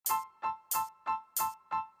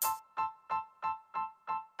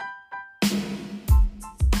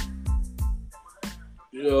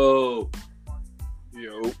Yo,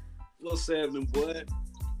 Yo, what's happening, boy?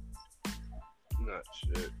 not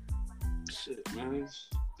shit. Shit, man.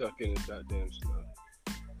 Stuck in this goddamn snow.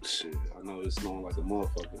 Shit, I know it's snowing like a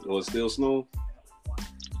motherfucker. Oh, it's still snowing?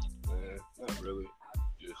 Man, not really.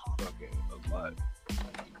 Just fucking a lot.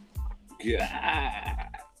 Yeah.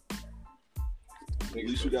 At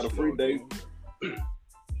least you got a Snow free day. again.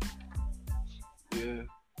 Yeah,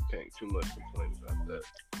 can't too much complain about that.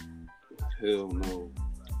 Hell no.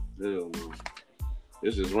 Hell no.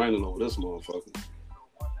 It's just raining over this motherfucker.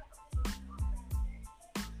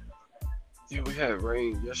 Yeah, we had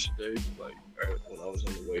rain yesterday, like when I was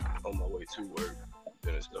on my way to work.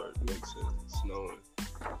 Then it started mixing and snowing.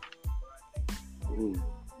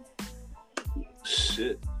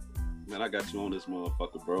 Shit. Man, I got you on this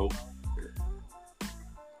motherfucker, bro.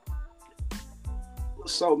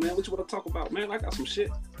 So, man, what you want to talk about? Man, I got some shit.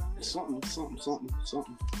 Something. A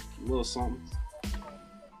little something.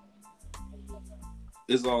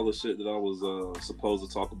 It's all the shit that I was supposed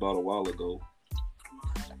to talk about a while ago.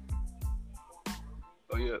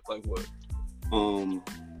 Oh yeah, like what?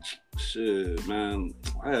 Shit, man.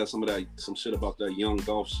 I had some shit about that young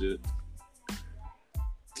golf shit.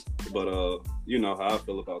 But you know how I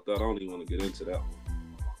feel about that. I don't even want to get into that one.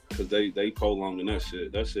 Cause they prolonging that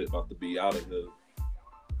shit. That shit about to be out of here.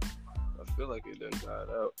 I feel like it done died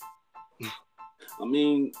out. I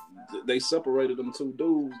mean, they separated them two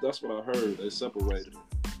dudes. That's what I heard. They separated them.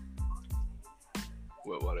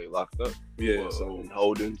 What, while they locked up? Yeah, Well, so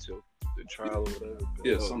holding to the trial or whatever.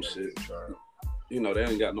 Yeah, some shit. You know, they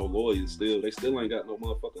ain't got no lawyers still. They still ain't got no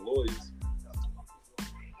motherfucking lawyers.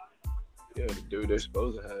 Yeah, the dude they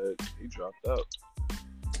supposed to have, he dropped out.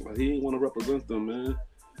 But he ain't want to represent them, man.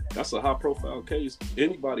 That's a high profile case.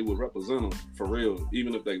 Anybody would represent them for real,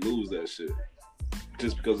 even if they lose that shit.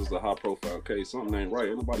 Just because it's a high profile case. Something ain't right.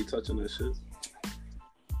 Ain't nobody touching that shit.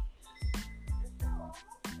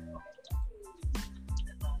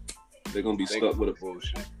 They're gonna be stuck with a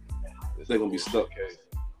bullshit. They're gonna be stuck. Case.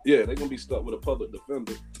 Yeah, they're gonna be stuck with a public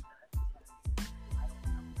defender.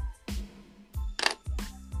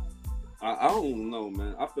 I don't know,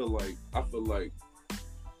 man. I feel like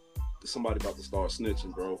somebody about to start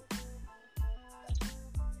snitching, bro.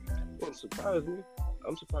 Wouldn't surprise me.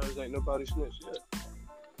 I'm surprised ain't nobody snitched yet.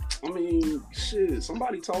 I mean, shit,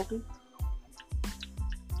 somebody talking.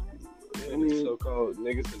 Yeah, I mean, so-called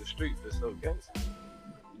niggas in the street, they're so gangster.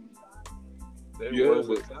 They're Yeah, the ones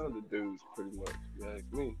but- that found the dudes, pretty much. You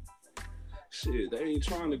ask me. Shit, they ain't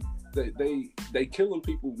trying to. They killing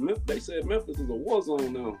people. They said Memphis is a war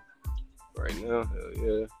zone now. Right now, hell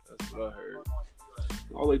yeah, that's what I heard.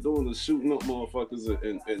 All they doing is shooting up motherfuckers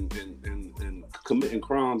and committing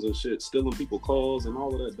crimes and shit, stealing people's cars and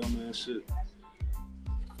all of that dumbass shit.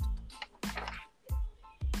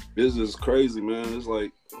 This is crazy, man. It's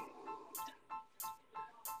like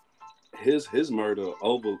his murder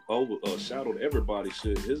overshadowed everybody's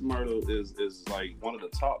shit. His murder is like one of the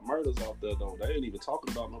top murders out there, though. They ain't even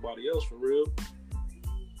talking about nobody else for real.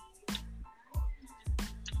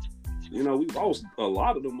 You know, we lost a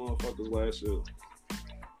lot of them motherfuckers last year.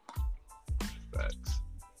 Facts.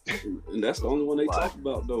 And that's the only one they talk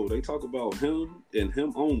about, though. They talk about him and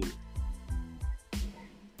him only.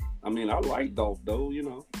 I mean, I like Dolph, though, you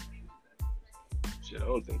know. Shit, I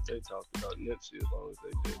don't think they talked about Nipsey as long as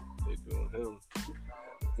they doing him.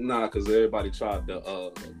 Nah, because everybody tried to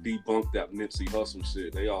debunk that Nipsey Hussle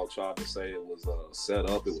shit. They all tried to say it was set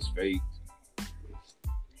up, it was fake.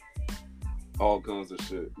 All kinds of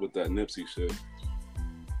shit with that Nipsey shit.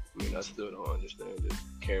 I mean, I still don't understand the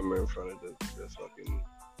camera in front of the fucking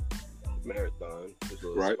marathon. This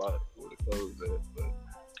little Right. spot where the clothes at, but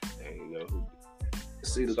they ain't know who.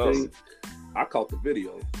 See, the thing, I caught the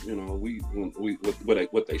video. You know,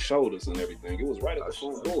 what they showed us and everything. It was right at the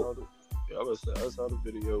front door. I saw the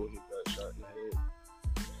video when he got shot in the head.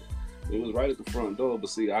 It was right at the front door. But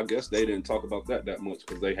see, I guess they didn't talk about that much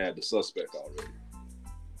because they had the suspect already.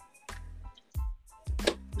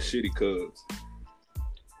 Shitty Cuz.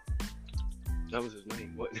 That was his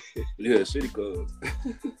name. What? Yeah, Shitty Cuz.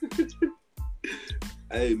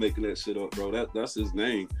 I ain't making that shit up, bro. That's his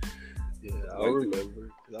name. Yeah, I remember.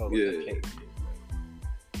 I was Yeah. like, I can't be his name.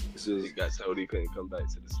 It's just, He got told he couldn't come back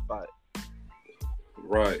to the spot.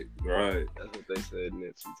 right. That's what they said.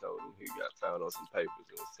 Nipsey told him he got found on some papers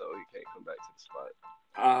and so he can't come back to the spot.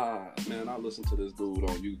 Man, I listened to this dude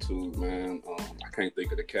on YouTube, man. I can't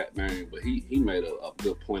think of the cat name, but he made a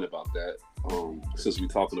good point about that. Since we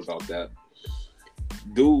talking about that,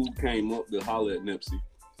 dude came up to holler at Nipsey.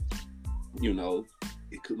 You know,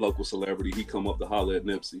 local celebrity. He come up to holler at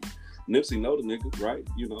Nipsey. Nipsey know the nigga, right?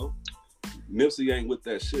 You know, Nipsey ain't with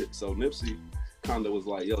that shit. So Nipsey kind of was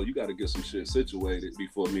like, yo, you got to get some shit situated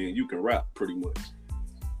before me and you can rap, pretty much.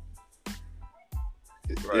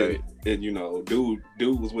 Right. And you know, dude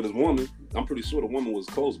was with his woman. I'm pretty sure the woman was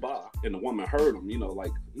close by, and the woman heard him. You know,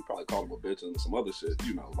 like he probably called him a bitch and some other shit.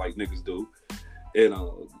 You know, like niggas do. And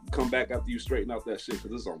come back after you straighten out that shit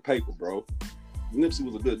because it's on paper, bro. Nipsey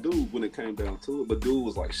was a good dude when it came down to it, but dude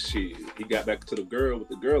was like, shit. He got back to the girl with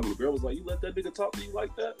the girl, and the girl was like, you let that nigga talk to you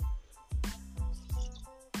like that?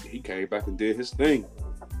 He came back and did his thing.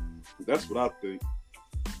 That's what I think.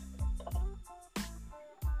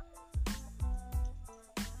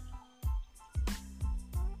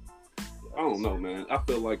 I don't know, man. I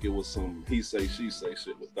feel like it was some he say, she say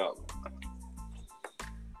shit with that one.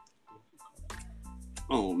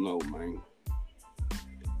 I don't know, man.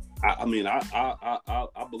 I mean, I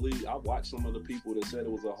believe I watched some of the people that said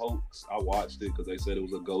it was a hoax. I watched it because they said it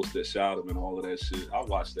was a ghost that shot him and all of that shit. I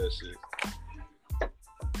watched that shit.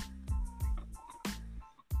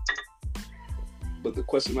 But the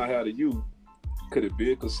question I had to you, could it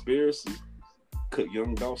be a conspiracy? Could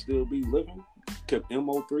Young Dolph still be living? Could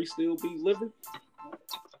MO3 still be living?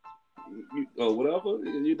 Or whatever?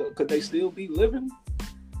 You know, could they still be living?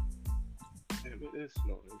 Yeah, but it's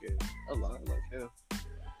no game. A lot like hell.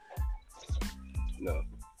 No.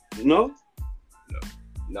 No? No.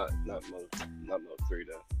 Not Mo 3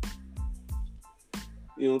 though.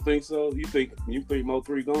 You don't think so? You think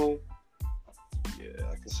Mo3 gone? Yeah,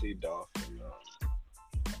 I can see Dolph and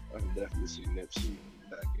I can definitely see Nipsey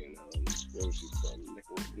back in where was he from?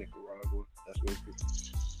 Nicaragua. That's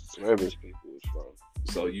wherever his people was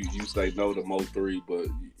from. So you say no to Mo3, but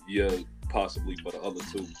yeah, possibly for the other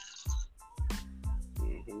two.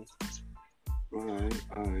 All right.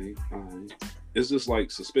 It's just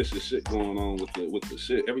like suspicious shit going on with the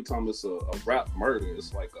shit. Every time it's a rap murder,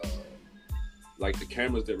 it's like the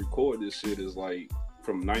cameras that record this shit is like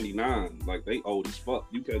from '99. Like they old as fuck.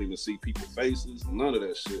 You can't even see people's faces. None of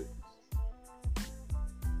that shit.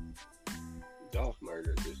 Dolph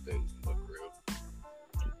murder just didn't look real.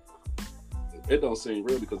 It don't seem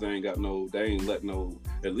real because they ain't let no.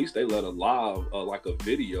 At least they let a live like a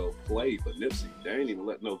video play for Nipsey. They ain't even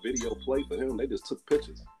let no video play for him. They just took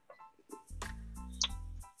pictures.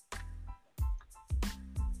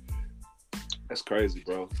 That's crazy,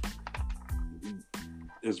 bro.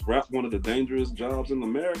 Is rap one of the dangerous jobs in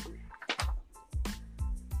America?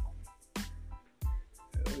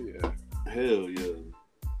 Hell yeah.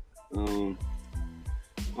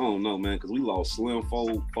 I don't know, man, because we lost Slim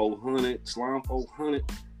 400, Slime 400.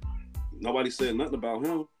 Nobody said nothing about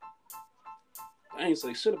him. I ain't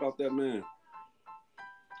say shit about that man.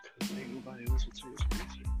 Cause ain't nobody listened to his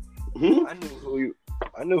music.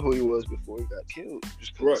 I knew who he was before he got killed.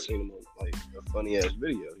 Just because I seen him on like a funny ass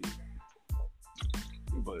video.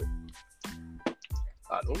 But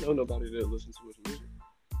I don't know nobody that listens to his music.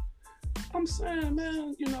 I'm saying,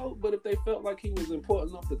 man, you know, but if they felt like he was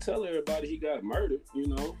important enough to tell everybody he got murdered, you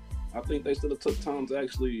know, I think they should have took time to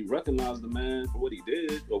actually recognize the man for what he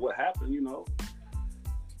did or what happened, you know.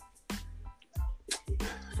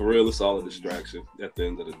 For real, it's all a distraction at the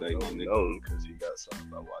end of the day, my nigga. Because he got signed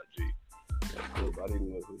by YG. Nobody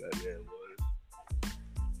knew who that man was.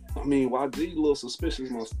 I mean, YG a little suspicious,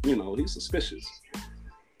 you know, he's suspicious.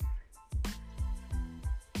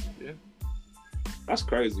 Yeah. That's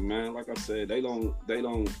crazy, man. Like I said, they don't,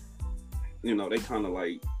 you know, they kind of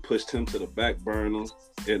like pushed him to the back burner.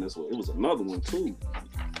 And it was another one too.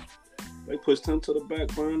 They pushed him to the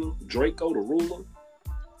back burner. Draco, the ruler.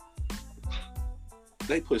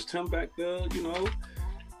 They pushed him back there, you know.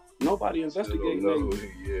 Nobody investigating. I don't know who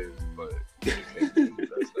he is, but you can't do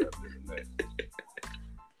that.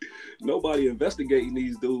 Nobody investigating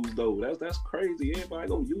these dudes though. That's crazy.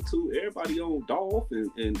 Everybody on YouTube, everybody on Dolph,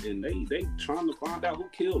 and they trying to find out who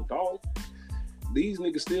killed Dolph. These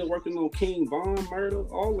niggas still working on King Von murder,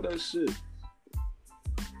 all of that shit.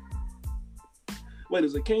 Wait,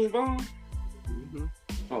 is it King Von? Mm-hmm.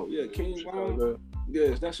 Oh yeah, King Von. Yeah,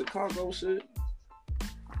 is that Chicago shit?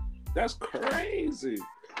 That's crazy.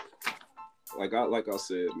 Like I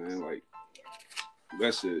said, man, like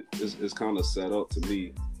that shit is kind of set up to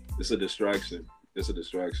me. It's a distraction.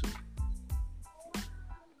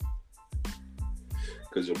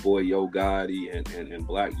 Cause your boy Yo Gotti and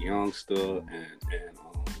Black Youngster and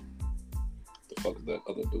the fuck is that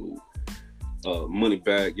other dude?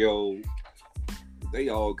 Moneybagg Yo. They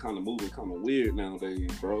all kind of moving kind of weird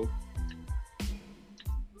nowadays, bro.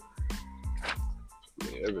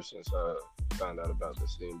 Yeah, ever since I found out about the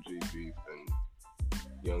CMG beef and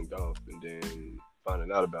Young Dolph, and then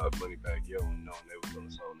finding out about Moneybagg Yo and knowing they was on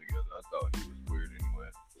the song together, I thought he was weird anyway.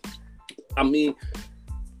 I mean,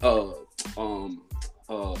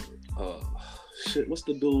 shit, what's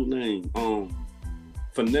the dude name?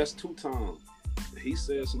 Finesse Two Time. He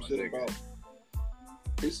said some shit about.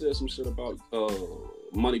 He said some shit about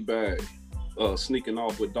Moneybagg sneaking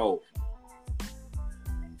off with Dolph,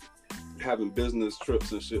 having business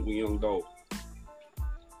trips and shit with Young Dolph.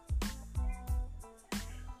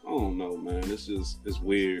 I don't know, man. It's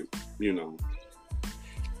weird, you know.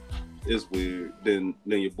 It's weird. Then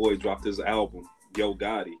your boy dropped his album. Yo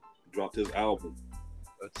Gotti dropped his album.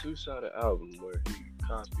 A two-sided album where he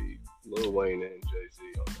copied Lil Wayne and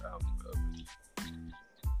Jay-Z on the album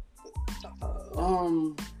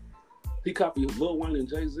cover. He copied Lil Wayne and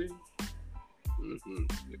Jay-Z. Mm-hmm.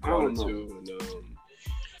 The Carter 2 and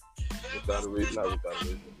Without a Reasonable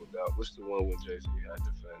Doubt. What's the one when Jay-Z had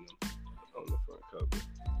the Phantom on the front cover?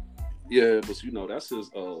 Yeah, but you know that's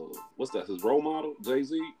his. What's that? His role model,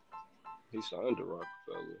 Jay-Z. He signed to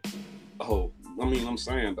Rockefeller. Oh, I mean, I'm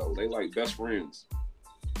saying though, they like best friends.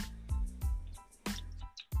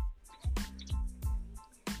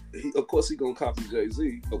 Of course he gonna copy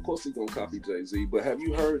Jay-Z. But have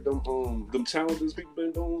you heard them challenges people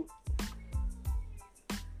been doing?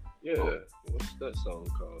 Yeah. What's that song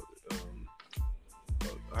called?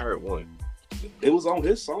 I heard one. It was on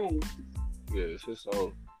his song. Yeah, it's his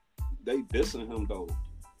song. They dissing him though.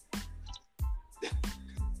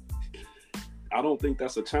 I don't think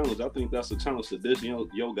that's a challenge. I think that's a challenge to diss Yo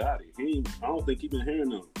Gotti. I don't think he been hearing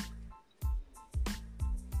them.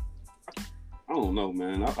 I don't know,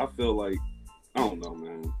 man. I feel like, I don't know,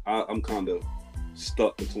 man. I'm kind of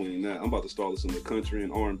stuck between that. I'm about to start listening to country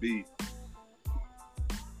and R&B.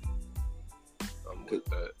 I'm with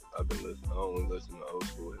that. I've been listening. I only listen to old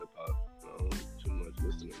school hip hop. I don't too much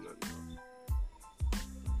listening to nothing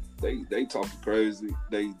else. They talking crazy.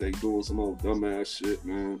 They doing some old dumbass shit,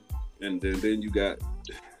 man. And then you got,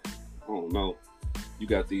 I don't know, you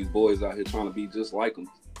got these boys out here trying to be just like them.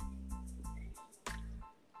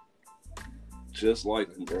 Just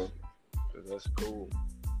like them, bro. That's cool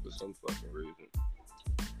for some fucking reason.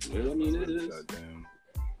 Well, I mean, it is. Goddamn.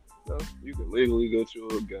 No, you can legally get you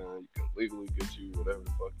a gun. You can legally get you whatever the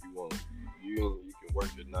fuck you want. You can work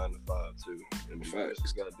at 9 to 5 too. And be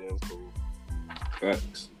just goddamn cool.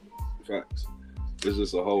 Facts. It's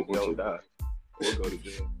just a whole bunch don't of die. Or go to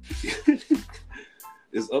jail.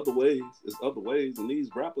 It's other ways, and these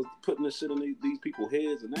rappers putting this shit in these people's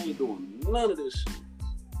heads, and they ain't doing none of this shit.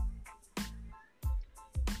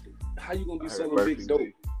 How you gonna be selling big dope?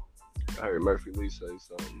 I heard Murphy Lee say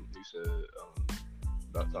something. He said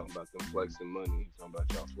about talking about them flexing money. He's talking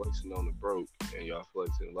about y'all flexing on the broke and y'all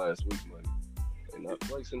flexing last week money. They not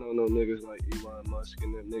flexing on no niggas like Elon Musk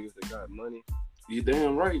and them niggas that got money. You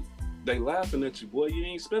damn right. They laughing at you, boy. You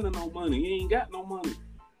ain't spending no money. You ain't got no money.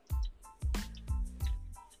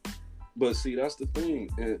 But see, that's the thing.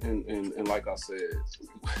 And like I said,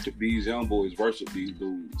 these young boys worship these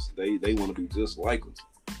dudes. They want to be just like them.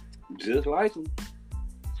 Just like them.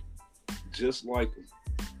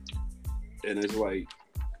 And it's like,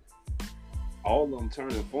 all of them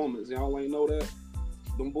turn informants. Y'all ain't know that?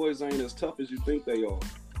 Them boys ain't as tough as you think they are.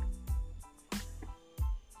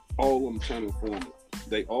 All of them turn informants.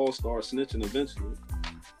 They all start snitching eventually.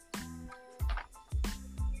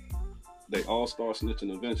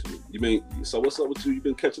 So what's up with you? You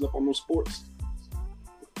been catching up on those sports?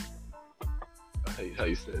 I hate how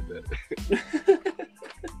you said that.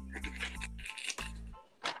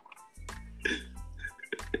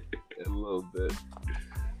 A little bit.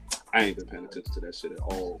 I ain't been paying attention to that shit at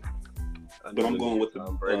all. But I'm going with the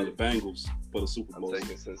Bengals for the Super Bowl. I'm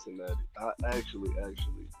taking Cincinnati. Actually,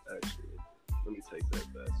 let me take that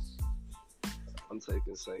back. I'm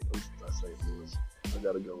taking St. Louis. I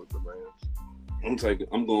gotta go with the Rams.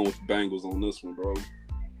 I'm going with the Bengals on this one, bro.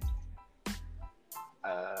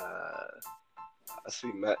 I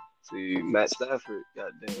see Matt Stafford,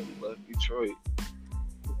 goddamn, left Detroit.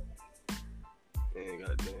 And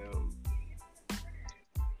goddamn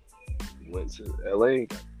went to LA,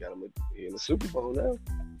 got him in the Super Bowl now.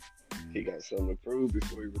 He got something to prove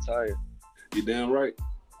before he retired. You damn right.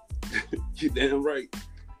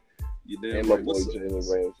 And my boy Jalen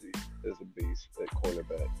Ramsey is a beast at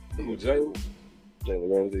cornerback. Who, Jalen? Jalen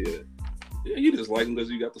Ramsey, yeah. Yeah, you just like him because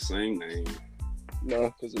you got the same name. No,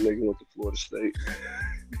 because the nigga went to Florida State.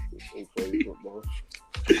 And played football.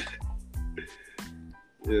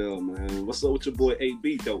 Yeah, man. What's up with your boy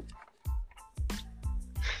AB, though?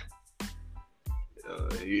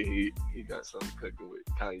 He got something cooking with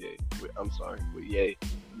Kanye. With Ye.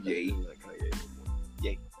 Yay. Not Kanye no more.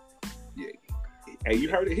 Ye. Hey, you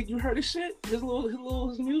heard it? You heard his shit? His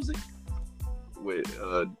music?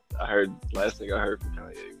 Last thing I heard from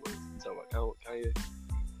Kanye was, you talking about Kanye?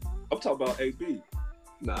 I'm talking about AB.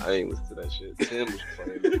 Nah, I ain't listen to that shit. Tim was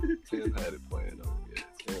playing it. Tim had it playing on. Yeah,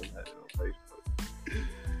 Tim had it on Facebook.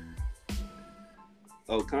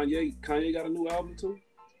 Oh, Kanye got a new album too?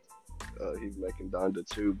 He's making Donda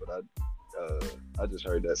too, but I just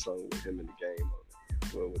heard that song with him in the game on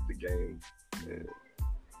it. Well, with the game. And,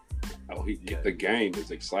 oh, the game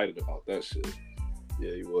is excited about that shit.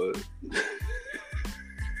 Yeah, he was.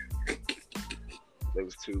 It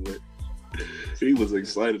was too lit. He was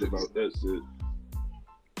excited about that shit.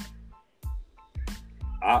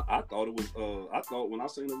 I thought it was. I thought when I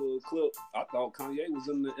seen the little clip, I thought Kanye was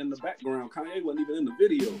in the background. Kanye wasn't even in the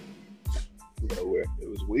video. Nowhere. It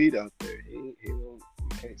was weed out there. He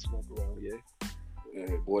can't smoke around. Yeah.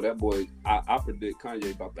 Yeah, boy, that boy. I predict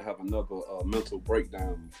Kanye about to have another mental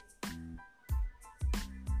breakdown.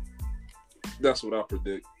 That's what I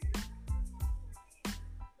predict.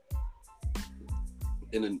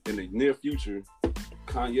 In the near future,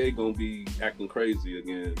 Kanye gonna be acting crazy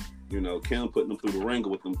again. You know, Kim putting them through the ringer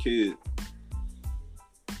with them kids.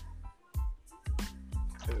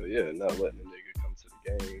 Hell yeah, not letting the nigga come to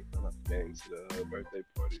the game, not the game, to the birthday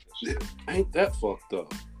parties and shit. Ain't that fucked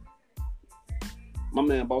up? My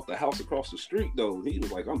man bought the house across the street though. He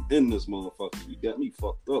was like, I'm in this motherfucker. You got me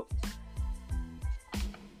fucked up.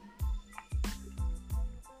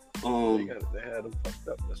 They had him fucked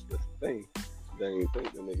up. That's the thing. They ain't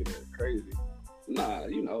think the nigga that crazy. Nah,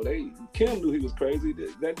 you know, Kim knew he was crazy.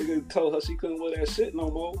 That nigga told her she couldn't wear that shit no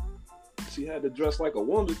more. She had to dress like a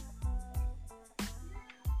woman.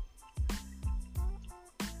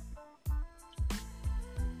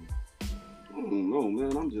 I don't know,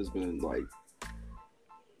 man. I'm just been like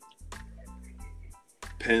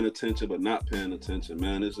paying attention but not paying attention,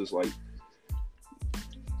 man. It's just like,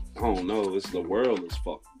 I don't know. It's the world is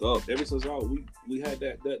fucked up. Ever since we had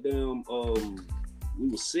that damn we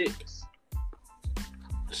was sick.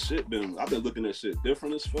 I've been looking at shit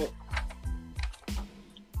different as fuck.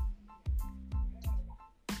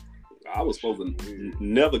 I was supposed to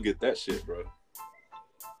never get that shit, bro.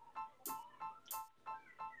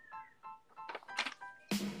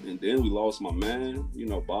 And then we lost my man. You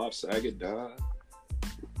know, Bob Saget died.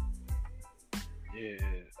 Yeah,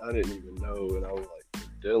 I didn't even know, and I was like,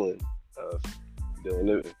 Dylan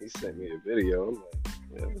Newton, he sent me a video. I'm like,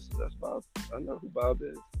 yeah, that's Bob. I know who Bob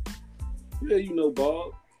is. Yeah, you know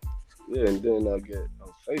Bob. Yeah, and then I get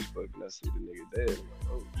on Facebook and I see the nigga dead.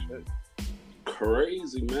 I'm like, oh shit.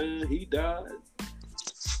 Crazy, man. He died.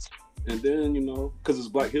 And then, you know, because it's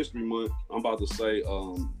Black History Month, I'm about to say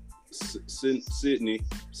Sidney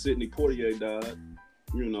Poitier died.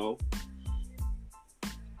 You know.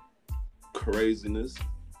 Craziness.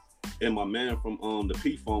 And my man from the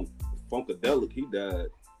P-Funk, Funkadelic, he died.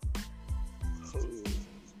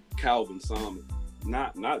 Calvin Simon.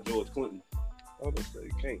 Not George Clinton. I was gonna say,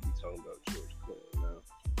 you can't be talking about George Clinton now.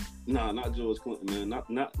 Nah, not George Clinton, man. Not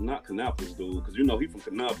Kannapolis, dude. Because you know he from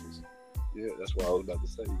Kannapolis. Yeah, that's what I was about to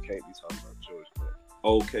say. You can't be talking about George Clinton.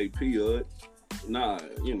 OKP, nah,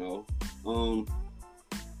 you know.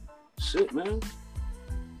 Shit, man.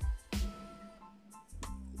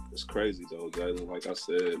 It's crazy though, Jalen. Like I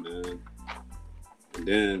said, man.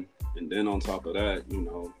 And then on top of that, you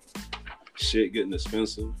know, shit getting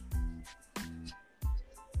expensive.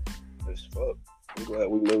 As fuck. I'm glad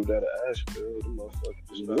we moved out of Asheville. The motherfucker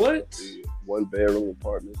just what? The 1-bedroom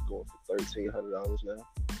apartments going for $1,300 now.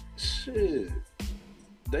 Shit.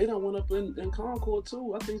 They done went up in Concord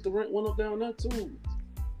too. I think the rent went up down there too.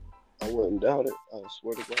 I wouldn't doubt it. I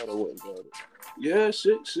swear to God, I wouldn't doubt it. Yeah,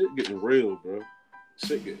 shit getting real, bro.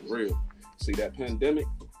 Shit getting real. See, that pandemic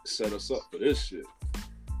set us up for this shit.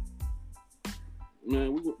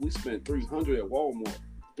 Man, we spent $300 at Walmart.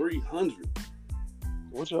 $300.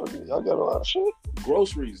 What y'all do? Y'all got a lot of shit?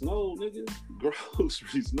 Groceries, no, nigga.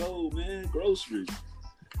 Groceries, no, man. Groceries.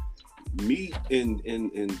 Meat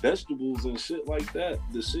and vegetables and shit like that.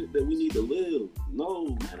 The shit that we need to live. No,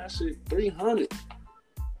 man, that shit $300.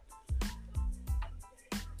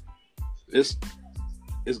 It's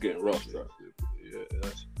getting rough, bro. Yeah,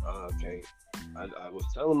 I can't. I was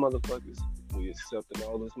telling motherfuckers we accepted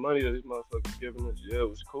all this money that these motherfuckers giving us. Yeah, it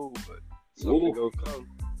was cool, but something go come.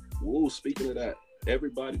 Whoa, speaking of that,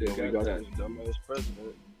 everybody that got that dumbass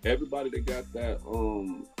president. Everybody that got that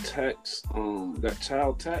tax, that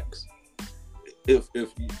child tax. If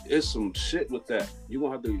it's some shit with that, you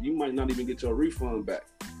might not even get your refund back.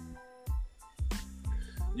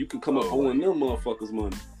 You can come up owing them motherfuckers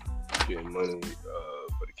money. Getting money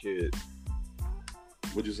for the kids.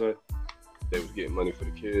 What'd you say? They was getting money for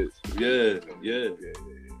the kids. Yeah.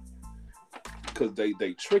 Because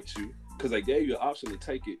they tricked you. Because they gave you an option to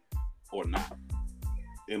take it or not.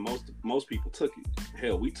 And most people took it.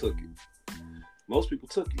 Hell, we took it. Most people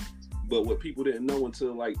took it. But what people didn't know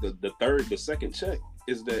until like the second check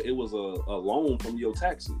is that it was a loan from your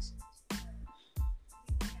taxes.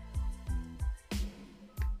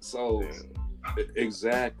 So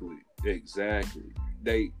exactly.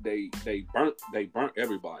 They burnt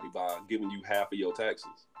everybody by giving you half of your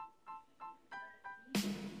taxes.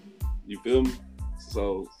 You feel me?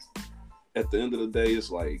 So at the end of the day, it's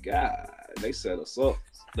like, God, they set us up.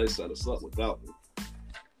 They set us up without it.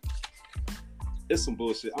 It's some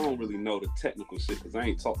bullshit. I don't really know the technical shit because I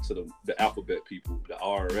ain't talked to the alphabet people, the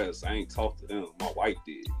RRS. I ain't talked to them. My wife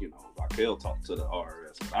did. You know, Raquel talked to the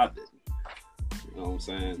RRS, but I didn't. You know what I'm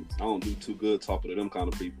saying? I don't do too good talking to them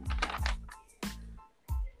kind of people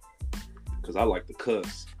because I like to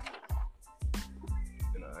cuss.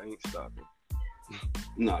 And I ain't stopping.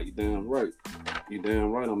 Nah, you damn right. You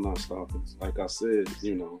damn right I'm not stopping. Like I said,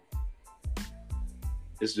 you know,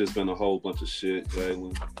 it's just been a whole bunch of shit,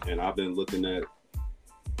 Jalen. And I've been looking at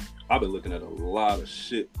a lot of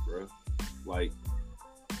shit, bro. Like,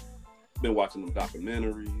 been watching them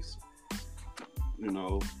documentaries. You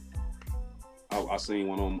know, I seen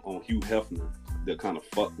one on Hugh Hefner that kind of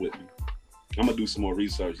fucked with me. I'm gonna do some more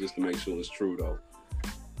research just to make sure it's true, though.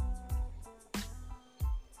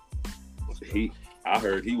 I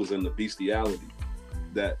heard he was in the bestiality,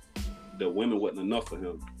 that the women wasn't enough for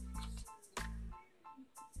him.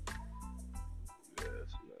 Yeah,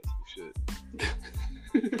 that's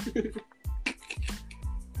nasty shit.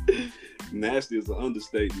 Nasty is an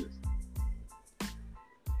understatement.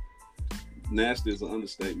 Nasty is an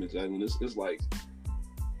understatement, Jalen. It's like,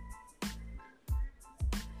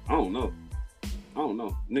 I don't know.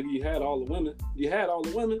 Nigga, you had all the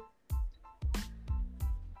women.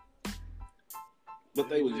 But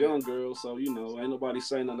they was young girls, so, you know, ain't nobody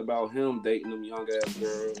saying nothing about him dating them young ass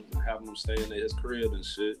girls and having them staying at his crib and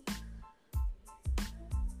shit.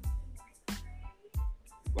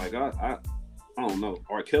 Like, I don't know.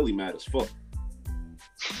 R. Kelly mad as fuck.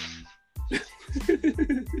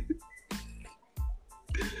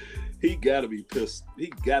 He gotta be pissed.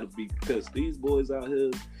 These boys out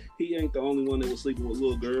here, he ain't the only one that was sleeping with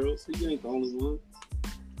little girls. He ain't the only one.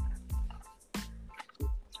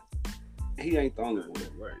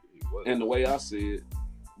 Right. And the way I see it,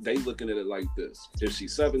 they looking at it like this. If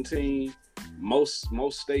she's 17, most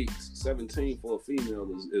states, 17 for a female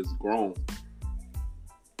is grown.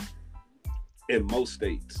 In most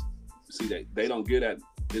states. See, they don't get at,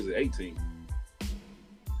 is it 18?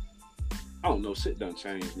 I don't know, shit done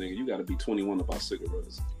changed, nigga. You gotta be 21 to buy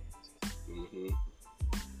cigarettes. Mm-hmm.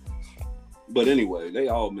 But anyway, they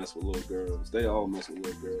all mess with little girls.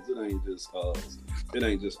 It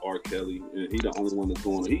ain't just R. Kelly, and he the only one that's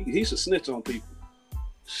doing it. He should snitch on people.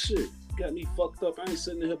 Shit, got me fucked up. I ain't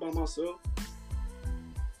sitting here by myself.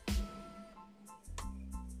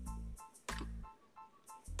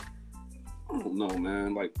 I don't know,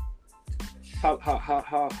 man. Like,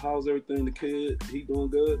 how's everything? The kid, he doing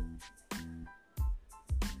good?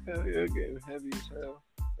 Hell yeah, getting heavy as hell.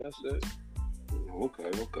 That's it.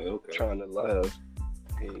 Okay. Trying to laugh.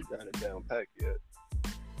 He ain't got it down packed yet.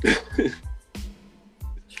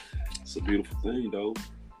 It's a beautiful thing, though.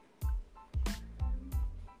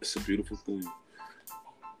 It's a beautiful thing.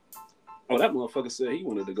 Oh, that motherfucker said he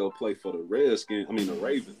wanted to go play for the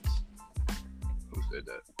Ravens. Who said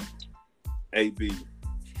that? AB.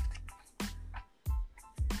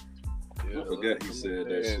 Yeah, I forgot he said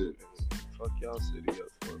that shit. Fuck y'all city up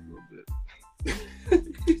for a little bit.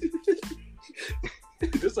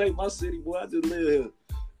 This ain't my city, boy. I just live here.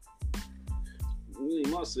 It ain't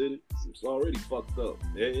my city. It's already fucked up.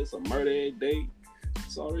 Yeah, it's a murder every day.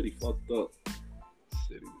 It's already fucked up.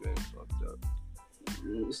 City been fucked up.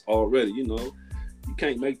 It's already, you know. You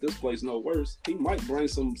can't make this place no worse. He might bring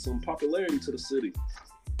some popularity to the city.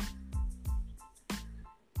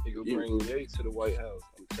 He could bring Ye to the White House.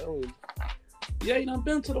 I'm telling you. Yeah, he done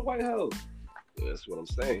been to the White House. Yeah, that's what I'm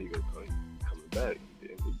saying. He gonna coming back.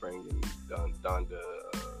 And he bringing Donda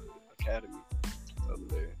Academy over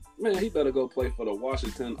there. Man, he better go play for the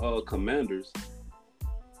Washington Commanders.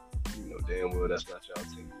 You know damn well that's not y'all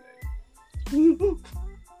team name.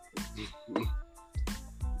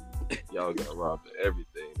 Y'all got robbed of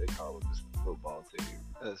everything. They call it this football team.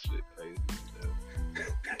 That shit crazy.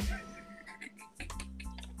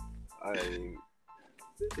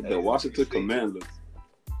 The Washington Commanders.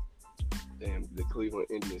 Damn, the Cleveland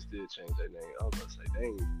Indians did change their name. I was about to say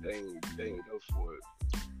they ain't go for it.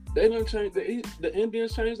 They didn't change the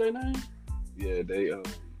Indians changed their name? Yeah, they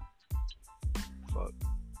fuck.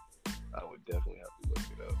 I would definitely have to look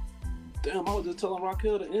it up. Damn, I was just telling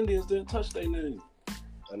Raquel the Indians didn't touch their name.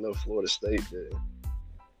 I know Florida State did.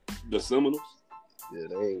 The Seminoles? Yeah,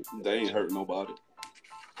 They ain't hurt nobody.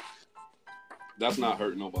 That's not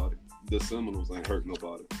hurting nobody. The Seminoles ain't hurting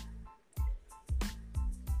nobody.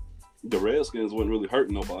 The Redskins wasn't really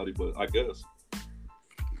hurting nobody, but I guess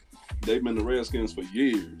they've been the Redskins for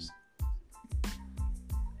years.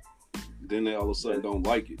 Then they all of a sudden don't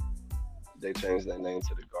like it. They changed their name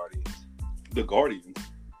to the Guardians. The Guardians?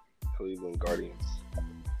 Cleveland Guardians.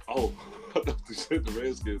 Oh, I thought you said the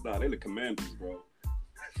Redskins. Nah, they the Commanders, bro.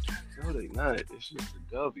 No, they not. It's just a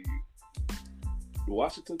W. The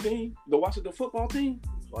Washington team? The Washington football team?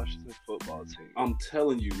 Washington football team. I'm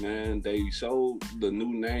telling you, man, they showed the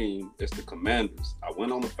new name. It's the Commanders. I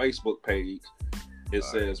went on the Facebook page. It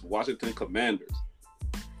says Washington Commanders.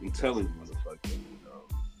 I'm telling you. Motherfucking,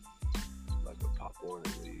 like a Pop Warner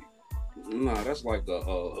league. Nah, that's like the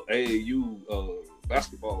AAU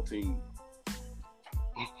basketball team.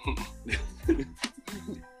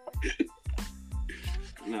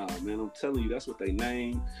 Nah, man, I'm telling you, that's what they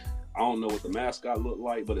name. I don't know what the mascot looked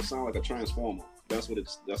like, but it sounds like a transformer. That's what it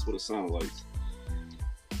sounds like.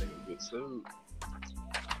 They gonna get sued.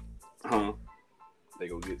 Huh? They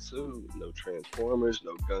gonna get sued. No Transformers,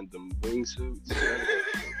 no Gundam wingsuits.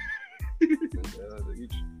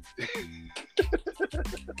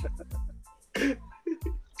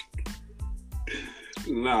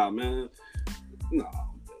 Nah, man. Nah.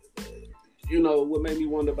 You know what made me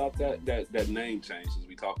wonder about that name change as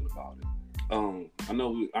we talking about it. I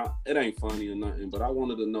know it ain't funny or nothing, but I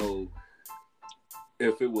wanted to know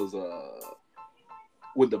if it was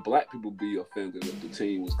would the black people be offended if the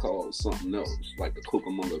team was called something else, like the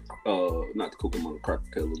Cucamonga, not the Cucamonga Cracker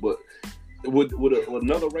Killer, but would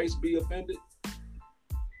another race be offended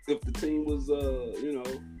if the team was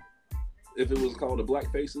if it was called the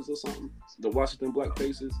Black Faces or something, the Washington Black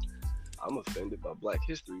Faces? I'm offended by Black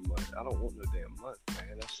History Month. I don't want no damn month,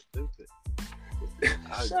 man. That's stupid.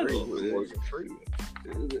 I agree with Morgan Freeman.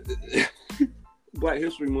 Black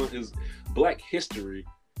History Month is Black History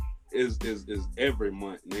is every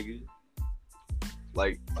month, nigga.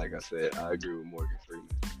 Like I said, I agree with Morgan Freeman.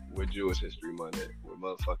 With Jewish History Month, with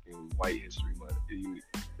motherfucking White History Month,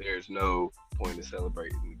 there's no point in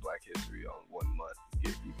celebrating Black history on 1 month.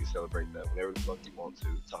 You can celebrate that whenever the fuck you want to.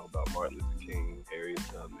 Talk about Martin Luther King, Harriet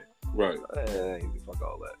Tubman. Right. Fuck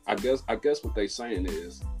all that. I guess what they saying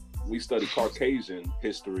is we study Caucasian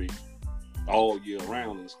history all year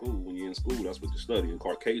round in school. When you're in school, that's what you study in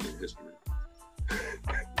Caucasian history.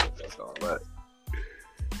 That's all that.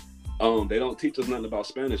 They don't teach us nothing about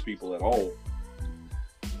Spanish people at all.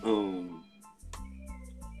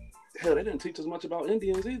 Hell, they didn't teach us much about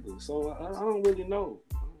Indians either. So I don't really know.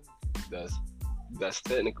 That's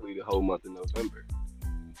technically the whole month of November.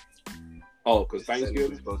 Oh, because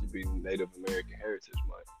Thanksgiving is supposed to be Native American Heritage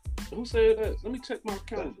Month. Who said that? Let me check my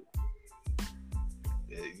calendar.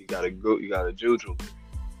 Yeah, you gotta go. You gotta jujule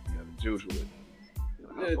it.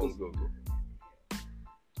 On Google.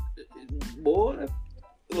 Boy,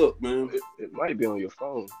 look, man. It might be on your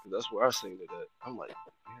phone because that's where I seen it at. I'm like,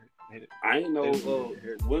 I ain't know.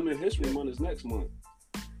 Women's History Month is next month.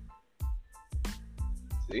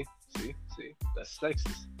 See, that's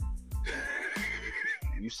sexist.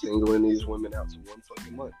 You singling these women out to 1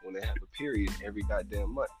 fucking month when they have a period every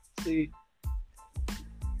goddamn month. See?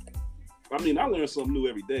 I mean, I learn something new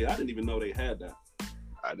every day. I didn't even know they had that.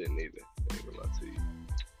 I didn't either. I ain't gonna lie to you.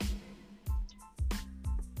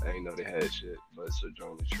 I ain't know they had shit, but it's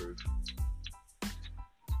Sojourner Truth.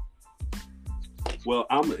 Well,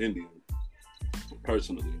 I'm an Indian,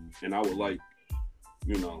 personally, and I would like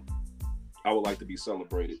to be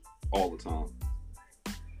celebrated all the time.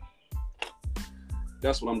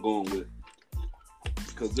 That's what I'm going with.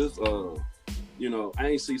 Because this, I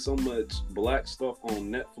ain't see so much black stuff on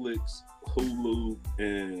Netflix, Hulu,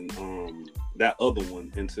 and that other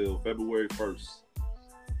one until February 1st.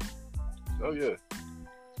 Oh, yeah.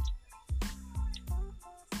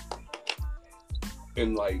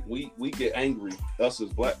 And like we get angry, us as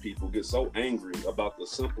black people get so angry about the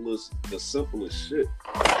simplest shit.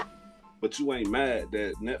 But you ain't mad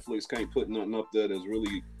that Netflix can't put nothing up there that's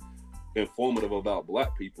really informative about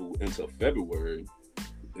black people until February,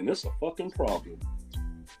 and it's a fucking problem.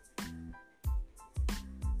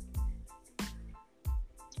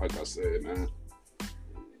 Like I said, man,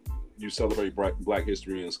 you celebrate black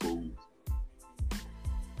history in school.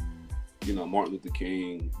 Martin Luther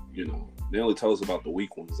King, they only tell us about the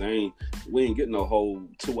weak ones. We ain't getting a whole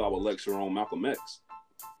 2-hour lecture on Malcolm X.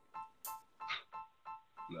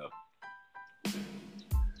 No.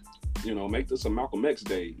 Make this a Malcolm X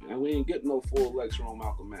day. And we ain't getting no full lecture on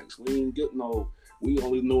Malcolm X. We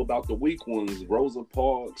only know about the weak ones, Rosa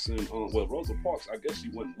Parks and Rosa Parks, I guess she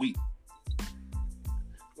wasn't weak.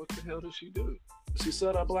 What the hell did she do? She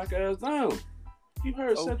set her black ass down. You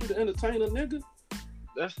heard Oh. Cedric the Entertainer, nigga?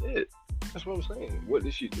 That's it. That's what I'm saying. What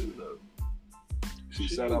did she do though? She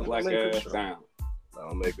She set didn't her black make her ass strong. down.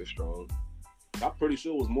 That'll make her strong. I'm pretty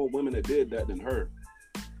sure it was more women that did that than her.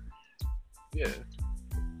 Yeah.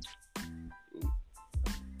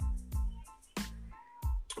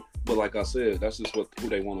 But like I said, that's just who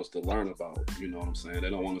they want us to learn about. You know what I'm saying? They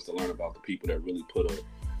don't want us to learn about the people that really put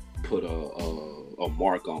a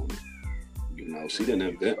mark on it. You know, she didn't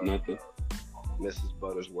invent nothing. Mrs.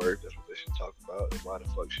 Buttersworth, that's what they should talk about. And why the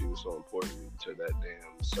fuck she was so important to that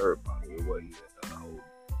damn syrup bottle. It wasn't a whole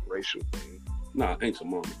racial thing. Nah, Ancient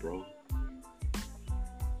Mama, bro.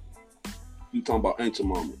 You talking about Ancient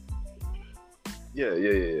Mama? Yeah.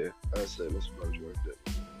 I said Mrs. Buttersworth did.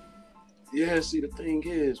 Yeah, see, the thing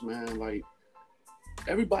is, man, like,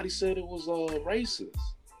 everybody said it was racist.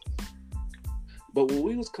 But when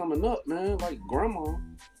we was coming up, man, like, Grandma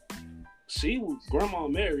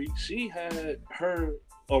Mary, she had her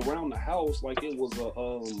around the house like it was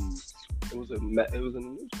It was in the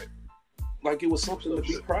newspaper. like it was something to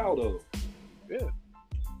be proud of. Yeah.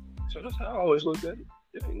 So that's how I always looked at it.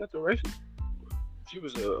 It ain't nothing racist. She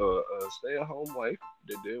was a stay-at-home wife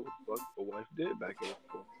that did what the fuck a wife did back in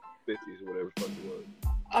the 50s or whatever the fuck it was.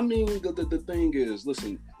 I mean, the thing is,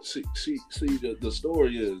 listen, the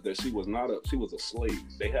story is that she was a slave.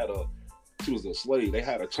 She was a slave. They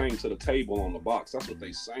had a chain to the table on the box. That's what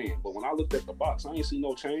they saying. But when I looked at the box, I ain't see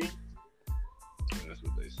no chain. That's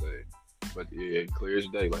what they say. But yeah, clear as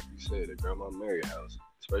day, like you said, at Grandma Mary's house,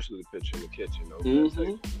 especially the picture in the kitchen over that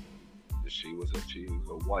table, that she was a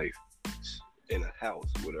wife in a house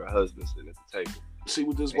with her husband sitting at the table. She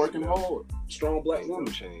was just working hard. Strong black woman.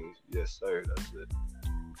 No change. Yes, sir. That's it.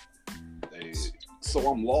 So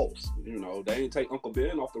I'm lost. You know, they ain't take Uncle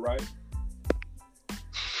Ben off the right.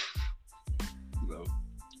 No.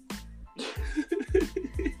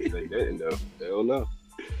 They didn't though. They don't know.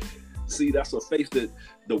 See, that's a face that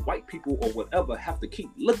the white people or whatever have to keep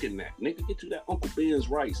looking at. Nigga, get you that Uncle Ben's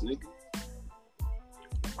rice, nigga.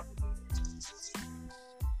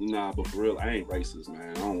 Nah, but for real, I ain't racist,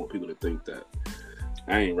 man. I don't want people to think that.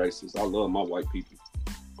 I ain't racist. I love my white people.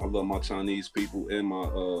 I love my Chinese people and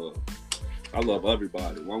I love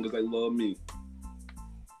everybody, as long as they love me.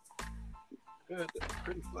 Yeah, that's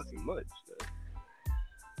pretty fucking much.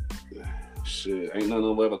 Shit, ain't none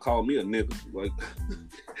of them ever called me a nigga. Like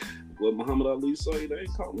what Muhammad Ali say, they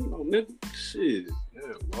ain't called me no nigga. Shit.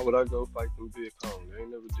 Yeah, why would I go fight them Viet Cong? They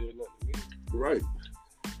ain't never did nothing to me. Right.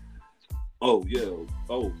 Oh yeah.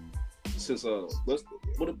 Oh, since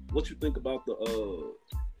what you think about the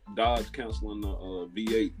Dodge canceling the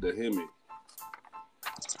V8, the Hemi?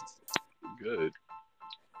 Good.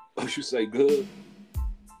 Oh, you say good?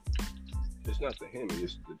 It's not the Hemi,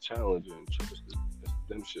 it's the Challenger and it's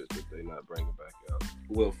them shit that they not bringing back out.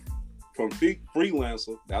 Well, from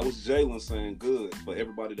Freelancer, that was Jalen saying good, but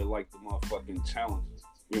everybody that liked the motherfucking Challengers,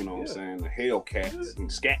 you know what I'm saying? The Hellcats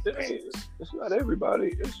and Scat Pants. It's not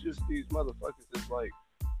everybody. It's just these motherfuckers that's like,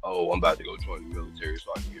 oh, I'm about to go join the military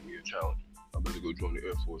so I can get me a Challenger. I'm about to go join the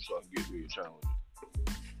Air Force so I can get me a Challenger.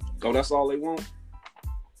 Oh, that's all they want?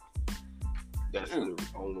 That's the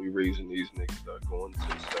only reason these niggas are going to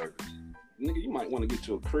the service. Nigga, you might want to get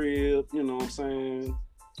you a crib, you know what I'm saying?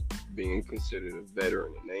 Being considered a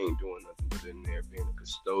veteran and they ain't doing nothing but in there being a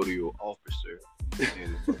custodial officer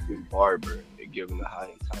and a fucking barber and giving the high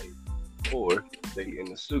and tight. Or they in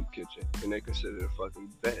the soup kitchen and they considered a fucking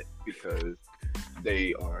vet because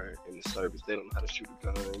they are in the service. They don't know how to shoot a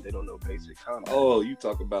gun. They don't know basic combat. Oh, you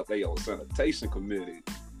talk about they on sanitation committee.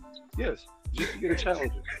 Yes, just to get a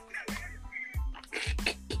Challenger.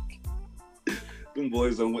 Them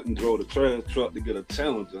boys done went and drove the trash truck to get a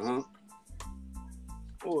Challenger, huh?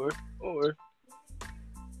 Or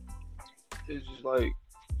it's just like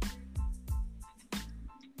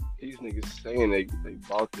these niggas saying they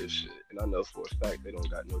bought this shit, and I know for a fact they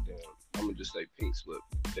don't got no damn. I'm gonna just say pink slip.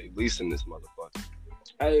 They leasing this motherfucker.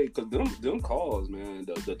 Hey, cause them cars, man.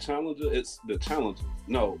 The Challenger, it's the Challenger.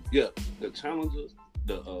 No, yeah, the Challenger,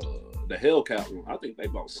 the Hellcat one. I think they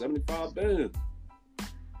bought 75 bands.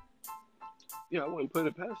 Yeah, I wouldn't put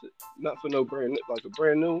it past it. Not for no brand, like a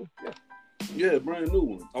brand new one. Yeah. Yeah, brand new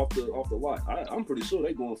one off the lot. I'm pretty sure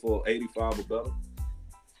they going for 85 or better.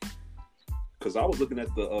 Cause I was looking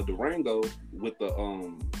at the Durango with the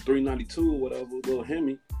 392 or whatever, little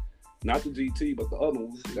Hemi, not the GT, but the other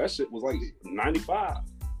one. That shit was like 95.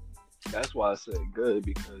 That's why I said good,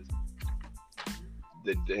 because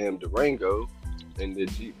the damn Durango and the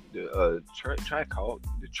Jeep, the Trackhawk,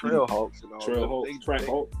 the Trailhawks and all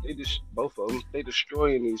that. They just both of them. They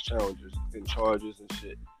destroying these Challengers and Chargers and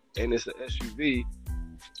shit. And it's an SUV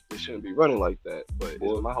It shouldn't be running like that. But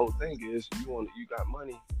Boy. my whole thing is, you got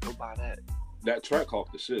money, go buy that. That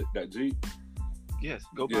Trackhawk, the shit. That Jeep. Yes,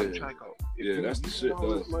 go buy the Trackhawk. Yeah, that's the shit, all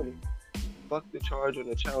though. this money, fuck the Charger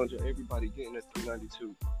and the Challenger. Everybody getting a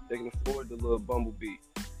 392. They can afford the little Bumblebee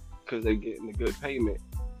because they getting a good payment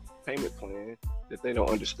plan that they don't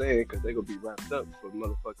understand because they gonna be wrapped up for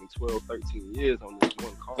motherfucking 12, 13 years on this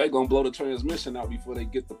one car. They gonna blow the transmission out before they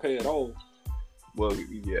get to pay it all. Well,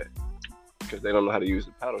 yeah, because they don't know how to use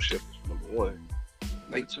the paddle shifters. Number one.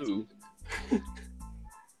 Number two,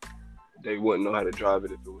 they wouldn't know how to drive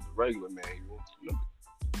it if it was a regular manual.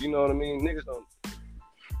 You know what I mean? Niggas don't.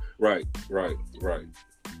 Right.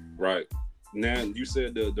 Now you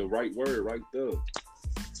said the right word right there.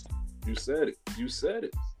 You said it.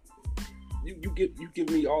 You give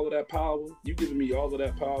me all of that power. You giving me all of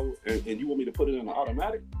that power, and you want me to put it in the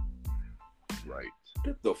automatic? Right.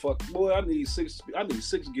 Get the fuck, boy! I need six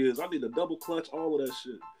gears. I need a double clutch. All of that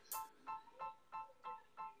shit.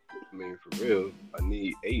 I mean, for real, I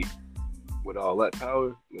need 8 with all that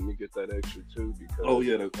power. Let me get that extra 2 because. Oh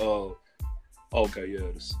yeah. Okay, yeah.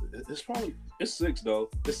 It's 6 though.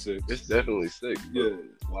 It's 6. It's definitely 6. Yeah.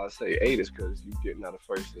 Well, I say 8 is because you getting out of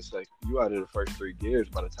first and second. You out of the first 3 gears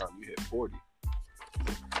by the time you hit 40.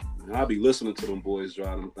 And I be listening to them boys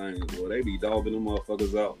drive them things, boy. They be dogging them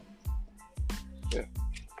motherfuckers out. Yeah.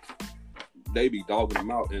 They be dogging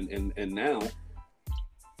them out, and now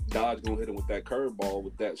Dodge gonna hit him with that curveball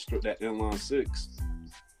with that inline 6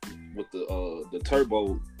 with the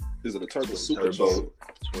turbo. Is it a turbo? Supercharged.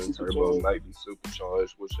 Twin turbo might be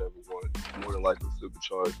supercharged, whichever one. More than likely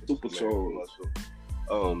supercharged.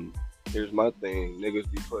 Here's my thing. Niggas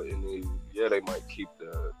be putting in, they might keep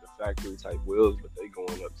the factory type wheels, but they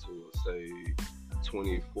going up to say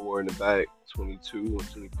 24 in the back, 22 or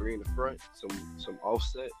 23 in the front, some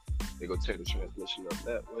offset. They go tear the transmission up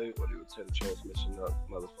that way, or they go tear the transmission up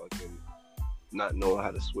motherfucking not knowing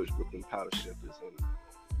how to switch with them powder shifters and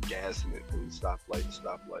gassing it from stoplight to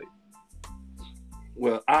stoplight.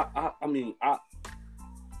 Well, I mean, I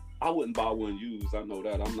wouldn't buy one used. I know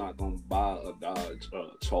that. I'm not gonna buy a Dodge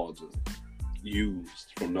Charger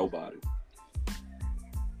used from nobody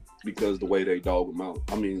because the way they dog them out.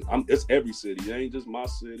 I mean, it's every city. It ain't just my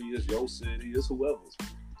city. It's your city. It's whoever's.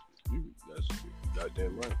 That's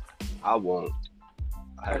goddamn right. I won't.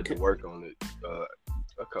 I had to work on it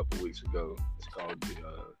a couple weeks ago. It's called the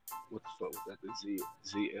what the fuck was that? The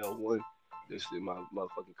ZL1. This is my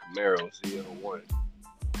motherfucking Camaro ZL1.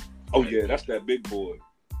 Oh yeah, that's that big boy.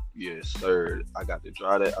 Yes, sir. I got to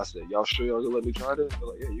drive that. I said, y'all sure y'all gonna let me drive that? They're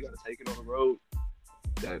like, yeah, you gotta take it on the road.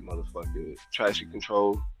 That motherfucker traction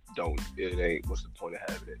control. It ain't. What's the point of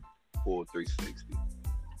having it? Full 360.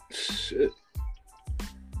 Shit.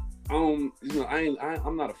 I'm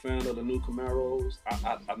not a fan of the new Camaros.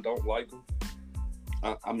 I don't like them.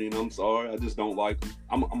 I mean, I'm sorry. I just don't like them.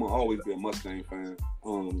 I'm gonna always be a Mustang fan.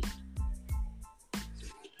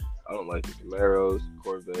 I don't like the Camaros, the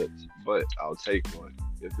Corvettes, but I'll take one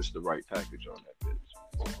if it's the right package on that bitch.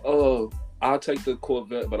 I'll take the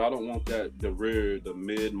Corvette, but I don't want the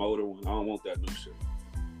mid motor one. I don't want that new shit.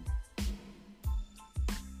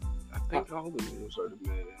 I think all the ones are the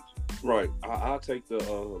mid engine. Right. I'll take the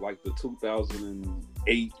like the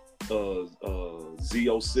 2008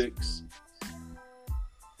 Z06.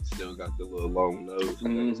 Still got the little long nose.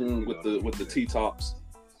 Mm-hmm. With the T-tops.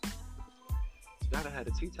 Gotta have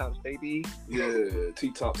the T-tops, baby. Yeah,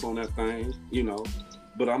 T-tops on that thing,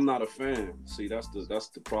 But I'm not a fan. See, that's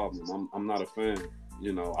the problem. I'm not a fan.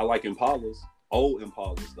 I like Impalas, old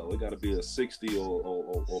Impalas though. It got to be a 60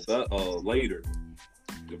 or later,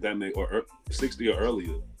 if that make or 60 or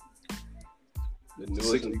earlier. The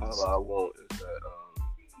newest Impala I want is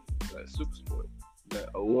that Super Sport, that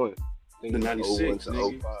 01. I think the 96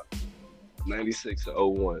 to 05. 96 to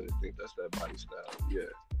 01. I think that's that body style.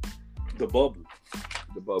 Yeah. The bubble.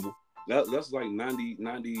 That's like 90.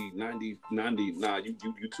 Nah, you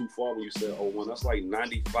too far when you said 01. That's like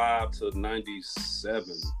 95 to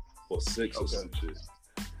 97 or 6 or some shit.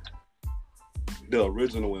 The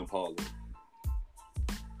original Impala.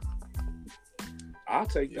 I'll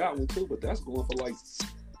take that one too, but that's going for like,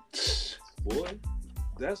 boy,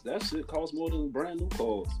 that shit costs more than brand new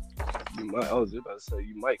cars. I was about to say,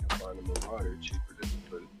 you might can find a Marauder cheaper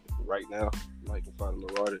than right now. You might can find a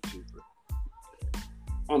Marauder cheaper.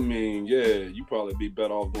 I mean, yeah, you probably be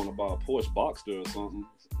better off going to buy a Porsche Boxster or something,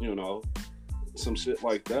 some shit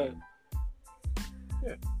like that.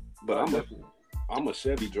 Yeah, but I'm a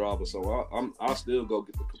Chevy driver, so I still go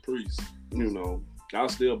get the Caprice. I'll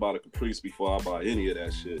still buy the Caprice before I buy any of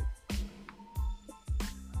that shit.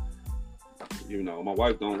 You know, my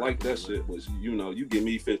wife don't like that shit, but you know, you give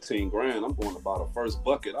me 15 grand, I'm going to buy the first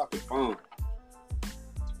bucket I could find.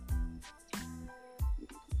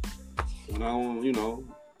 And I don't, you know,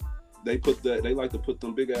 they like to put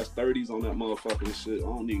them big ass 30s on that motherfucking shit. I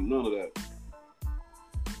don't need none of that.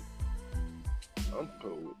 I'm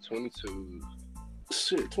cool with 22s.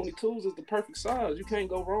 Shit, 22s is the perfect size. You can't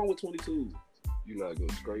go wrong with 22s. You're not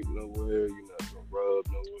gonna scrape nowhere. You're not gonna rub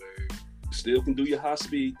nowhere. Still can do your high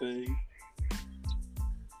speed thing.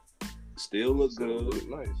 Still look good. Look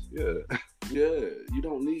nice, yeah. Yeah, I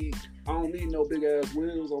don't need no big ass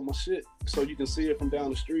wheels on my shit so you can see it from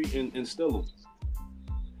down the street and steal them.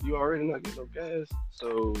 You already not getting no gas,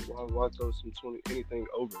 so why throw anything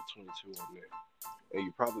over 22 on there? And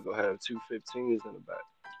you probably gonna have 2 15s in the back.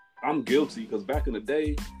 I'm guilty because back in the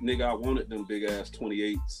day, nigga, I wanted them big ass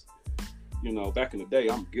 28s. You know, back in the day,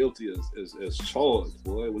 I'm guilty as charged,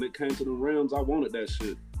 boy. When it came to the rims, I wanted that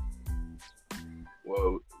shit.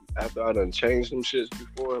 Well, after I done changed them shits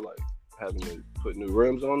before, like having to put new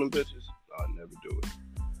rims on them bitches, I'd never do it.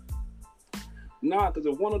 Nah,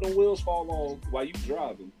 because if one of them wheels fall off while you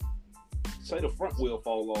driving, say the front wheel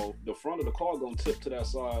fall off, the front of the car gonna tip to that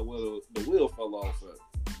side where the wheel fell off at.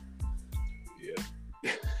 Yeah.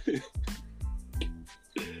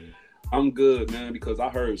 I'm good, man, because I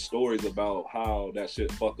heard stories about how that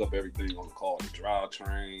shit fuck up everything on the car. The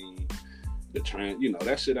drivetrain, the train, you know,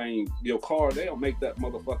 that shit ain't your car. They don't make that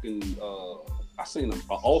motherfucking. I seen an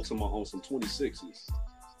Altima on some 26s.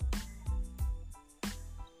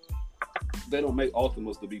 They don't make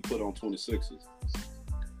Altimas to be put on 26s.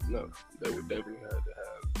 No, they would definitely have to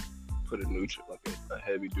put a new, like a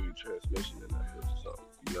heavy duty transmission in that bitch or something,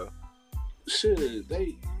 you know? Shit,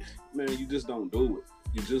 man, you just don't do it.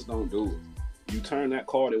 You just don't do it. You turn that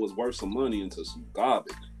car that was worth some money into some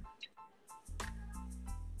garbage.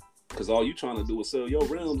 Because all you trying to do is sell your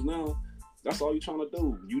rims now. That's all you trying to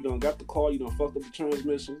do. You done got the car, you done fucked up the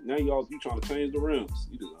transmission. Now you trying to change the rims.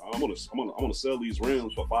 You just, I'm gonna sell these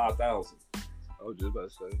rims for $5,000. I was just about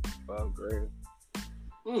to say $5,000.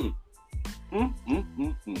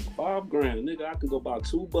 $5,000, nigga. I can go buy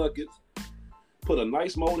 2 buckets, put a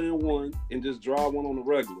nice motor in one, and just drive one on the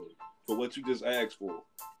regular for what you just asked for.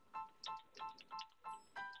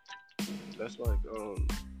 That's like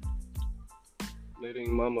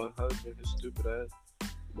letting mama husband his stupid ass.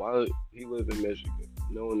 Why he live in Michigan,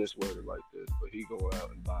 knowing this weather like this, but he go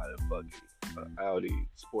out and buy a fucking Audi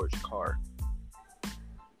sports car.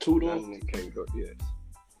 2-door? Now nigga can't go. Yes.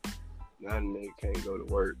 Now nigga can't go to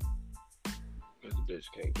work because the bitch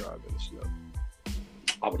can't drive in the snow.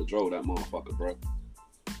 I would have drove that motherfucker, bro.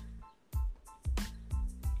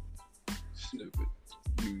 Stupid.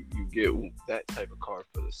 You get that type of car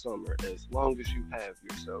for the summer as long as you have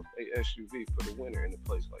yourself a SUV for the winter in a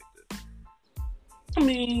place like this. I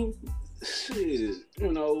mean, shit,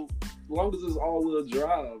 you know, as long as it's all-wheel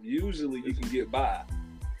drive, usually you can get by.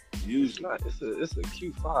 Usually. It's not. It's a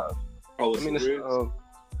Q5. Oh, it's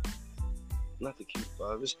not the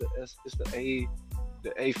Q5. It's the A5.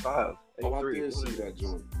 A3. Oh, I did see that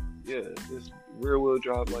joint. Yeah, it's rear-wheel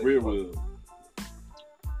drive like rear wheel.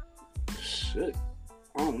 Shit,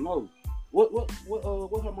 I don't know. What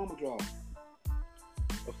her mama drive?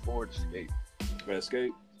 A Ford Escape.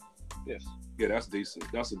 Escape? Yes. Yeah, that's decent.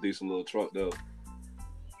 That's a decent little truck, though.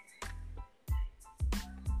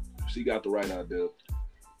 She got the right idea.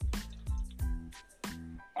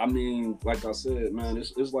 I mean, like I said, man,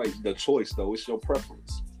 it's like the choice, though. It's your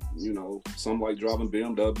preference. You know, some like driving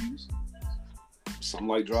BMWs. Some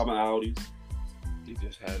like driving Audis. He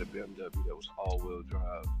just had a BMW that was all-wheel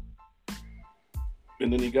drive.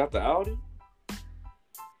 And then he got the Audi?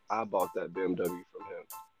 I bought that BMW from him.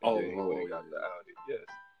 Oh, he got the Audi. Yes.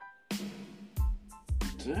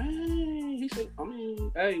 Dang, he said, I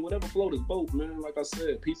mean, hey, whatever float his boat, man. Like I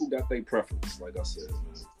said, people got their preference, like I said,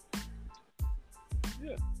 man.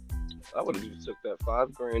 Yeah. I would have just took that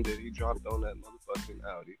 $5,000 that he dropped on that motherfucking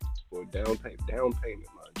Audi for a down payment,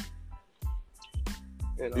 mind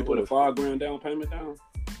you. And you put a $5,000 down payment down?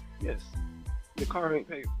 Yes. The car ain't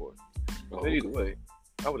paid for. Oh, but either way,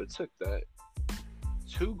 I would have took that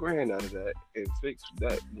 $2,000 out of that and fixed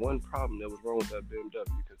that one problem that was wrong with that BMW,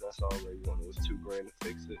 because that's all they wanted was $2,000 to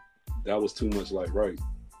fix it. That was too much like right.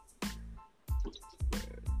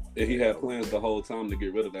 And he had plans the whole time to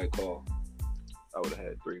get rid of that car. I would have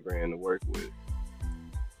had $3,000 to work with.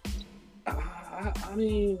 I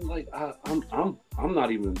mean, like I'm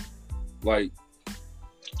not even like,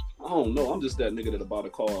 I don't know. I'm just that nigga that bought a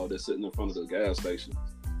car that's sitting in front of the gas station.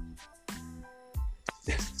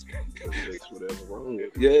 Fix whatever wrong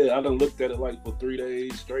with it. Yeah, I done looked at it like for 3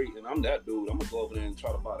 days straight, and I'm that dude. I'm gonna go over there and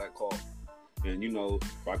try to buy that car. And you know,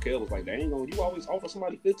 Raquel was like, "They ain't gonna. You always offer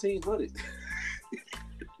somebody $1,500."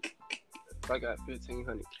 If I got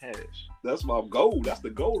 $1,500 cash, That's my goal. That's the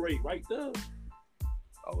goal rate right there.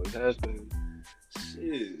 always has been.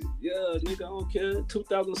 Shit, yeah, nigga, I don't care.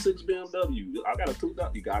 2006 BMW. I got a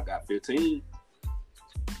 2000. I got 15.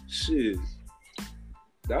 Shit,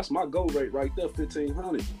 that's my goal rate right there.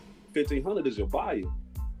 1,500. 1,500 is your buyer.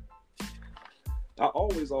 I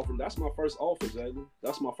always offer. That's my first offer, Jalen.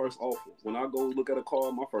 That's my first offer. When I go look at a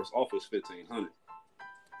car, my first offer is 1,500.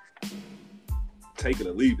 Take it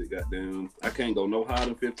or leave it, goddamn. I can't go no higher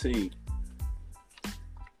than 15.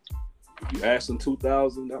 If you ask them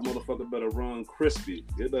 2,000, that motherfucker better run crispy.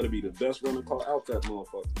 It better be the best running car out that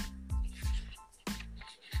motherfucker.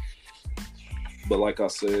 But like I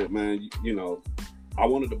said, man, you know, I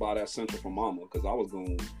wanted to buy that Sentra for Mama because I was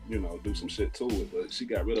gonna, you know, do some shit to it, but she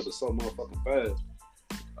got rid of it so motherfucking fast.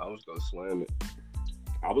 I was gonna slam it.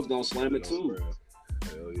 I was gonna slam it too.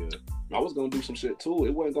 Hell yeah. I was gonna do some shit too.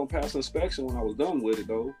 It wasn't gonna pass inspection when I was done with it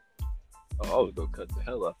though. Oh, I was gonna cut the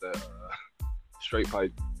hell out that straight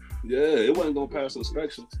pipe. Yeah, it wasn't gonna pass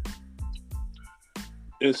inspection.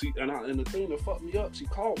 And and the thing that fucked me up, she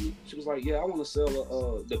called me. She was like, "Yeah, I want to sell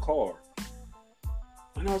the car."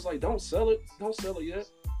 And I was like, "Don't sell it yet."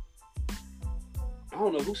 I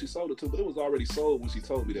don't know who she sold it to, but it was already sold when she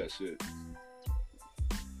told me that shit.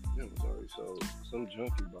 It was already sold. Some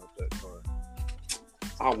junkie bought that car.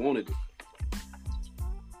 I wanted it.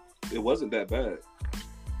 It wasn't that bad.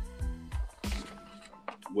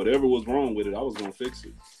 Whatever was wrong with it, I was gonna fix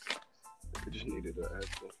it. It just needed an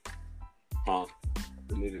axle. Huh?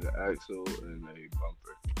 It needed an axle and a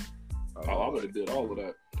bumper. I would have did all of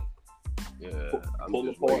that. Yeah, I'm pull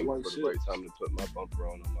just apart waiting like for shit. the right time to put my bumper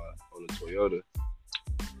on the Toyota.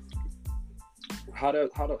 How the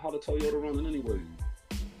Toyota running anyway?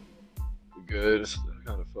 Good.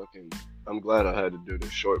 I'm glad I had to do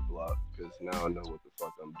this short block because now I know what the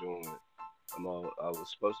fuck I'm doing. I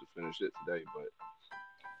was supposed to finish it today, but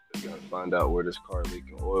I gotta find out where this car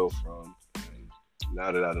leaking oil from. And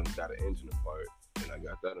now that I done got an engine apart and I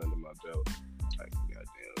got that under my belt, I can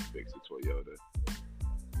goddamn fix the Toyota.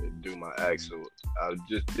 And do my axle. I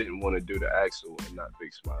just didn't want to do the axle and not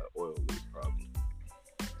fix my oil leak problem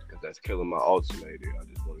because that's killing my alternator. I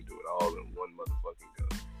just want to do it all in one motherfucking go.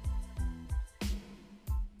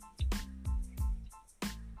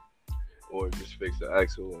 Or just fix the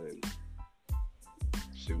axle and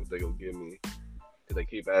see what they gonna give me. Cause they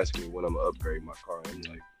keep asking me when I'm gonna upgrade my car. I'm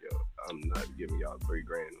like, yo, I'm not giving y'all $3,000 on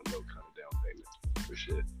no kind of down payment for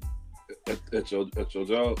shit. At your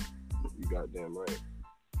job? You goddamn right.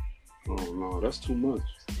 Oh no, that's too much.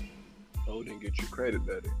 Oh, then get your credit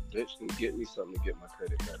better, bitch. Then get me something to get my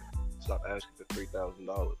credit better. Stop asking for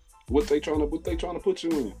 $3,000. What they trying to put you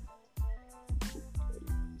in?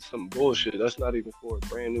 Some bullshit. That's not even for a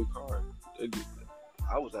brand new car.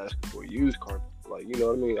 I was asking for a used car. Like, you know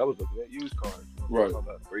what I mean? I was looking at used cars. Right.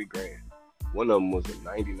 About $3,000. One of them was a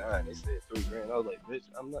 99. They said $3,000. I was like, bitch,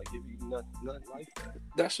 I'm not giving you nothing like that.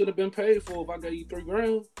 That should have been paid for if I gave you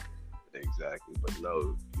 $3,000. Exactly. But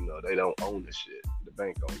no, you know, they don't own the shit. The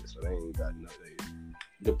bank owns it, so they ain't got nothing.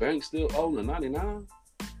 The bank still own the 99?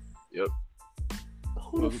 Yep.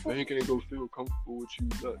 Who the bank ain't gonna feel comfortable with you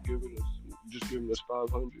not giving us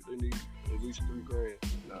 500. They need at least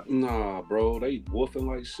 $3,000. Nah, bro, they woofing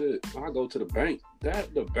like shit. I go to the bank.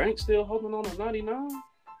 The bank still holding on to 99?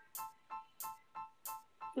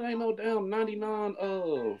 There ain't no damn 99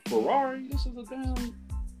 Ferrari. This is a damn.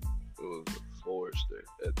 It was a Forester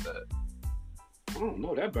at that. I don't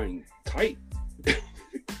know. That bank tight.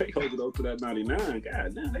 They hold it up to that 99.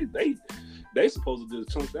 God damn, they supposed to just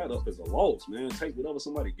chunk that up as a loss, man. Take whatever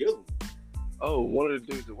somebody gives them. Oh, one of the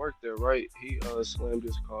dudes that worked there, right? He slammed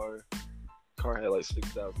his car. Car had like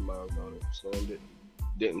 6,000 miles on it. Slammed it.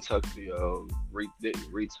 Didn't tuck the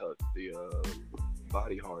didn't retuck the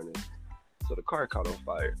body harness. So the car caught on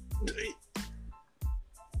fire.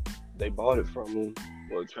 They bought it from him,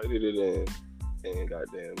 well, traded it in, and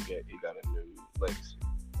goddamn, he got a new Legacy.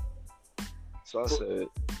 So I said,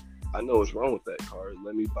 I know what's wrong with that car.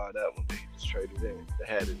 Let me buy that one. They just traded in. They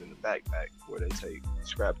had it in the backpack where they take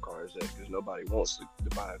scrap cars at because nobody wants to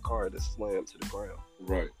buy a car that's slammed to the ground.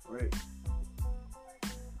 Right. Well,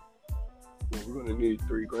 we're gonna need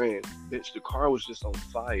 $3,000. Bitch, the car was just on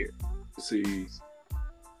fire. See,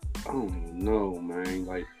 I don't even know, man.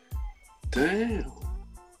 Like, damn.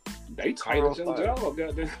 They tight as your job,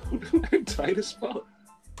 goddamn. They tight as fuck.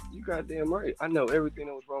 You goddamn right. I know everything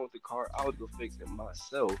that was wrong with the car. I was gonna fix it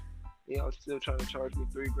myself. Y'all still trying to charge me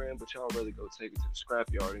 $3,000, but y'all rather go take it to the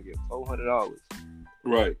scrapyard and get $400.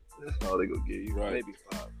 Right. That's all they gonna give you. Right. Maybe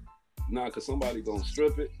 $5. Nah, cause somebody gonna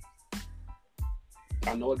strip it.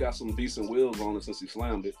 I know it got some decent wheels on it since he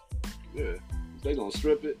slammed it. Yeah. They gonna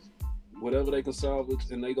strip it, whatever they can salvage,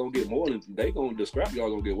 and they gonna get more than the scrap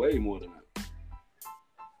yard gonna get way more than that.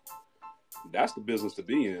 That's the business to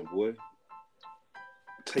be in, boy.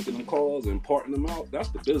 Taking them cars and parting them out, that's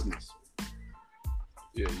the business.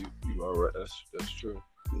 Yeah, you are right. That's true.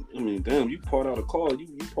 I mean, damn, you part out a car,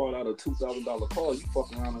 you part out a $2,000 car, you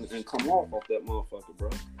fuck around and come off that motherfucker, bro.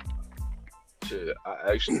 Shit,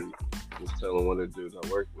 I actually was telling one of the dudes I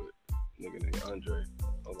work with, nigga named Andre,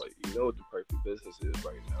 I was like, you know what the perfect business is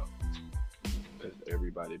right now? Because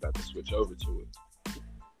everybody about to switch over to it.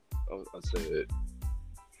 I said,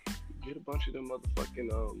 get a bunch of them motherfucking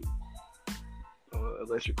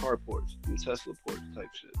electric car ports and Tesla ports type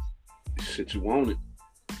shit. Shit, you own it.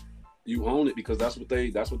 You own it because that's what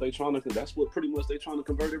pretty much they trying to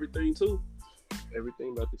convert everything to.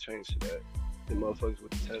 Everything about to change to that. The motherfuckers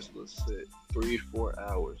with the Tesla sit 3-4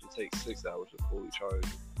 hours. It takes 6 hours to fully charge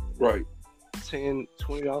it. Right.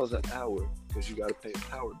 $20 an hour because you got to pay a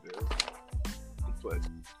power bill. But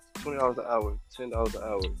 $20 an hour, $10 an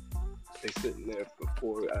hour, they sitting there for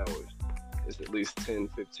 4 hours. It's at least 10,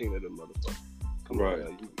 15 of them motherfuckers. Come right.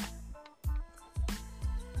 on now,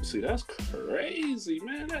 See, that's crazy,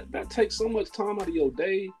 man. That takes so much time out of your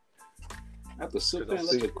day. Have to sit there and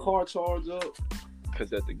let your car charge up.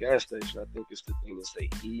 Because at the gas station, I think it's the thing that say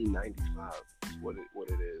E95 is what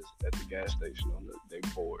it is at the gas station on they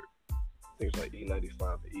board. Things like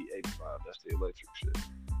E95 and E85, that's the electric shit.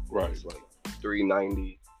 Right. It's like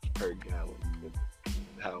 $3.90 per gallon.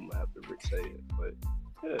 How I'm gonna have to say it, but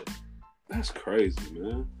yeah. That's crazy,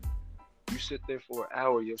 man. You sit there for an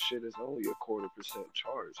hour, your shit is only 0.25%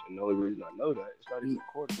 charged. And the only reason I know that, it's not even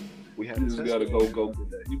a quarter. We had you just gotta go.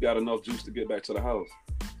 You got enough juice to get back to the house.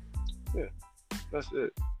 Yeah, that's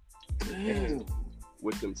it. Damn.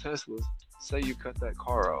 With them Teslas, say you cut that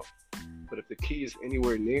car off, but if the key is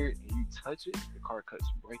anywhere near it and you touch it, the car cuts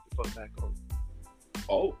right the fuck back on.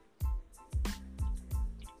 Oh.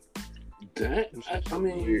 That, I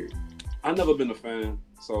mean, weird. I've never been a fan,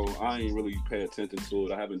 so I ain't really pay attention to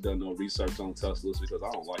it. I haven't done no research on Teslas because I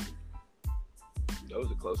don't like them. That was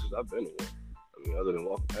the closest I've been to one. I mean, other than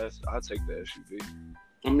walking past, I'd take the SUV.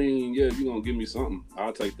 I mean, yeah, if you're going to give me something,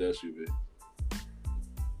 I'll take the SUV.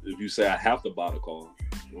 If you say I have to buy the car,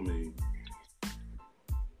 I mean,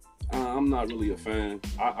 I'm not really a fan.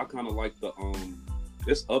 I kind of like the,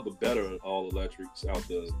 it's other better all electrics out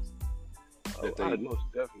there. I'd most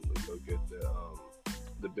definitely go get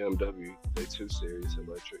the BMW, the 2 Series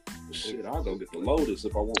electric. Shit, I'll go get the Lotus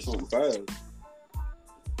if I want something fast.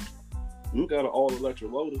 You got an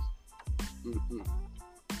all-electric Lotus? Mm-hmm.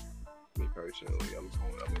 Me personally, I'm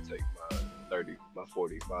gonna take my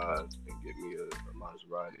 45 and get me a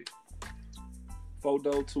Maserati.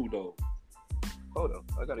 4-door, 2-door. Hold on,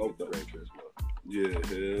 I gotta get the Gran Turismo. Yeah,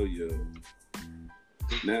 hell yeah.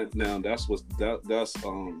 Now that's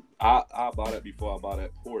I buy that before I buy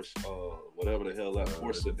that Porsche, whatever the hell that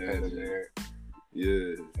Porsche sedan is there.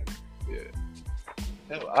 Yeah.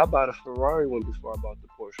 Hell, I bought a Ferrari one before I bought the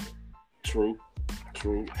Porsche one.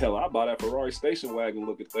 True. Hell, I bought that Ferrari station wagon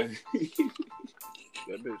looking thing.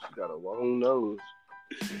 That bitch got a long nose.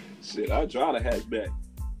 Shit, I drive the hatchback.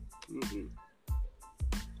 Mm-hmm.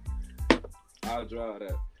 I drive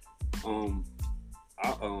that.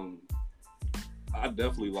 I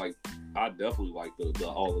definitely like the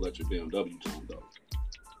all electric BMW jump though.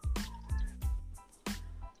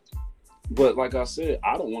 But like I said,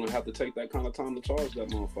 I don't want to have to take that kind of time to charge that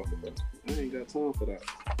motherfucker, bro. I ain't got time for that.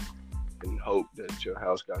 And hope that your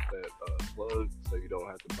house got that plug so you don't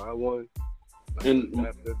have to buy one. Like and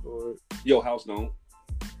your house don't.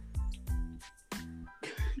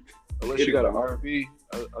 Unless you got an RV.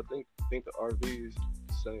 I think the RV is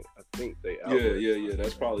the same. I think they Yeah.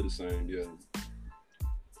 That's probably the same, yeah.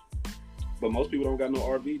 But most people don't got no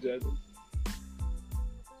RV, Jasmine.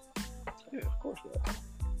 Yeah, of course not.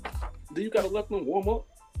 Do you gotta let them warm up?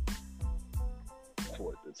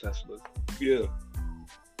 For the Tesla? Yeah.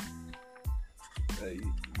 Hey,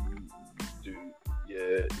 you do.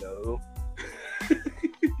 Yeah, no.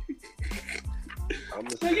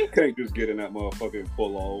 Man, you can't just get in that motherfucker and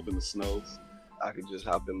pull off in the snow. I could just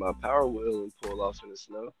hop in my Power Wheel and pull off in the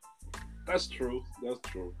snow. That's true.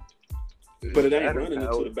 But it ain't running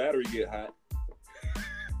until the battery get hot.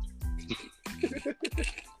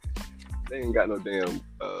 They ain't got no damn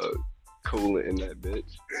coolant in that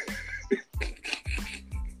bitch.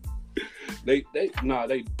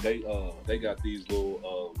 They got these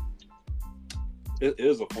little it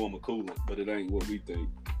is a form of coolant, but it ain't what we think.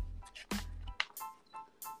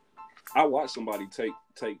 I watched somebody take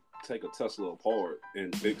a Tesla apart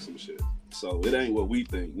and fix some shit. So it ain't what we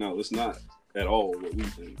think. No, it's not. at all what we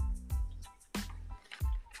think.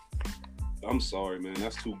 I'm sorry, man.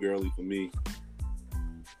 That's too girly for me.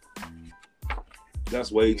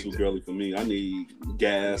 That's way too girly for me. I need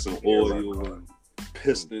gas and oil and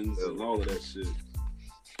pistons and all of that shit.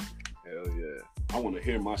 Hell yeah. I want to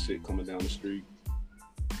hear my shit coming down the street.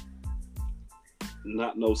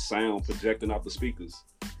 Not no sound projecting out the speakers.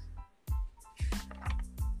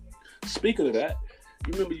 Speaking of that,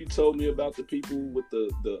 you remember you told me about the people with the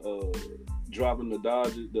driving the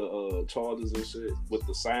Dodgers, the Chargers and shit with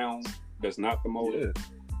the sound that's not the motor.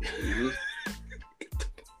 Yeah. Mm-hmm.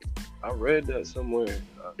 I read that somewhere.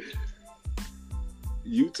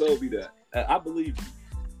 You told me that. I believe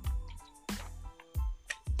you.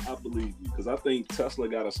 I believe you because I think Tesla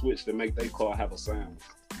got a switch to make their car have a sound.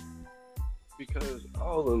 Because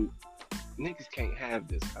all them niggas can't have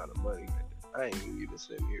this kind of money. I ain't even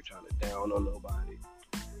sitting here trying to down on nobody.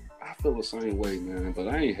 I feel the same way, man, but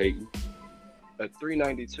I ain't hating. At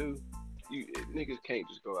 $392, you niggas can't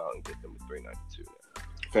just go out and get them at $392 now.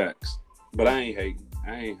 Facts. But I ain't hating.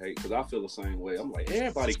 I ain't hating because I feel the same way. I'm like,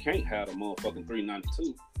 everybody can't have a motherfucking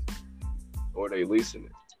 $392. Or they leasing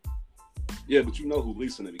it. Yeah, but you know who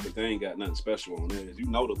leasing it because they ain't got nothing special on theirs. You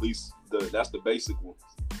know the lease, that's the basic one.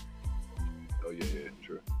 Oh yeah,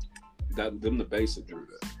 true. Them the basic drew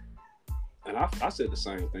that. And I said the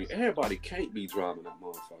same thing. Everybody can't be driving that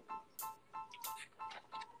motherfucker.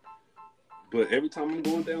 But every time I'm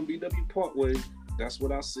going down BW Parkway, that's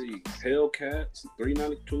what I see. Hellcats,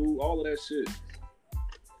 392, all of that shit.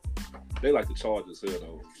 They like the Chargers here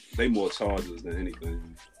though. They more Chargers than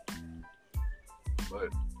anything. But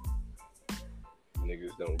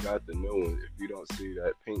niggas don't got the new ones. If you don't see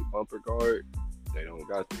that pink bumper guard, they don't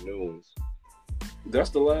got the new ones. That's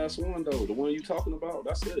the last one though. The one you talking about,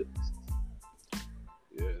 that's it.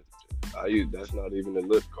 Yeah, that's not even a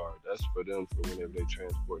lip card. That's for them for whenever they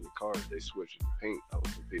transport the cars, they switch the paint out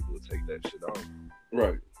for people to take that shit off.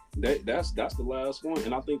 Right. That's the last one,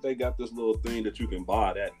 and I think they got this little thing that you can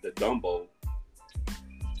buy the Dumbo.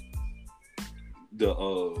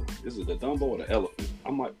 Is it the Dumbo or the elephant?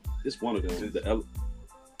 It's one of them. It's the elephant.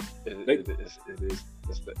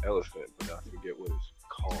 It's the elephant, but I forget what it's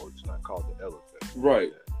called. It's not called the elephant.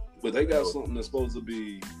 Right. But they got something that's supposed to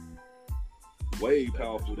be way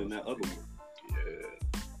powerful than that other one. Yeah.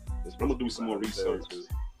 I'm gonna do some more research.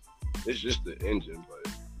 It's just the engine,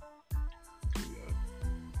 but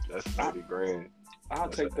that's 30 grand. I'll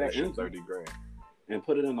take that engine 30 grand and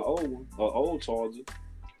put it in the old one, old Charger.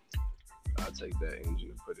 I'll take that engine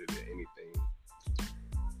and put it in anything.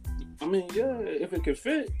 I mean, yeah, if it can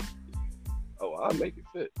fit. Oh, I'll make it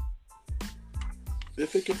fit.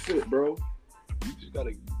 If it can fit, bro. You just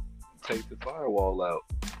gotta take the firewall out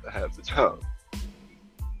half the time.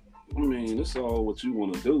 I mean, it's all what you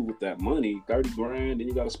want to do with that money. 30 grand, then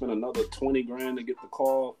you got to spend another 20 grand to get the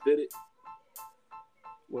car fitted.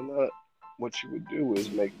 Well, not what you would do is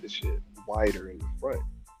make the shit wider in the front.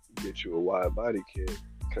 Get you a wide body kit,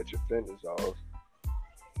 cut your fenders off.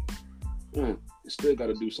 You still got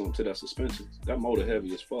to do something to that suspension. That motor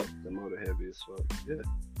heavy as fuck. Yeah.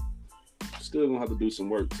 Still gonna have to do some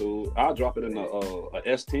work too. I'll drop it in a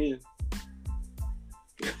S10.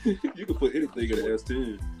 You can put anything in an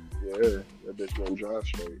S10. Yeah, that bitch gonna drive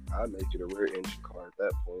straight. I'd make it a rear engine car at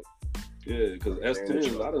that point. Yeah, because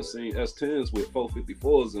S10s, I done seen S10s with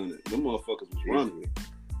 454s in it. Them motherfuckers was running.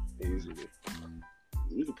 Easily.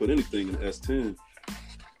 You can put anything in an S10.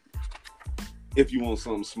 If you want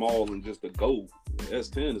something small and just a go, the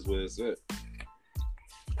S10 is where it's at.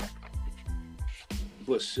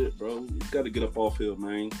 But shit, bro, you got to get up off here,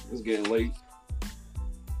 man. It's getting late.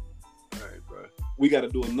 All right, bro. We got to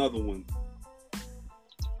do another one.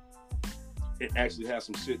 It actually has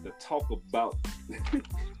some shit to talk about.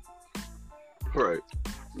 Right.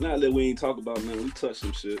 Not that we ain't talk about, man. We touched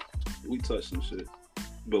some shit.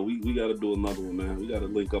 But we got to do another one, man. We got to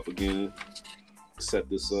link up again, set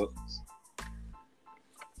this up.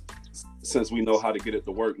 Since we know how to get it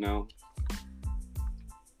to work now.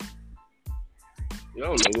 I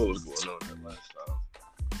don't know what was going on that last time.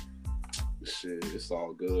 Shit, it's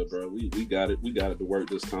all good, bro. We got it. We got it to work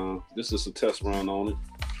this time. This is a test run on it.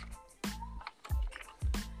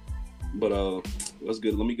 But let's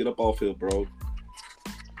get. Let me get up off here, bro.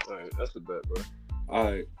 All right, that's the bet, bro. All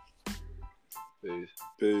right.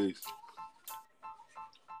 Peace.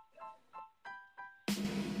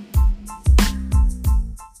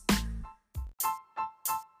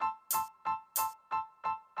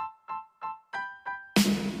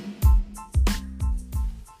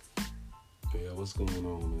 What's going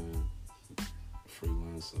on, man?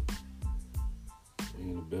 Freelancer. We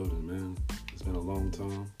in the building, man. It's been a long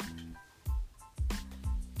time.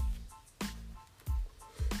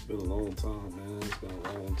 been a long time, man. It's been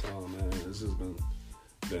a long time, man. It's just been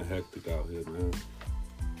hectic out here, man.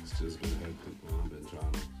 It's just been hectic, man. I've been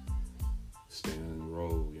trying to stay in the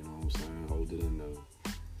road, you know what I'm saying? Hold it in there.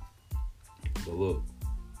 But look,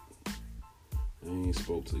 I ain't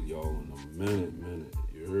spoke to y'all in a minute.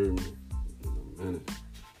 You heard me? In a minute.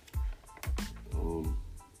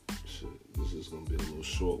 Shit, this is gonna be a little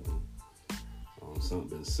short one. Something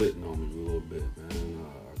been sitting on me a little bit, man.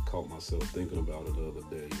 I caught myself thinking about it the other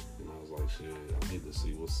day, and I was like, shit, I need to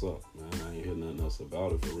see what's up, man. I ain't hear nothing else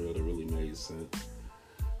about it for real that really made sense.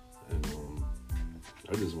 And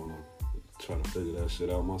I just wanna try to figure that shit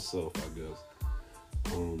out myself, I guess.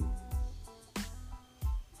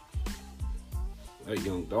 That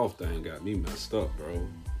Young Dolph thing got me messed up, bro. You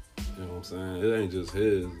know what I'm saying? It ain't just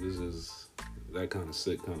his. It's just that kind of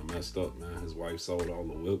sick, kind of messed up, man. His wife sold all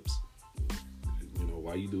the whips. You know,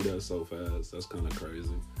 why you do that so fast? That's kind of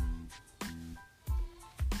crazy.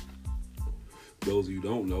 Those of you who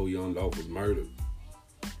don't know, Young Dolph was murdered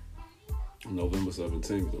November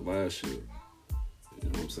 17th of last year. You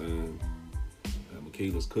know what I'm saying? At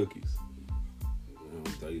Makita's Cookies. You know,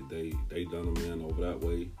 they done him in over that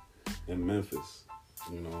way in Memphis.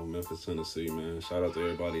 You know, Memphis, Tennessee, man. Shout out to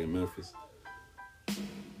everybody in Memphis.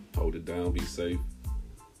 Hold it down, be safe.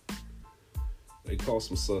 They caught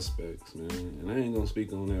some suspects, man. And I ain't gonna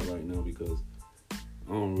speak on that right now because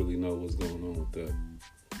I don't really know what's going on with that.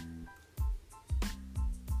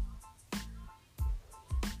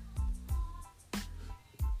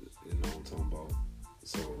 You know what I'm talking about.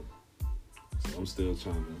 So I'm still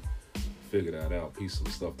trying to figure that out, piece some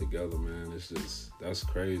stuff together, man. It's just, that's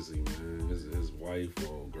crazy, man. His wife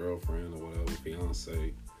or girlfriend or whatever,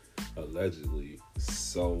 fiance, allegedly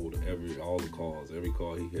sold all the cars, every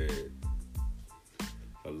car he had.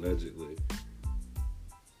 Allegedly.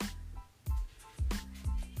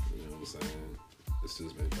 You know what I'm saying? It's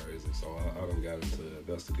just been crazy. So I done got into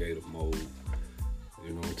investigative mode.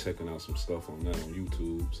 You know, checking out some stuff on that on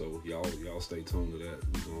YouTube. So y'all stay tuned to that.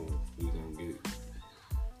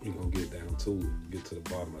 We gonna get down to it, get to the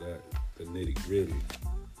bottom of that, the nitty gritty.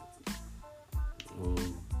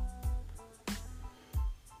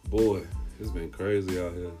 Boy, it's been crazy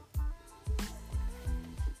out here.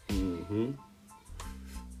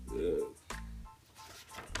 Yeah.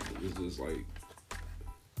 It's just like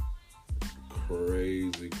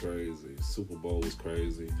crazy. Super Bowl was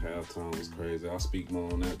crazy. Halftime was crazy. I'll speak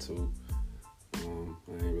more on that too. I ain't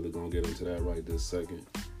really gonna get into that right this second.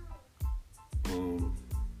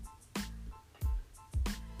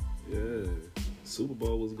 Yeah, Super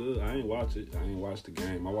Bowl was good. I ain't watch it. I ain't watched the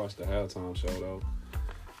game. I watched the halftime show though.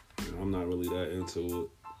 I'm not really that into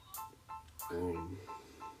it.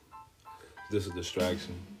 This is a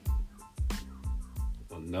distraction.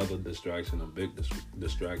 Another distraction, a big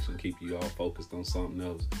distraction, keep you all focused on something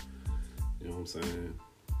else. You know what I'm saying?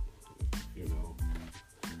 You know,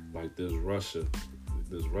 like this Russia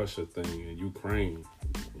thing in Ukraine.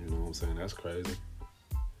 You know what I'm saying? That's crazy.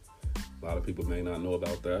 A lot of people may not know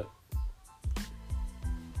about that.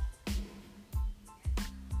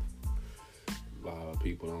 A lot of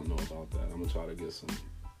people don't know about that. I'm gonna try to get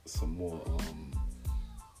some more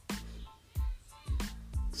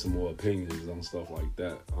opinions on stuff like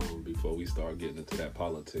that before we start getting into that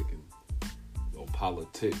politicking or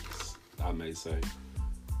politics, I may say.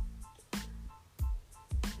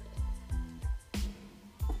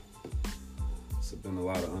 There's been a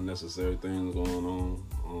lot of unnecessary things going on.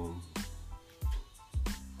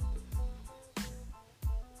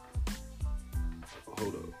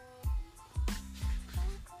 Hold up.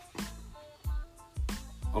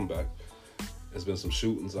 I'm back. There's been some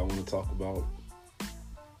shootings I want to talk about.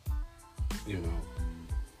 You know,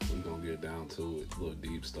 we're going to get down to it, little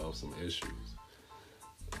deep stuff, some issues.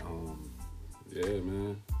 Yeah,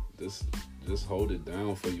 man, just hold it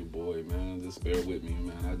down for your boy, man. Just bear with me,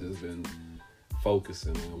 man. I just been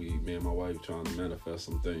focusing, and me and my wife trying to manifest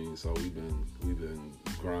some things, so we've been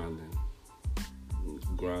grinding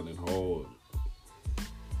hard.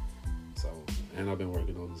 So, and I've been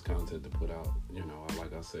working on this content to put out. You know,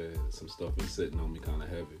 like I said, some stuff been sitting on me kind of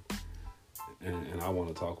heavy, and I want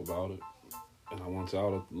to talk about it. And I want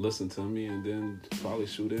y'all to listen to me and then probably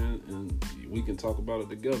shoot in and we can talk about it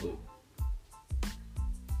together.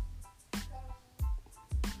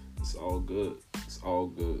 It's all good.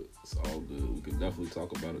 We can definitely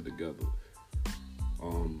talk about it together.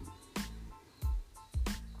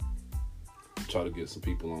 Try to get some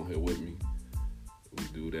people on here with me. We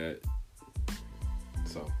do that.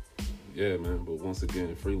 So, yeah, man. But once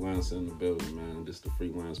again, freelance in the building, man. This is the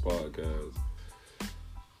Freelance Podcast.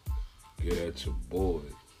 Get at your boy.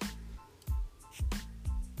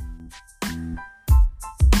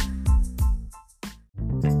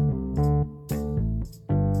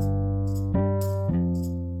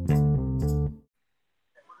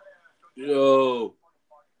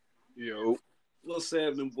 What's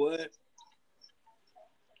happening, boy?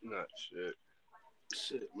 Not shit.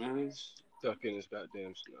 Shit, man. Stuck in this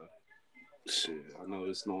goddamn snow. Shit, I know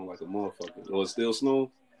it's snowing like a motherfucker. Oh, it's still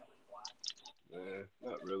snowing? Man,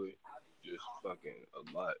 not really. Just fucking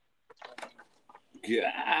a lot.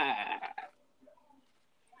 Yeah.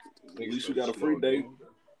 At Niggas least you supposed to got a snow free day.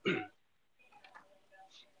 again.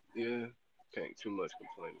 Yeah, can't too much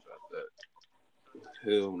complain about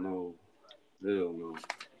that. Hell no. Hell no.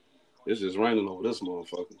 It's just raining over this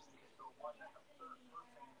motherfucker.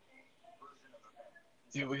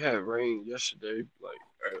 Yeah, we had rain yesterday,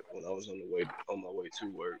 like when I was on my way to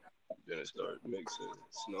work. Then it started mixing,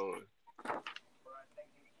 snowing.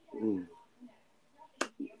 Mm.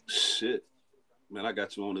 Shit. Man, I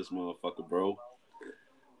got you on this motherfucker, bro.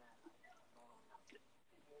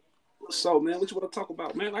 So, man, what you want to talk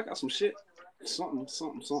about? Man, I got some shit. Something.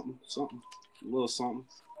 A little something.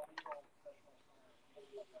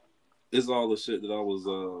 It's all the shit that I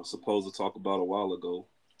was supposed to talk about a while ago.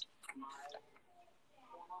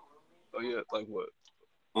 Oh yeah, like what?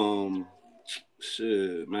 Um,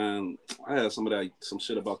 shit, man. I had some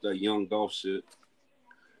shit about that young golf shit.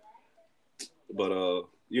 But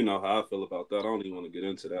you know how I feel about that. I don't even want to get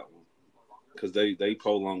into that one. Cause they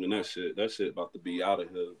prolonging that shit. That shit about to be out of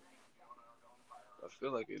here. I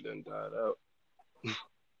feel like it done died out.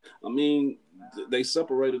 I mean, they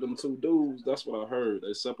separated them two dudes. That's what I heard.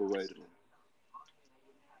 They separated them.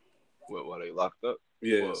 What? While they locked up?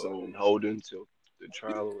 Yeah, Well, so and holding till the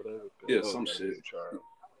trial or whatever. 'Cause they yeah, know it's some got to be shit. a trial.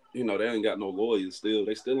 You know, they ain't got no lawyers still.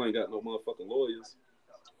 They still ain't got no motherfucking lawyers.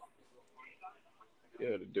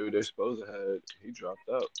 Yeah, the dude they're supposed to have, he dropped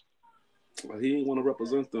out. He ain't want to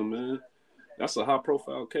represent them, man. That's a high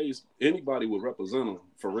profile case. Anybody would represent them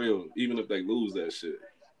for real, even if they lose that shit.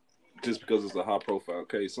 Just because it's a high profile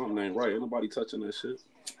case, something ain't right. Ain't nobody touching that shit.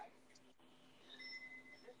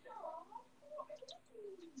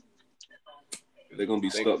 They're gonna be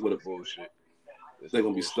Think stuck it's with a a. bullshit. It's a They're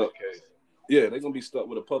gonna be bullshit stuck. case. Yeah, they're gonna be stuck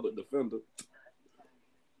with a public defender.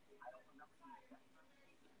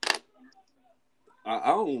 I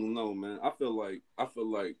don't know, man. I feel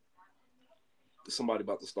like somebody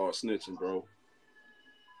about to start snitching, bro.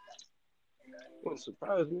 Wouldn't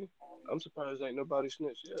surprise me. I'm surprised ain't nobody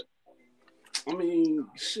snitched yet. I mean,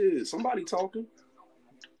 shit. Somebody talking.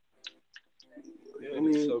 Yeah, I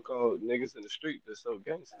these mean, so-called niggas in the street that's so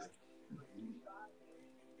gangster.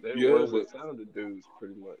 They the yeah, ones but that found the dudes,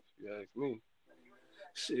 pretty much. You ask me.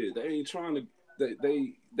 shit, they ain't trying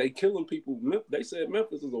to. They killing people. They said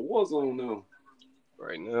Memphis is a war zone now.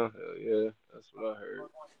 Right now, hell yeah, that's what I heard.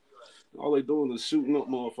 All they doing is shooting up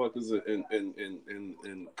motherfuckers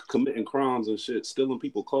and committing crimes and shit, stealing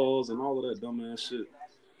people cars and all of that dumbass shit.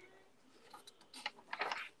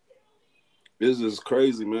 This is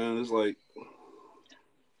crazy, man. It's like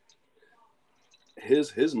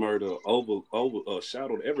his murder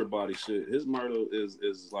overshadowed everybody's shit. His murder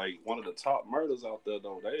is like one of the top murders out there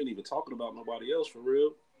though. They ain't even talking about nobody else for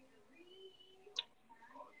real.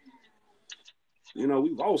 You know, we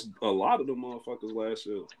lost a lot of them motherfuckers last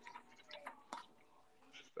year.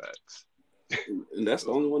 Facts. And that's It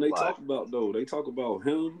the was only one a they lot. talk about though. They talk about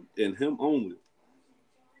him and him only.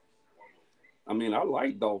 I mean, I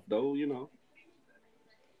like Dolph though, you know.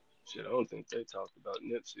 Shit, I don't think they talked about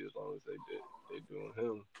Nipsey as long as they did. They doing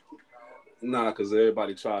him. Nah, because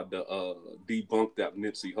everybody tried to debunk that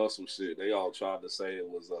Nipsey Hustle shit. They all tried to say it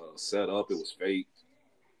was set up, it was fake,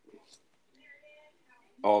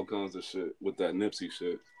 all kinds of shit with that Nipsey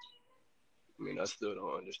shit. I mean, I still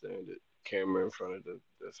don't understand it. Camera in front of the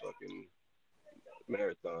fucking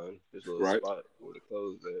marathon, his little Right? spot where the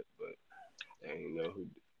clothes at, but they ain't know who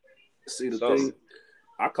See the thing, something.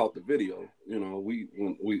 I caught the video. You know,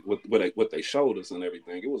 when we what they showed us and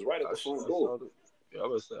everything. It was right at the front I door. saw the yeah, I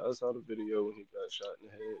was I saw the video when he got shot in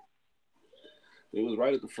the head. It was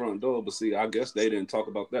right at the front door. But see, I guess they didn't talk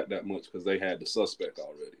about that much because they had the suspect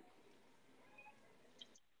already.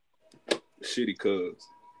 Shitty cuz.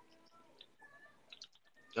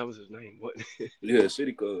 That was his name. What? Yeah,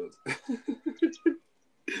 shitty cuz.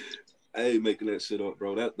 I ain't making that shit up,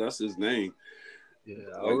 bro. That's his name. Yeah,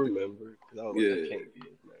 I Like, remember because I was like, that yeah, can't be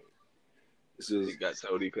his name. it's He just got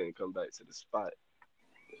told he couldn't come back to the spot.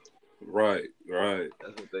 right.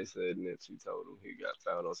 That's what they said. Nipsey told him he got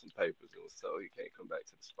found on some papers and was told he can't come back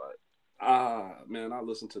to the spot. Man, I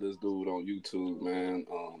listened to this dude on YouTube, man.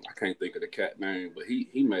 I can't think of the cat name, but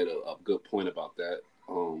he made a good point about that.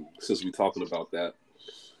 Since we talking about that,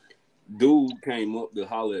 dude came up to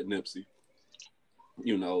holler at Nipsey.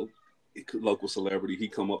 You know, local celebrity. He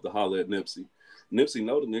come up to holler at Nipsey. Nipsey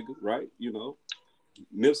know the nigga, right? You know,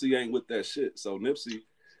 Nipsey ain't with that shit. So Nipsey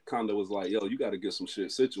Conda was like, yo, you got to get some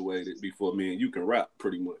shit situated before me and you can rap,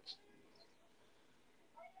 pretty much.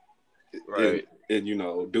 Right. And you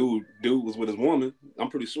know, dude was with his woman. I'm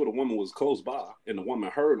pretty sure the woman was close by, and the woman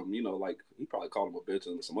heard him. You know, like he probably called him a bitch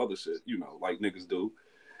and some other shit. You know, like niggas do.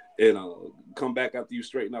 And come back after you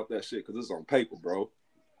straighten out that shit because it's on paper, bro.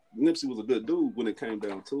 Nipsey was a good dude when it came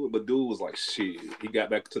down to it, but dude was like, shit. He got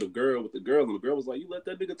back to the girl with the girl, and the girl was like, you let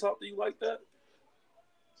that nigga talk to you like that?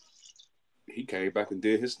 He came back and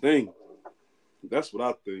did his thing. That's what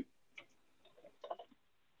I think.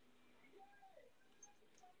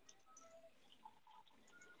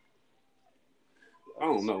 I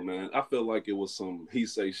don't know, man. I feel like it was some he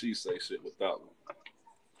say, she say shit with that one.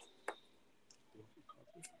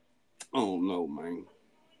 I don't know, man.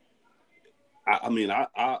 I mean, I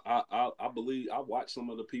believe I watched some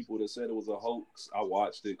of the people that said it was a hoax. I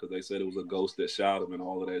watched it because they said it was a ghost that shot him and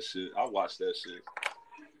all of that shit. I watched that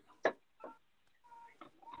shit.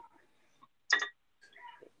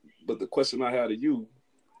 But the question I had to you,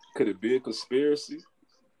 could it be a conspiracy?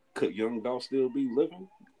 Could Young Dolph still be living?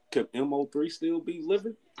 Could MO3 still be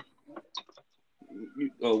living?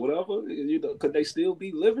 Or whatever? You know, could they still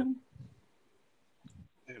be living?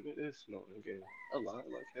 Damn, it is snowing again. A lot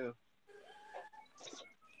like hell.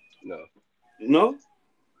 No, No?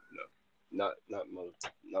 no, not Mo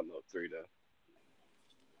 3 though.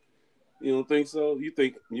 You don't think so? You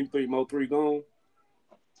think Mo3 gone?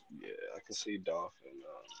 Yeah, I can see Dolph and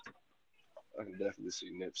I can definitely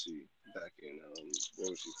see Nipsey back in where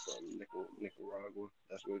was he from? Nicaragua.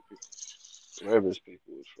 That's wherever his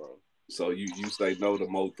people was from. So you say no to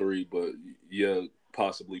Mo3, but yeah,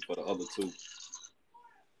 possibly for the other two.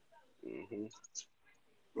 Hmm.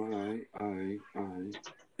 All right.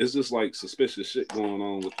 It's just like suspicious shit going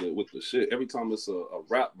on with the shit. Every time it's a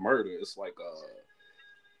rap murder, it's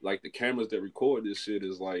like the cameras that record this shit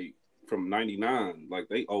is like from '99. Like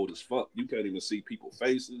they old as fuck. You can't even see people's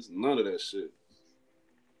faces. None of that shit.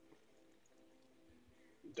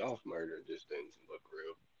 Dolph murder just didn't look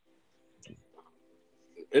real.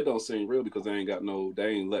 It don't seem real because they ain't got no. They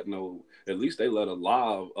ain't let no. At least they let a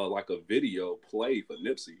live like a video play for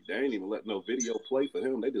Nipsey. They ain't even let no video play for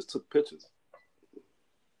him. They just took pictures.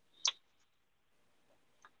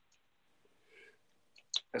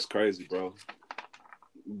 That's crazy, bro.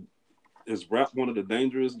 Is rap one of the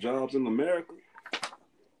dangerous jobs in America?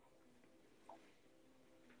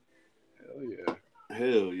 Hell yeah.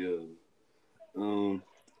 Hell yeah. Um,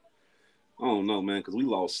 I don't know, man, because we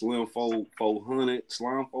lost Slim 400,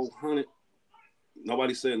 Slime 400.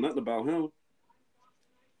 Nobody said nothing about him.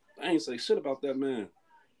 I ain't say shit about that man.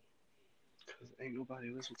 Cause ain't nobody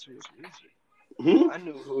listen to his music. Hmm? I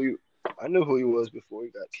knew who he. I knew who he was before he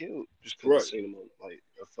got killed, just cause I Right. seen him on like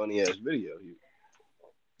a funny ass video.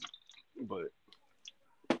 But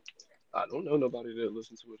I don't know nobody that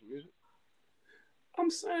listen to his music. I'm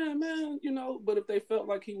saying, man, but if they felt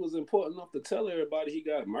like he was important enough to tell everybody he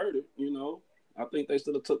got murdered, I think they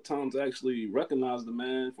should have took time to actually recognize the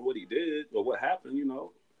man for what he did or what happened.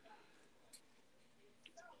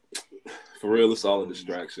 For real, it's all a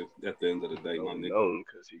distraction at the end of the He day, my only nigga. known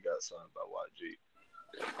because he got signed by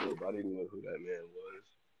YG. Nobody knew who that man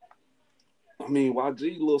was. I mean,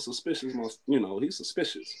 YG a little suspicious, he's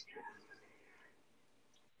suspicious.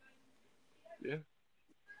 Yeah.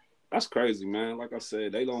 That's crazy, man. Like I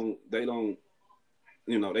said, they don't, they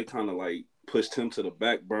kind of like pushed him to the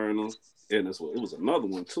back burner, and it was another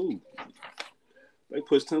one too. They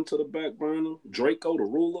pushed him to the back burner. Draco, the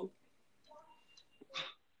ruler,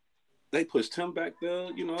 they pushed him back there.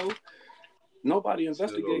 Nobody Still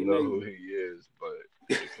don't investigating know they who he is, but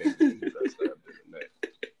they can't get who got stabbed in the neck.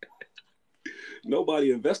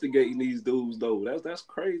 nobody investigating these dudes though. That's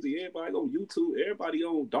crazy. Everybody on YouTube, everybody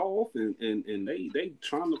on Dolph, and they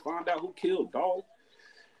trying to find out who killed Dolph.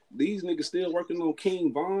 These niggas still working on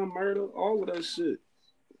King Von murder, all of that shit.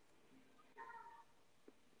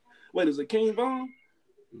 Wait, is it King Von?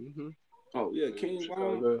 Mm-hmm. Oh yeah, King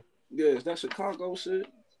Von. Chicago. Yeah, is that Chicago shit?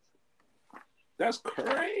 That's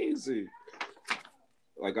crazy.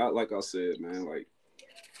 Like I said, man, like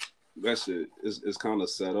that shit is kind of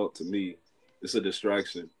set up to me. It's a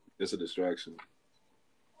distraction. It's a distraction.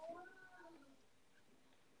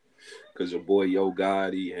 Cause your boy Yo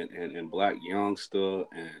Gotti and Black Youngster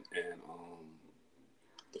and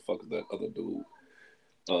the fuck is that other dude?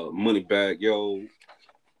 Moneybag Yo.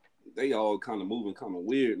 They all kind of moving kind of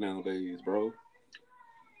weird nowadays, bro.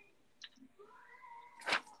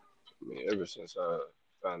 I mean, ever since I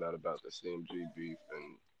found out about the CMG beef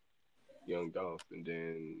and Young Dolph, and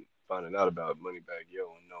then finding out about Moneybag Yo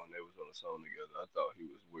and knowing they was on a song together, I thought he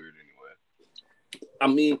was weird anyway. I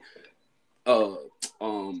mean, uh,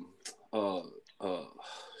 um, uh, uh,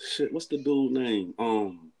 shit. What's the dude name?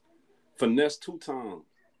 Finesse two time.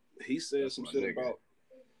 He said That's some my shit nigga. about.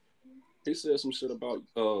 He said some shit about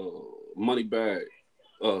Moneybag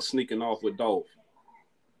sneaking off with Dolph,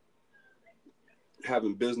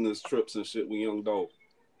 having business trips and shit with Young Dolph.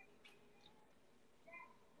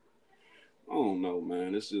 I don't know,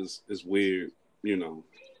 man. It's weird, you know.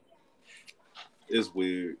 It's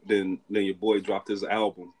weird. Then your boy dropped his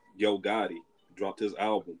album. Yo Gotti dropped his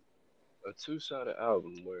album. A two-sided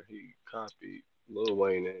album where he copied Lil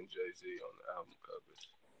Wayne and Jay Z on the album covers.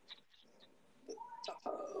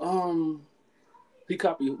 Um, he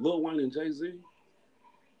copied Lil Wayne and Jay Z.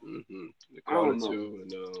 The I Carter don't know. Two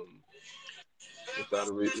and without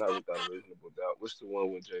a not without a reasonable doubt. What's the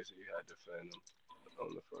one with Jay Z had the Phantom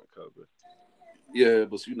on the front cover? Yeah,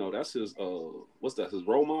 but you know that's his. What's that? His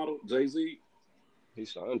role model, Jay Z. He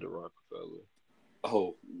signed to Rockefeller.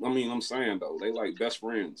 Oh, I mean, I'm saying though, they like best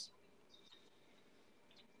friends.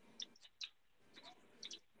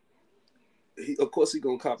 Of course, he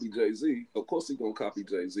gonna copy Jay Z. Of course, he gonna copy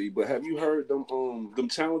Jay Z. But have you heard them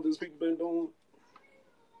challenges people been doing? Oh,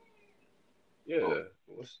 Yeah,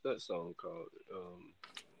 what's that song called?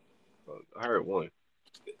 I heard one.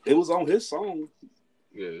 it was on his song.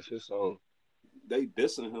 Yeah, it's his song. They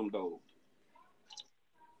dissing him though.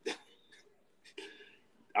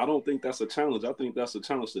 I don't think that's a challenge. I think that's a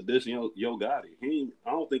challenge to diss Yo Gotti.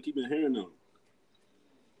 I don't think he been hearing them.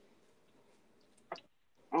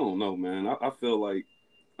 I don't know, man. I feel like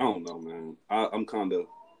I don't know, man. I'm kind of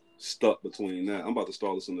stuck between that. I'm about to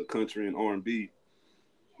start listening to country and R&B.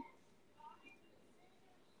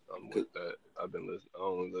 I'm with that. I've been listening. I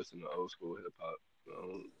only listen to old school hip hop. I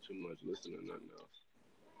don't too much listen to nothing else.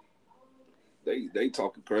 They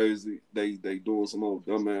talking crazy. They doing some old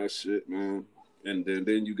dumbass shit, man. And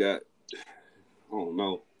then you got I don't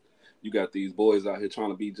know. You got these boys out here trying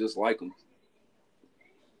to be just like them,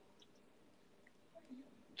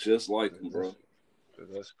 just like them, bro. Cause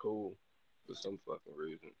that's cool for some fucking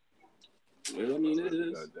reason. Well, I mean, it Unless you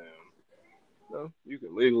is. goddamn. No, you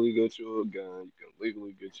can legally get you a gun. You can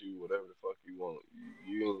legally get you whatever the fuck you want.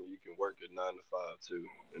 You can work at 9 to 5 too,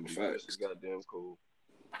 and be just as Facts, goddamn cool.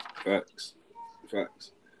 facts,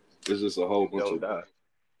 facts. It's just a whole And bunch don't of. die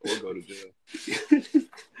or go to jail.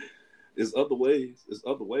 It's other ways. It's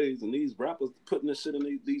other ways, and these rappers putting this shit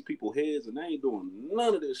in these people's heads, and they ain't doing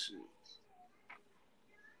none of this shit.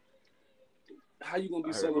 How you gonna be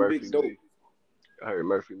I heard selling Murphy big dope? Lee. I heard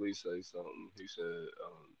Murphy Lee say something. He said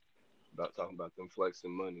about talking about them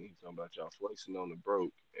flexing money. He talking about y'all flexing on the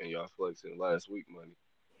broke and y'all flexing last week money.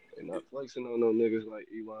 They not flexing on no niggas like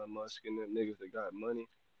Elon Musk and them niggas that got money.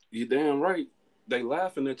 You damn right. They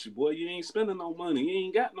laughing at you, boy. You ain't spending no money. You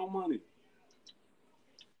ain't got no money.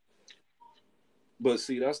 But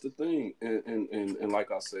see, that's the thing, and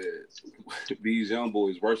like I said, these young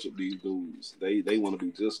boys worship these dudes. They want to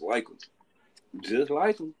be just like them, just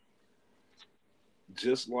like them,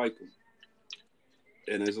 just like them.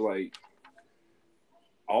 And it's like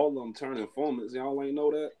all of them turn informants. Y'all ain't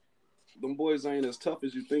know that them boys ain't as tough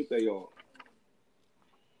as you think they are.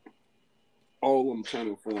 All of them turn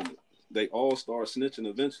informants. They all start snitching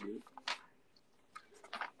eventually.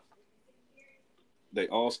 They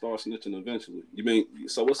all start snitching eventually. You mean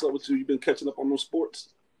so? What's up with you? You been catching up on those sports?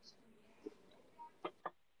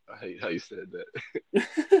 I hate how you said that.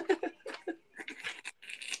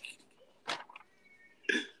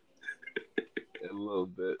 A little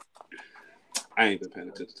bit. I ain't been paying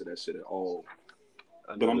attention to that shit at all.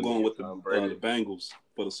 I But know I'm the going nigga with Tom the Brady. Bengals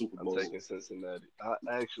for the Super I'm Bowl. taking Cincinnati. I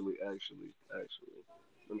actually,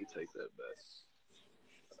 let me take that back.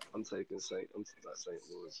 I'm taking I'm not St.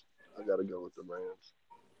 Louis. I gotta go with the Rams.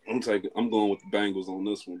 I'm going with the Bengals on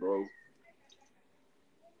this one, bro.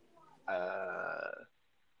 Uh,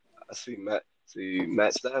 I see Matt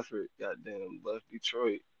Stafford, goddamn left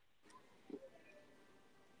Detroit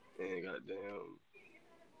and goddamn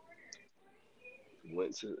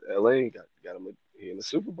went to LA. Got him. He in the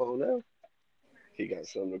Super Bowl now. He got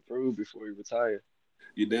something to prove before he retired.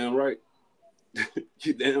 You damn right.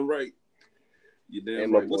 You damn right. You damn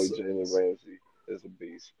And my right. boy What's up? Jalen Ramsey is a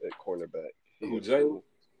beast at cornerback. He Who a Jalen? fool.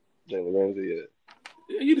 Jalen Ramsey, yeah.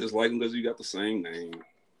 Yeah, you just like him because you got the same name.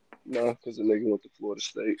 Nah, because the nigga went to Florida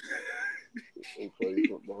State and played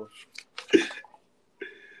football.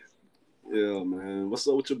 Yeah, man. What's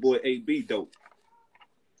up with your boy AB dope?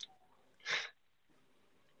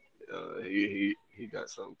 He got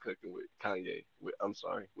something cooking with Kanye. I'm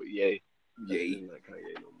sorry, with Ye. It's Yay. not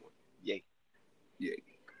Kanye no more. Ye. Yeah.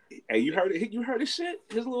 Hey, you Ye. heard it? You heard his shit?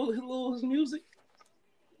 His music?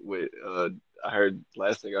 With I heard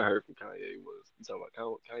last thing I heard from Kanye was you talking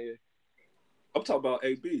about Kanye? I'm talking about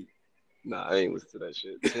AB. Nah, I ain't listen to that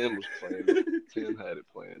shit. Tim was playing it. Tim had it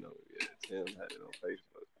playing on. Yeah, Tim had it on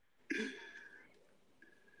Facebook.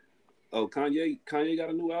 Oh, Kanye got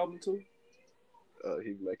a new album too.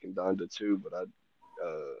 He's making Donda too, but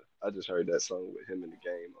I just heard that song with him in the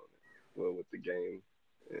game on it. Well, with the game,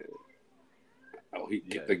 and Oh, he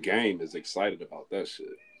yeah, the game is excited about that shit.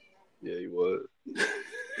 yeah, he was.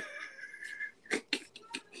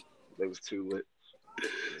 They was too lit.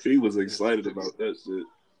 He was In the excited studio. about that shit.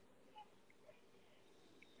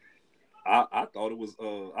 I thought it was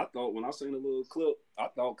I thought when I seen the little clip, I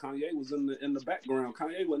thought Kanye was in the background.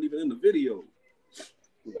 Kanye wasn't even in the video.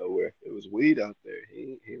 Nowhere. It was weed out there.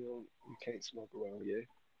 He don't. You can't smoke around. Yeah.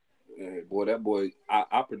 Hey, boy, that boy,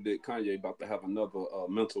 I predict Kanye about to have another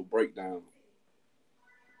mental breakdown.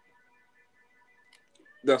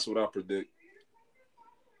 That's what I predict.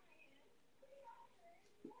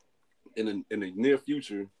 In the near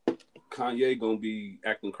future, Kanye gonna be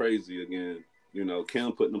acting crazy again. You know,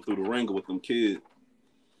 Kim putting them through the ringer with them kids.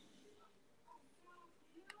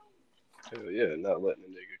 Hell yeah, not letting the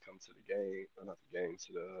nigga come to the game, or not the game,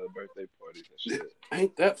 to the birthday parties and shit.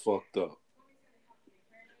 Ain't that fucked up?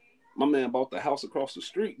 My man bought the house across the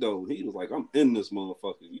street though. He was like, "I'm in this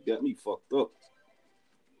motherfucker. You got me fucked up."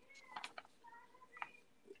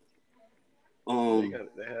 Um,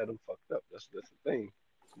 They had him fucked up. That's the thing.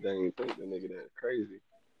 They ain't think the nigga that crazy.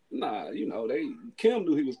 nah, you know Kim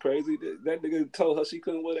knew he was crazy. That nigga told her she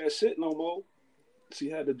couldn't wear that shit no more. She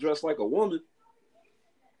had to dress like a woman.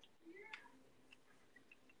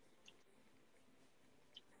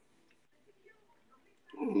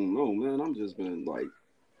 I don't know, man. I'm just been like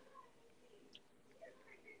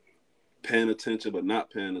paying attention, but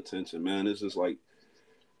not paying attention, man. It's just like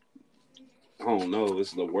I don't know.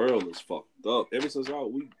 It's the world is fucked up. Ever since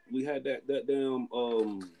we had that damn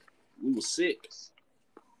we was sick.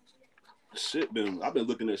 Shit been I've been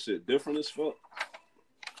looking at shit different as fuck.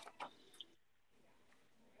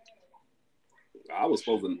 I was That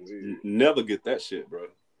supposed shit to weird. never get that shit, bro.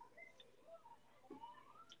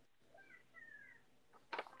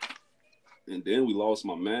 And then we lost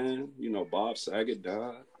my man. You know, Bob Saget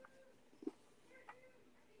died.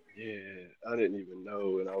 Yeah, I didn't even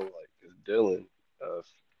know, and I was like, it's Dylan, uh,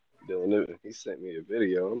 Dylan Newton. He sent me a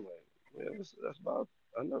video. I'm like, yeah, that's Bob.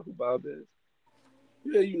 I know who Bob is.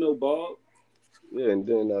 Yeah, you know Bob. Yeah, and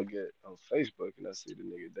then I get on Facebook and I see the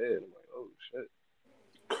nigga dead. I'm like, oh shit.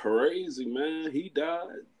 Crazy, man. He died.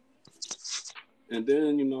 And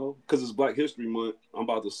then, you know, because it's Black History Month, I'm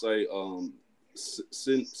about to say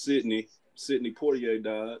Sidney Poitier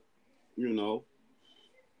died. You know,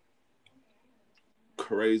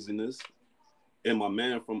 craziness. And my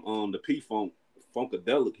man from the P Funk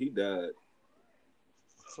Funkadelic, he died.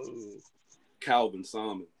 Oh, Calvin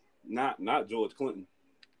Simon, not George Clinton.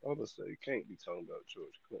 I was gonna say, you can't be talking about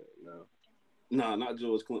George Clinton now. Nah, not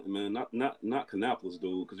George Clinton, man. Not Kannapolis,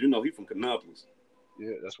 dude. Because you know he from Kannapolis.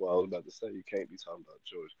 Yeah, that's what I was about to say. You can't be talking about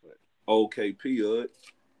George Clinton. OKP,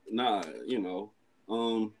 nah, you know,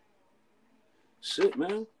 um, shit,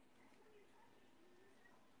 man.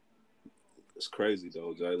 It's crazy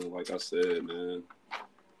though, Jalen. Like I said, man.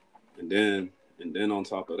 And then on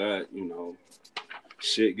top of that, you know,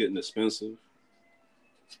 shit getting expensive.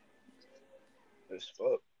 As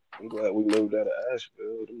fuck. I'm glad we moved out of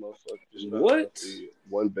Asheville. The motherfuckers starting off What? the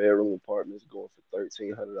 1 bedroom apartments going for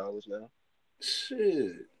 $1,300 now.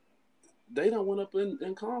 Shit. They done went up in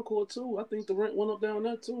Concord too. I think the rent went up down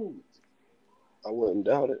there too. I wouldn't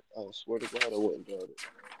doubt it. I swear to God, I wouldn't doubt it.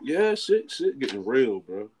 Yeah, shit getting real,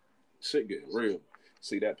 bro. Shit getting real.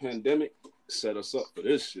 See, that pandemic set us up for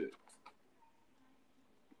this shit.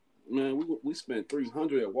 Man, we spent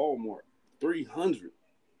 300 at Walmart. 300.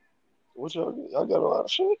 What y'all got a lot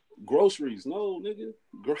of shit? Groceries, no, nigga.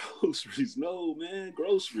 Groceries, no, man.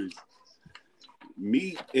 Groceries.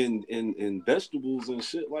 Meat and vegetables and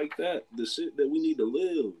shit like that. The shit that we need to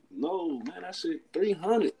live. No, man, that shit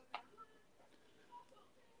 300.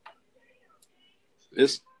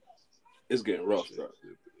 It's getting rough, Shit, bro.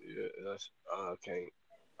 yeah, I can't.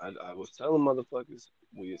 I was telling motherfuckers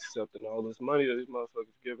we accepting all this money that these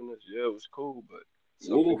motherfuckers giving us. Yeah, it was cool, but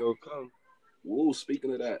something Woo, gonna come. woo.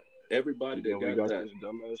 Speaking of that, everybody And that then we got got that, this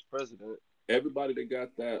dumbass president. everybody that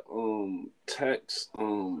got that tax,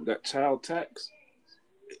 that child tax.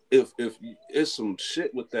 If it's some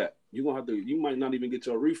shit with that, you might not even get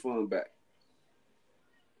your refund back.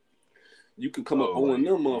 You can come up Oh, owing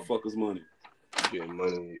like them motherfuckers money. getting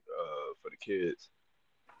money for the kids.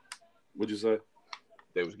 What'd you say?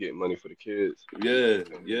 They was getting money for the kids. Yeah,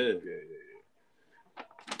 And yeah. yeah.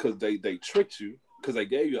 Because they tricked you because they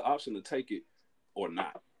gave you an option to take it or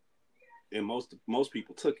not, and most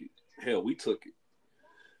people took it. Hell, we took it.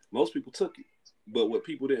 Most people took it. But what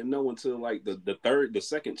people didn't know until like the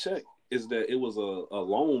second check is that it was a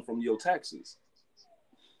loan from your taxes.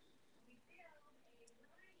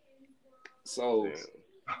 So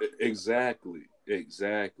Damn. exactly.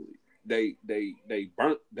 They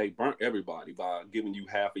burnt everybody by giving you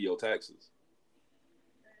half of your taxes.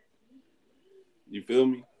 You feel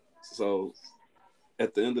me? So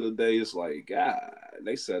at the end of the day, it's like, God,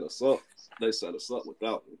 they set us up. They set us up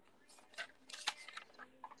without it.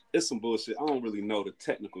 It's some bullshit. I don't really know the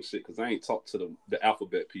technical shit because I ain't talked to the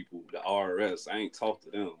alphabet people, the RRS. I ain't talked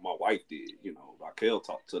to them. My wife did, Raquel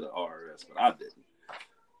talked to the RRS, but I didn't.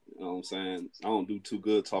 You know what I'm saying? I don't do too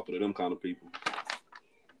good talking to them kind of people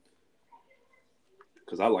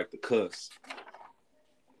because I like to cuss.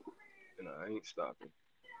 And I ain't stopping.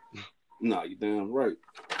 Nah, you damn right.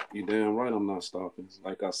 You damn right. I'm not stopping.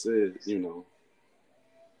 Like I said,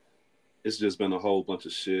 it's just been a whole bunch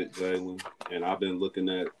of shit, Jalen, and I've been looking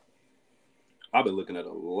at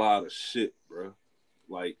a lot of shit, bro.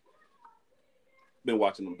 Like, been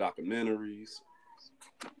watching them documentaries.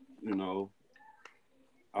 You know,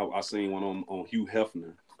 I seen one on Hugh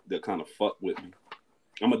Hefner that kind of fucked with me.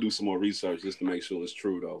 I'm gonna do some more research just to make sure it's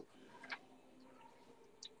true though.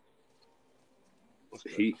 What's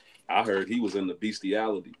that? I heard he was in the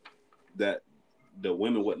bestiality that the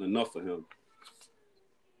women wasn't enough for him.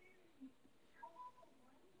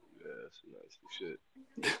 Yeah, that's nasty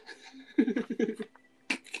shit.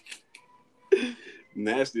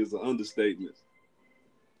 Nasty is an understatement.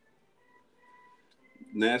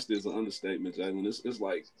 Nasty is an understatement, Jalen. It's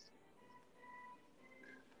like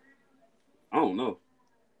I don't know.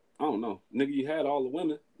 I don't know, nigga. You had all the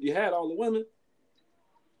women. You had all the women,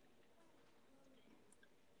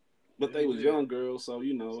 but Yeah, they he was did. young girls, so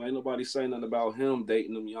ain't nobody saying nothing about him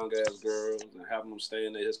dating them young ass girls and having them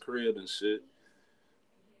staying at his crib and shit.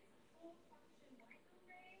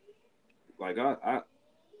 Like I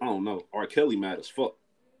don't know. R. Kelly mad as fuck.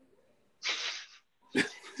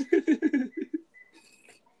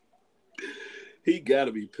 He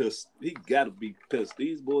gotta be pissed. He gotta be pissed.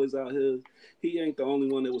 These boys out here, he ain't the only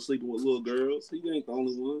one that was sleeping with little girls. He ain't the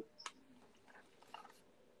only one.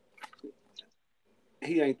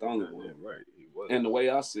 He ain't the only one. Goddamn right, he was. And the way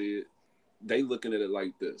I see it, they looking at it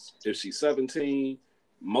like this: if she's 17,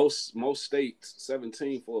 most states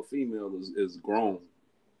 17 for a female is grown.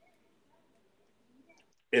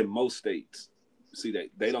 In most states, see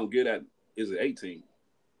they don't get at is it 18?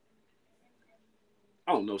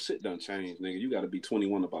 I don't know. Shit done changed, nigga. You got to be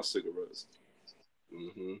 21 to buy cigarettes.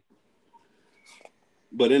 Mm-hmm.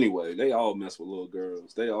 But anyway, they all mess with little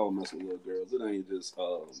girls. They all mess with little girls. It ain't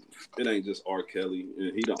just R. Kelly,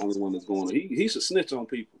 and he the only one that's going. He should snitch on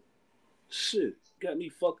people. Shit, got me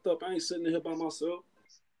fucked up. I ain't sitting here by myself.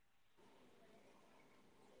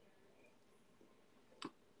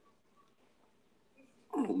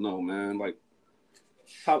 I don't know, man. Like,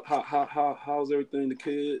 how's everything? The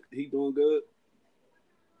kid, he doing good?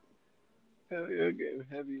 Hell yeah, getting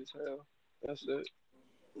heavy as hell. That's it.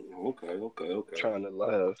 Okay, okay, okay. Trying to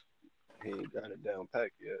laugh. He ain't got it down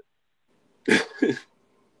packed yet.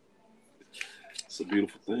 It's a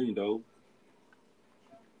beautiful thing, though.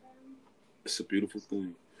 It's a beautiful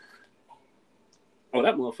thing. Oh,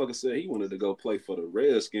 that motherfucker said he wanted to go play for the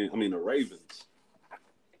Redskins. I mean, the Ravens.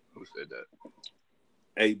 Who said that?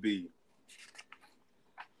 AB.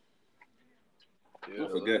 Yeah, I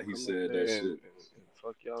let him forgot he come up said that there shit. and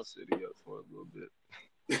fuck y'all city up for a little bit.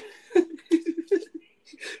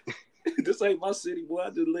 This ain't my city, boy. I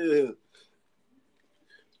just live here.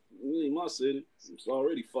 It ain't my city. It's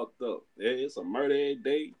already fucked up. Yeah, it's a murder every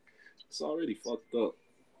day. It's already fucked up.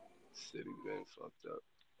 City been fucked up.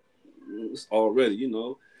 It's already,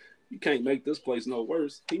 you can't make this place no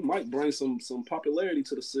worse. He might bring some popularity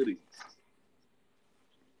to the city.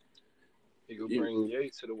 He gonna You, bring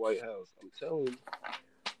Yates to the White House. I'm telling you.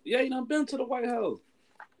 yeah, he done been to the White House.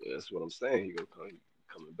 Yeah, that's what I'm saying. He gonna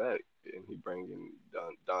coming back, and he bringing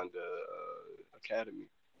Donda Academy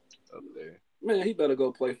up there. Man, he better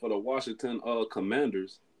go play for the Washington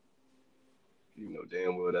Commanders. You know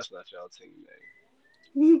damn well that's not y'all team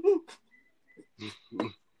name.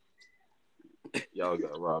 Y'all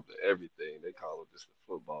got robbed of everything. They call it just a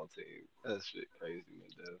football team. That shit crazy,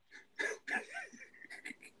 man.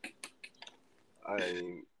 I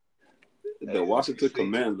ain't. The Hey, Washington see,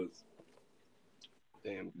 Commanders.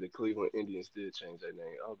 damn, the Cleveland Indians did change their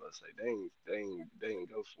name. I was about to say they ain't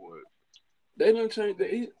go for it. They done changed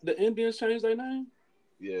They the Indians changed their name.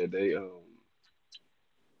 yeah they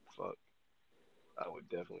fuck. I would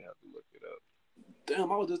definitely have to look it up.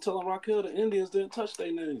 Damn, I was just telling Raquel the Indians didn't touch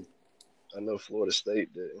their name. I know Florida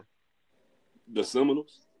State did. The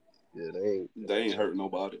Seminoles. Yeah, they They ain't ain't hurt changed.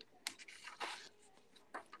 nobody.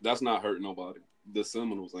 That's not hurting nobody. The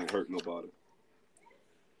Seminoles ain't hurting nobody.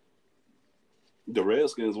 The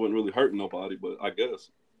Redskins wasn't really hurting nobody, but I guess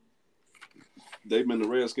they've been the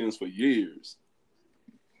Redskins for years.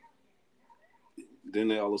 Then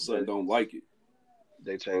they all of a sudden They, don't like it.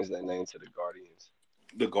 they changed their name to the Guardians,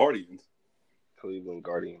 The Guardians. Cleveland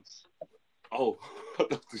Guardians. Oh, I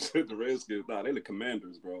thought you said the Redskins. Nah, they the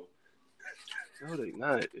Commanders, bro. No, they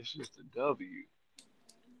not. It's just a W.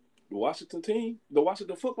 The Washington team, the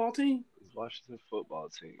Washington football team. It's Washington football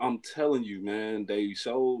team. I'm telling you, man, they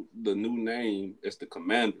showed the new name. It's the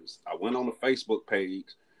Commanders. I went on the Facebook page.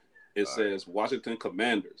 It All right, says Washington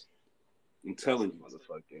Commanders. I'm that's a telling you.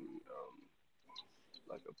 motherfucking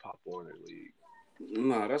like a Pop Warner league.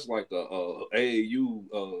 Nah, that's like the AAU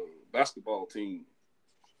basketball team.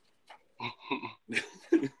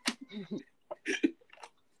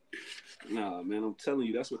 Nah, man, I'm telling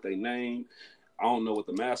you, that's what they named. I don't know what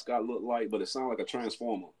the mascot looked like, but it sounded like a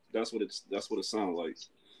transformer. That's what it sounded like.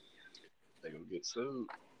 They gonna get sued.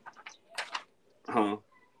 Huh?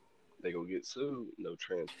 They gonna get sued. No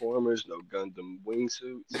Transformers, no Gundam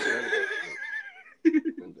wingsuits, none of that shit.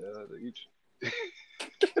 And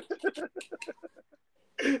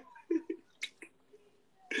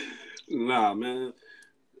Nah, man.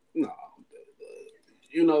 Nah.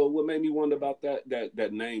 You know what made me wonder about that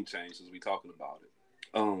name change as we talking about it.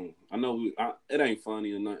 I know it ain't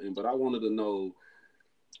funny or nothing, but I wanted to know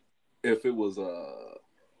if it was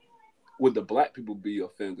would the black people be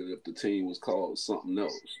offended if the team was called something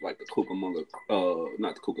else, like the Cucamonga,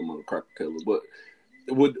 not the Cucamonga Cracker Killer, but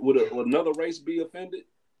would another race be offended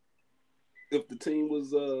if the team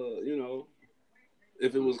was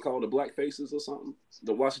if it was called the Black Faces or something,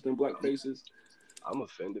 the Washington Black I'm Faces? I'm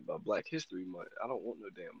offended by Black History Month. I don't want no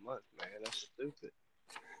damn month, man. That's stupid.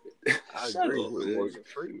 I Shut agree up, with man. Morgan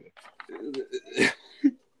Freeman.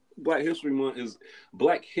 Black History Month is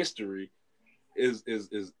Black History is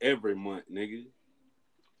every month, nigga.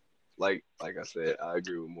 Like I said, I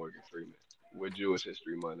agree with Morgan Freeman. With Jewish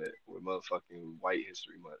History Month, with motherfucking White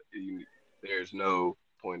History Month, there's no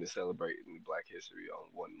point in celebrating Black History on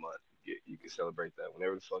one month. You can celebrate that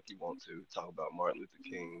whenever the fuck you want to. Talk about Martin Luther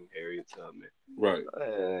King, Harriet Tubman. Right.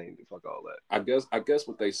 Fuck all that. I guess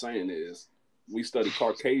what they saying is we study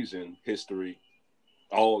Caucasian history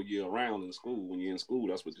all year round in school. When you're in school,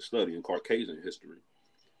 that's what you're studying, Caucasian history.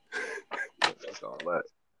 Fuck all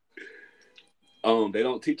that. They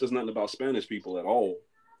don't teach us nothing about Spanish people at all.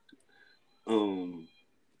 Um,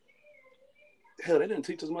 hell, they didn't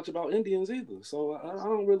teach us much about Indians either. So I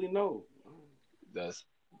don't really know. That's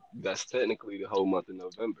that's technically the whole month of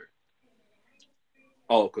November.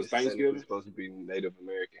 Oh, because It's technically Thanksgiving. supposed to be Native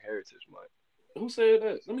American Heritage Month. Who said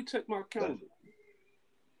that? Let me check my That calendar.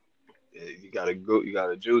 you gotta go. You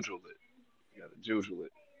gotta juggle it. You gotta juggle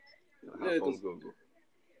it. You gotta Yeah, hop on because Google.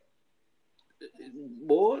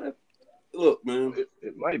 boy, look, man,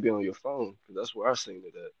 It might be on your phone because that's where I seen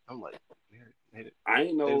it at. I'm like, Native, I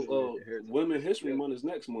ain't know Native American Heritage Month. Women History Yeah. Month is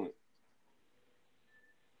next month.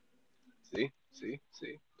 See.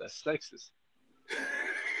 That's sexist.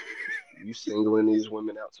 You singling these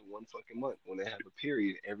women out to one fucking month when they have a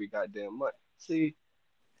period every goddamn month. See,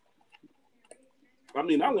 I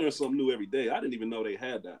mean, I learn something new every day. I didn't even know they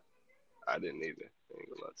had that. I didn't either. I ain't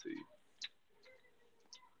gonna lie to you.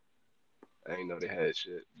 I ain't know they had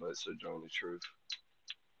shit, but Sojourner Truth.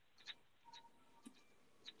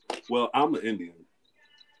 Well, I'm an Indian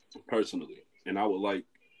personally, and I would like,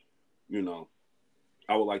 you know,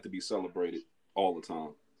 I would like to be celebrated all the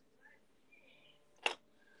time.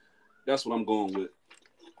 That's what I'm going with.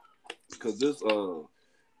 Cause this, I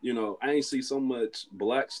ain't see so much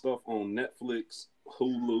black stuff on Netflix,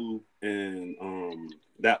 Hulu, and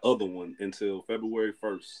that other one until February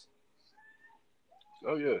 1st.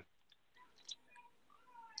 Oh yeah.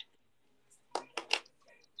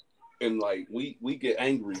 And like we get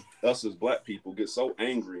angry, us as black people get so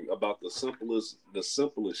angry about the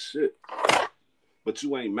simplest shit. But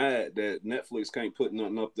you ain't mad that Netflix can't put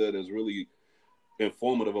nothing up there that's really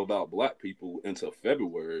informative about black people until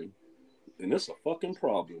February, and it's a fucking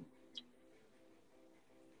problem.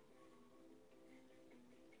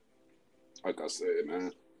 Like I said,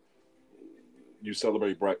 man, you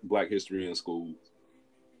celebrate black history in school.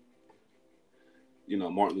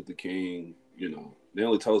 Martin Luther King. They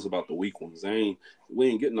only tell us about the weak ones. We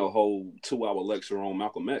ain't getting a whole 2-hour lecture on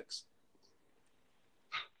Malcolm X.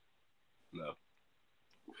 No.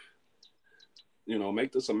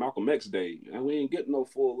 Make this a Malcolm X day. And we ain't getting no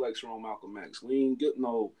full lecture on Malcolm X. We ain't getting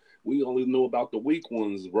no. We only know about the weak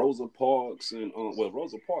ones, Rosa Parks, and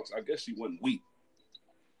Rosa Parks. I guess she wasn't weak.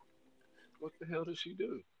 What the hell did she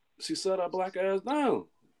do? She sat her black ass down.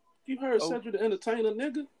 You heard Oh, Cedric the Entertainer,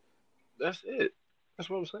 nigga? that's it. That's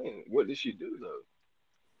what I'm saying. What did she do though?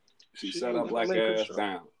 She She sat ain't her that don't black make her ass strong.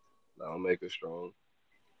 down. That don't make her strong.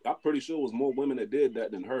 I'm pretty sure it was more women that did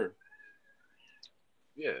that than her.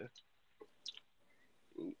 Yeah.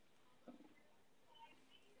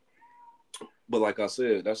 But like I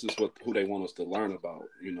said, that's just who they want us to learn about.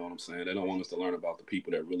 You know what I'm saying? They don't want us to learn about the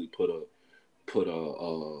people that really put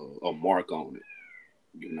a mark on it.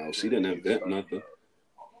 You know, she Man, they didn't need to invent talk nothing.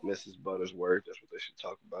 about Mrs. Buttersworth. That's what they should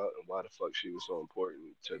talk about, and why the fuck she was so important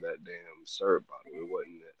to that damn syrup bottle. It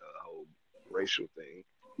wasn't a whole racial thing.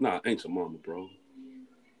 Nah, ain't your mama, bro.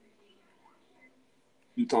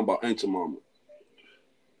 You talking about ain't your mama?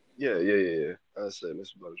 Yeah. I said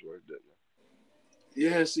Mrs. Buttersworth, didn't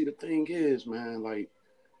Yeah. See, the thing is, man, like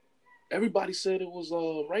everybody said it was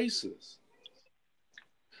racist,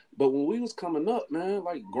 but when we was coming up, man,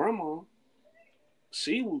 like grandma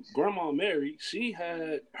Mary, she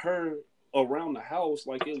had her around the house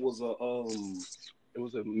like it was a I? It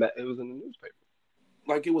was in the newspaper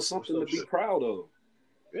like it was or something some to be shit. proud of.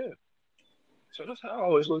 Yeah. So that's how I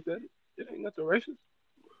always looked at it. It ain't nothing racist.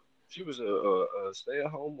 She was a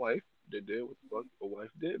stay-at-home wife that did what the fuck a wife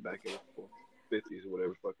did back in the 50s or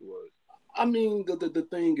whatever the fuck it was. I mean, the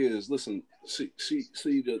thing is, listen,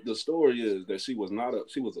 the story is that she was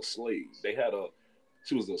a slave.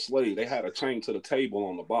 She was a slave. They had a chain to the table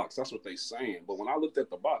on the box. That's what they saying. But when I looked at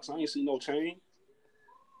the box, I ain't see no chain.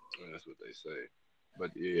 And that's what they say.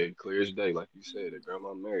 But yeah, clear as day, like you said, at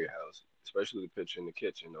Grandma Mary house, especially the picture in the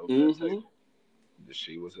kitchen over that Mm-hmm. table, that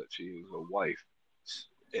she was a wife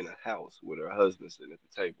in a house with her husband sitting at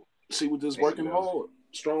the table. She was just Ain't working no hard.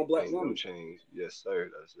 Strong black ain't no woman. change. Yes, sir.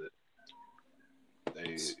 That's it.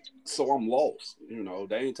 They So I'm lost. You know,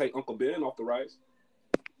 they ain't take Uncle Ben off the rice.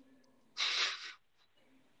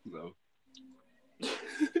 no,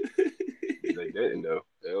 they didn't though.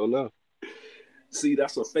 Hell no. See,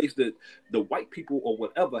 that's a face that the white people or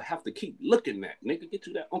whatever have to keep looking at. Nigga, get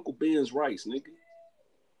you that Uncle Ben's rice, nigga.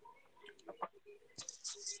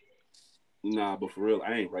 Nah, but for real,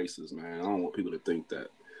 I ain't racist, man. I don't want people to think that.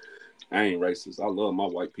 I ain't racist. I love my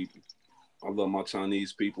white people. I love my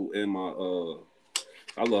Chinese people and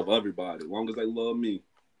I love everybody as long as they love me.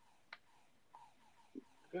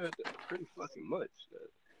 Yeah, pretty fucking much.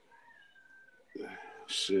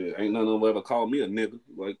 Shit, ain't none of them ever called me a nigga.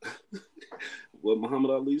 Like what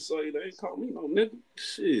Muhammad Ali say, they ain't called me no nigga.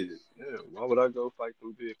 Shit. Yeah, why would I go fight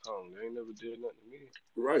them Viet Cong? They ain't never did nothing to me.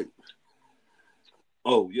 Right.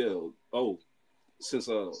 Oh yeah. Oh, since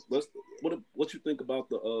let's what you think about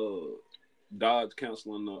the Dodge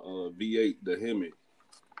canceling the V8, the Hemi?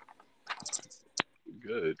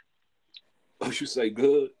 Good. Oh, you say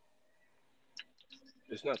good?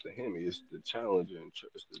 It's not the Hemi, it's the Challenger and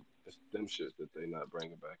it's them shits that they not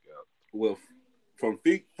bringing back out. Well, from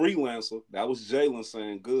freelancer, that was Jalen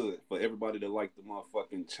saying good for everybody that like the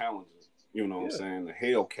motherfucking challenges. You know what I'm Yeah, saying? The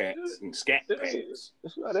yeah. Hellcats and Scat It ain't. Packs.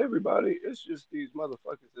 It's not everybody. It's just these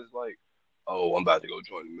motherfuckers that's like, oh, I'm about to go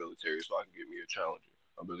join the military so I can get me a Challenger.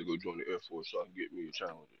 I'm about to go join the Air Force so I can get me a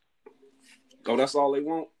Challenger. Oh, that's all they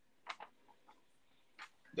want?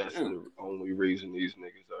 That's Damn. the only reason these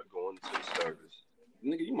niggas are going to the service.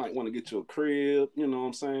 Nigga, you might want to get you a crib, you know what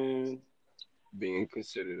I'm saying? Being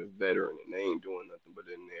considered a veteran and they ain't doing nothing but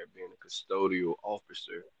in there being a custodial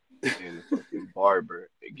officer and a fucking barber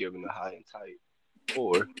and giving a high and tight.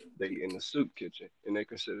 Or they in the soup kitchen and they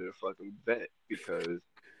considered a fucking vet because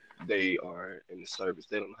they are in the service.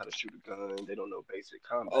 They don't know how to shoot a gun. They don't know basic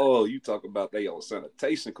combat. Oh, you talk about they on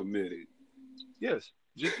sanitation committee. Yes,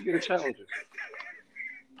 just to get a Challenger.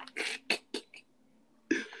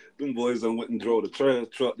 Them boys done went and drove the trash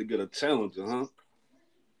truck to get a Challenger, huh?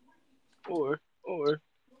 Or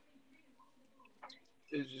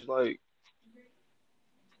it's just like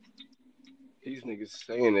these niggas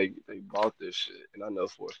saying they bought this shit, and I know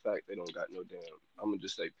for a fact they don't got no damn. I'm gonna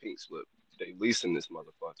just say pink slip. They leasing this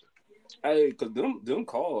motherfucker. Hey, cause them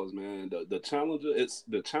cars, man, the Challenger, it's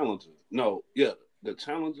the Challenger. No, yeah, the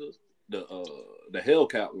Challenger, the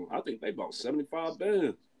Hellcat one. I think they bought 75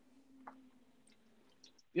 bands.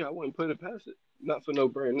 Yeah, I wouldn't put it past it. Not for no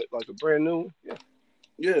like a brand new one. Yeah,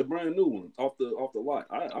 Yeah, brand new one off the lot.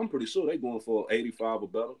 I'm pretty sure they going for 85 or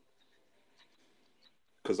better.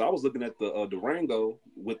 Cause I was looking at the Durango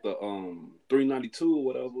with the 392 or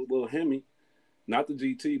whatever little Hemi, not the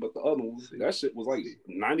GT, but the other one. see, That shit was like see.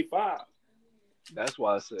 95. That's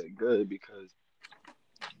why I said good because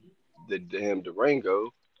the damn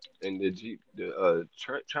Durango and the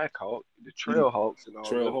track hawk, the Mm. trail hawks and all of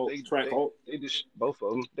Trail them, Hulk, Track Hulk. they just both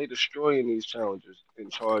of them they destroying these challengers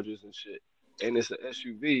and chargers and shit. And it's an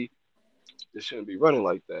SUV It shouldn't be running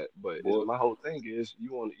like that. But Boy, my whole thing is, you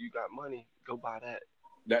got money, go buy that.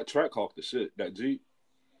 that track hawk the shit. That Jeep.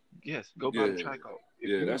 Yes, go buy the Yeah, Trackhawk. If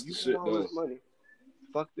yeah, that's the you got shit all though. this money,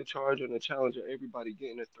 fuck the Charger and the Challenger. Everybody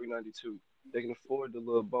getting a 392. They can afford the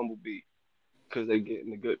little Bumblebee because they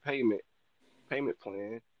getting a good payment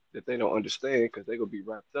plan that they don't understand because they gonna be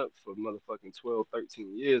wrapped up for motherfucking 12,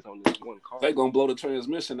 13 years on this one car. They gonna blow the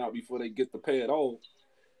transmission out before they get to pay it all.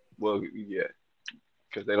 Well, yeah,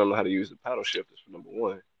 because they don't know how to use the paddle shifters for number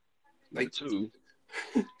one. They Number two,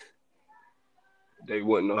 they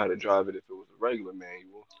wouldn't know how to drive it if it was a regular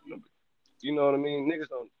manual. Number, you know what I mean? Niggas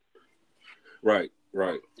don't. right,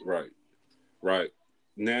 right, right, right.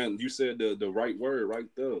 Now you said the right word right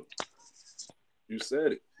there. You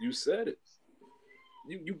said it. You said it.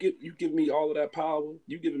 You give me all of that power.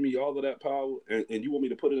 You giving me all of that power, and you want me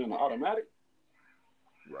to put it in an automatic?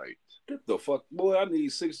 Right. Get the fuck, boy! I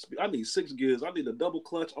need six. I need 6 gears. I need a double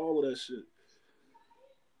clutch. All of that shit.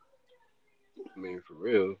 I mean, for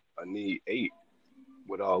real, I need 8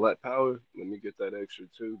 with all that power. Let me get that extra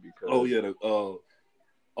too Oh because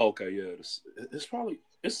yeah. Okay. Yeah. It's probably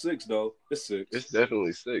it's 6 though. It's it's 6.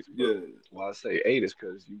 definitely 6. But Yeah. why I say 8 is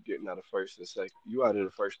because you getting out of first and second. You out of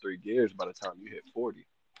the first 3 gears by the time you hit 40.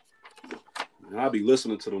 And I be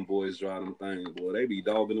listening to them boys driving things. Boy, they be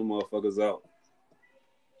dogging them motherfuckers out.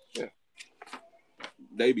 Yeah.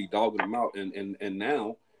 They be dogging them out, and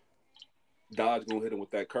now Dodge gonna hit him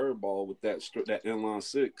with that curveball with that inline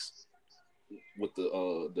 6 with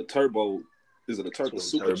the turbo. Is it the Twin turbo,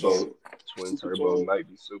 supercharged? twin turbo Supercharged. might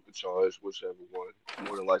be supercharged, whichever one.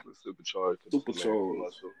 More than likely supercharged because it's American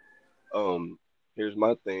Supercharged. muscle. Um, here's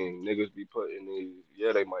my thing: niggas be putting these.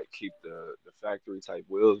 Yeah, they might keep the factory type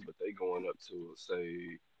wheels, but they going up to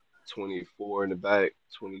say 24 in the back,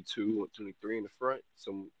 22, 23 in the front.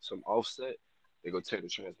 Some offset. They go tear the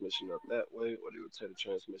transmission up that way, or they go tear the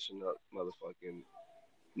transmission up, motherfucking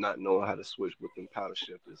not knowing how to switch with them paddle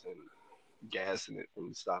shifters and gassing it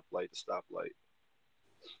from stoplight to stoplight.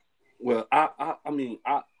 Well, I mean,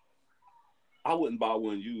 I wouldn't buy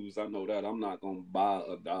one used. I know that. I'm not gonna buy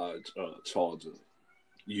a Dodge Charger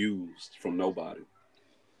used from nobody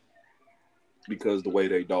because the way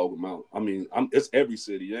they dog them out. I mean, it's every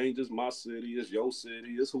city. It ain't just my city. It's your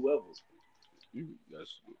city. It's whoever.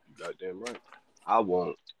 That's goddamn right. I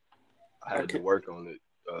won't. I I had to can't. work on it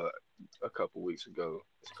a couple weeks ago.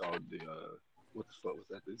 It's called the what the fuck was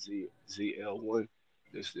that? The ZL1.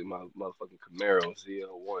 This is my motherfucking Camaro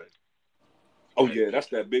ZL1. Oh Had to yeah, get that's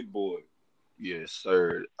that big boy. yes,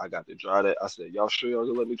 sir. I got to drive that. I said, y'all sure y'all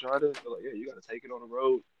gonna let me drive this? They're like, yeah, you gotta take it on the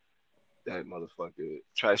road. That motherfucker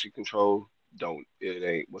traction control. Don't it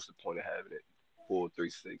ain't. What's the point of having it? Full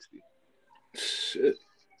 360. Shit.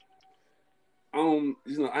 I'm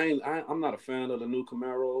not a fan of the new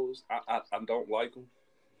Camaros. I don't like them.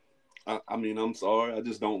 I mean, I'm sorry, I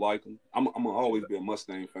just don't like them. I'm gonna always be a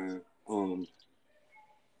Mustang fan.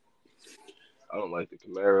 I don't like the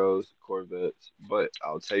Camaros, the Corvettes, but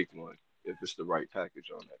I'll take one if it's the right package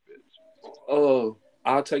on that bitch. Uh,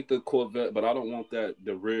 I'll take the Corvette, but I don't want the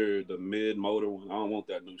mid motor one. I don't want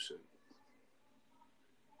that new shit.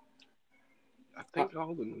 I I, think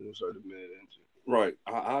all the news are the mid engine. right.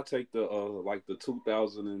 I'll take the like the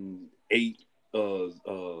 2008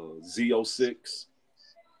 Z06.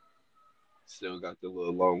 Still got the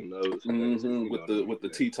little long nose and everything. You know With what I mean? the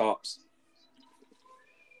Yeah. T tops.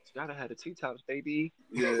 It's gotta have the T tops, baby.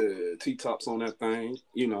 Yeah, T tops on that thing.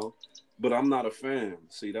 But I'm not a fan.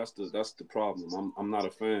 See, that's the problem. I'm not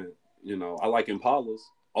a fan. I like Impalas,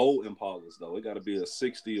 old Impalas though. It got to be a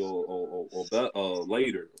 60 or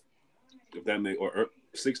later, if that may or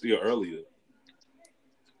 60 or earlier.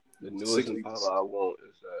 The newest 60, Impala I want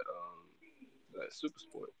is that Super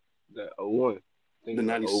Sport, that '01. I think the it's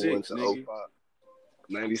that '01 '96, to nigga, '05.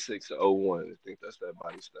 '96 to '01. I think that's that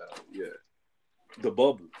body style. Yeah, the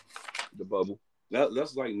bubble. the bubble.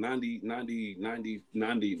 That's like 90. Nah, you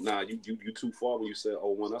too far when you said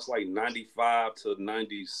oh one. That's like 95 to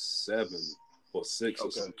 97 or six or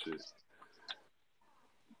Okay. some shit.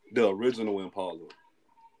 The original Impala.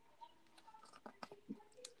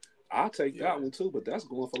 I'll take Yeah. that one too, but that's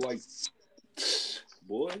going for like,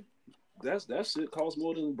 boy, that shit costs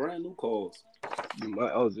more than brand new cars. You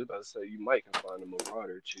might. I was just about to say you might can find a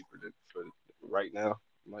Marauder cheaper than for right now.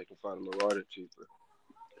 You might can find a Marauder cheaper.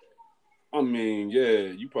 I mean, yeah,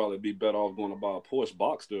 you probably be better off going to buy a Porsche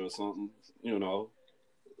Boxster or something,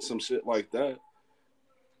 some shit like that.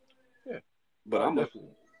 Yeah, But I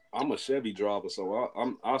definitely. I'm a Chevy driver, so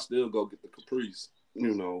I still go get the Caprice.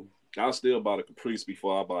 I still buy the Caprice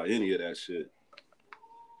before I buy any of that shit.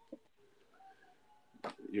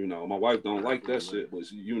 You know, my wife don't like that Definitely. shit,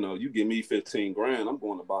 but you know, you give me 15 grand, I'm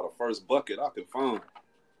going to buy the first bucket I can find.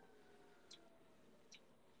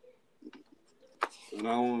 And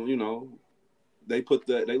I don't, you know, they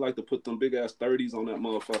like to put them big ass 30s on that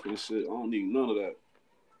motherfucking shit. I don't need none of that.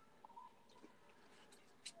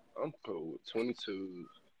 I'm cool with 22s.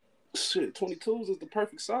 Shit, 22s is the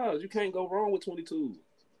perfect size. You can't go wrong with 22s.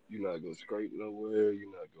 You're not gonna scrape nowhere.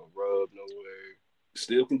 You're not gonna rub nowhere.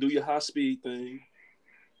 Still can do your high speed thing.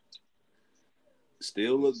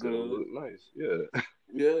 Still It look still good. look nice. Yeah.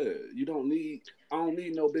 Yeah, you don't need. I don't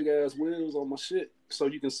need no big ass wheels on my shit, so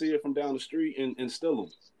you can see it from down the street and still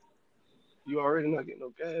them. You already not getting no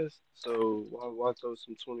gas, so why throw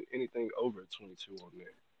some 20 anything over 22 on there?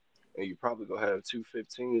 And you probably gonna have two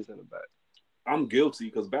 15s in the back. I'm guilty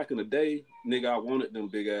because back in the day, nigga, I wanted them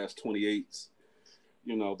big ass 28s.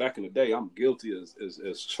 You know, back in the day, I'm guilty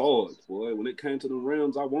as charged, boy. When it came to the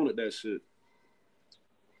rims, I wanted that shit.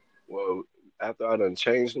 Well, after I done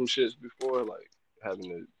changed them shits before, like having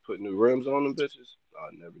to put new rims on them bitches,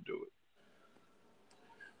 I'd never do it.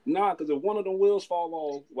 Nah, because if one of them wheels fall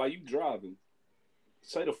off while you driving,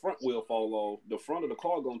 say the front wheel fall off, the front of the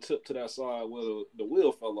car gonna tip to that side where the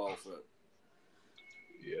wheel fell off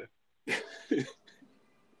Yeah. at.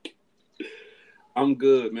 I'm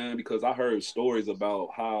good, man, because I heard stories about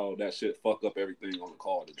how that shit fuck up everything on the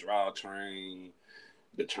car, the drivetrain,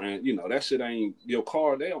 the train. You know, that shit ain't your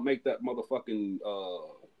car. They don't make that motherfucking.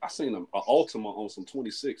 I seen a Altima on some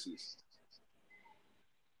 26s.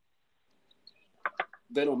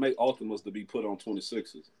 They don't make Altimas to be put on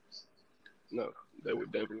 26s. No, they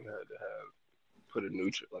would definitely have to have put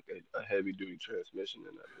a like a heavy duty transmission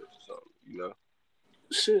in that bitch or something, you know?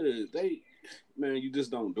 Shit, man, you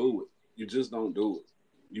just don't do it. You just don't do it.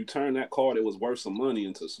 You turn that car that was worth some money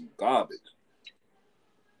into some garbage.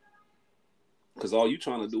 Cause all you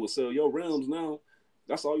trying to do is sell your rims now.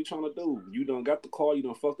 That's all you trying to do. You done got the car. You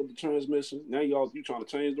done fucked up the transmission. Now you trying to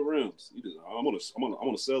change the rims. You just I'm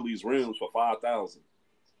gonna sell these rims for 5,000.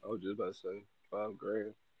 I was just about to say 5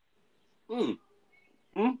 grand. Mm,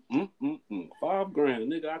 5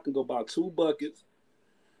 grand, nigga. I can go buy two buckets,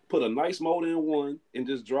 put a nice motor in one, and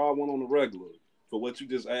just draw one on the regular for what you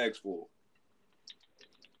just asked for.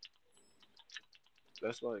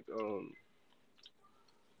 That's like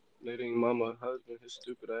letting mama husband his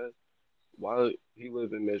stupid ass. Why he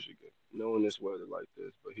live in Michigan, knowing this weather like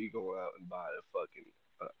this, but he go out and buy a fucking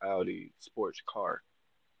Audi sports car.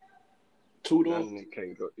 Two Now door. the nigga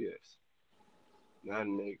can't go. Yes, now the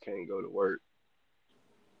nigga can't go to work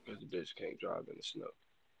because the bitch can't drive in the snow.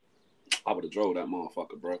 I would have drove that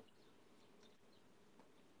motherfucker, bro.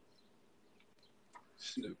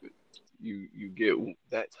 Stupid. You get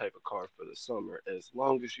that type of car for the summer as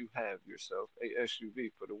long as you have yourself a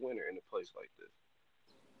SUV for the winter in a place like this.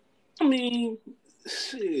 I mean,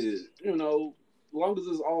 shit. You know, as long as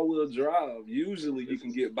it's all wheel drive, usually you It's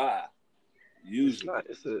can get by. it's Usually. not.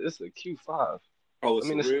 It's a Q5. Oh, I it's a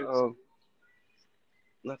mean, it's rig.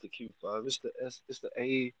 not the Q5. It's the S. It's the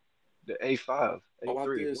A5, Oh, I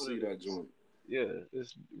A3, did one see of that those. joint. Yeah,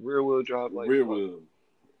 it's rear wheel drive like Rear fuck. wheel.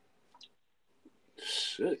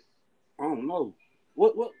 Shit. I don't know.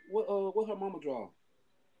 What her mama drive?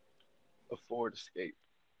 A Ford Escape.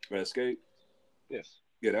 Escape. Yes.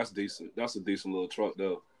 Yeah, that's decent. That's a decent little truck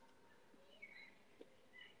though.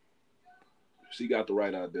 She got the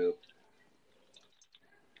right idea.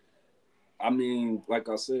 I mean, like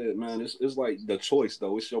I said, man, it's like the choice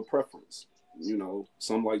though. It's your preference. You know,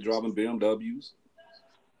 some like driving BMWs,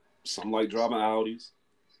 some like driving Audis,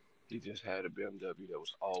 He just had a BMW that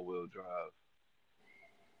was all wheel drive.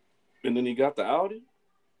 and then he got the Audi.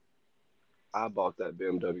 I bought that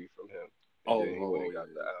BMW from him, and Oh, then he went oh and got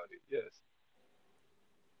the yeah. Audi. Yes.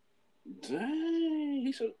 Dang,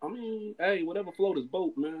 he should. I mean, hey, whatever float his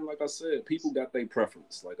boat, man. Like I said, people got their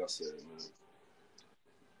preference. Like I said, man.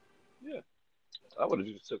 Yeah. I would have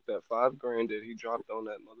just took that 5 grand that he dropped on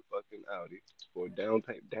that motherfucking Audi for down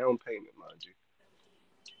payment, mind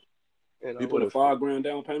you, and I He would put a have. 5 grand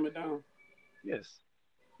down payment down. Yes,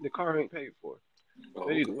 the car ain't paid for. But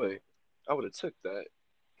Oh, either okay. way, I would have took that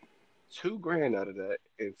 2 grand out of that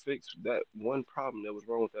and fixed that one problem that was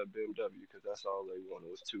wrong with that BMW because that's all they wanted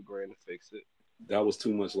was 2 grand to fix it. That was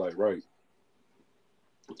too much. Like right,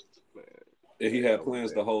 Man, and he and had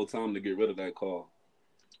plans the whole time to get rid of that car.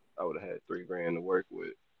 I would have had 3 grand to work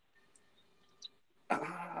with.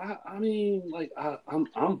 I mean, like I'm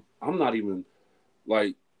not even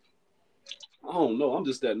like I don't know. I'm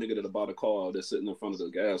just that nigga that bought a car that's sitting in front of the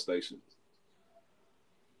gas station.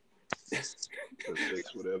 To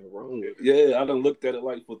fix whatever wrong with it. Yeah, I done looked at it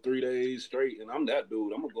like for 3 days straight, and I'm that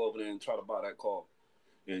dude. I'm gonna go over there and try to buy that car.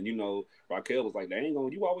 And you know, Raquel was like, "They ain't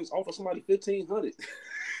gonna. You always offer somebody 1,500."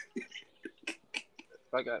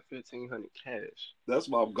 If I got 1,500 cash, That's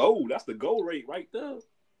my goal. That's the goal rate right there.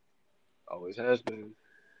 always has been.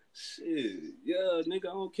 Shit, yeah, nigga,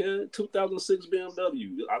 I don't care. 2006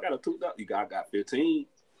 BMW. I got a 2000. I got 15.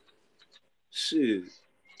 Shit,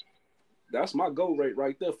 that's my goal rate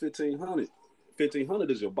right there. 1,500.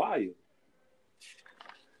 1,500 is your buyer.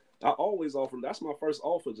 I always offer. That's my first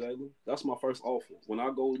offer, Jalen. That's my first offer. When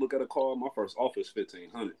I go look at a car, my first offer is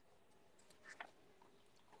 1,500.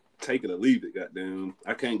 Take it or leave it, goddamn.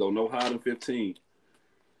 I can't go no higher than 15.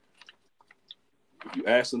 If you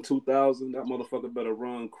ask them 2,000, that motherfucker better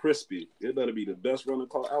run crispy. It better be the best running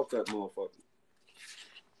car out that motherfucker.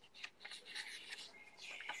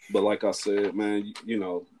 But like I said, man, you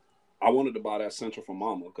know, I wanted to buy that Central for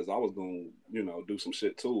Mama because I was gonna, you know, do some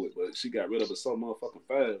shit to it, but she got rid of it so motherfucking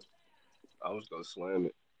fast. I was gonna slam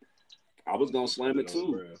it. I was gonna Just put slam it it on the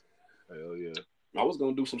too. ground. Hell yeah. I was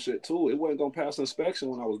gonna do some shit too. It wasn't gonna pass inspection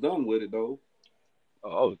when I was done with it though. Oh,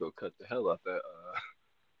 I was gonna cut the hell out that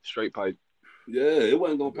straight pipe. Yeah, it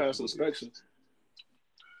wasn't That gonna bitch pass was gonna be. inspection.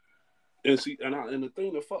 And the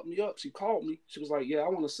thing that fucked me up, she called me. She was like, "Yeah, I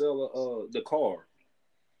want to sell the car."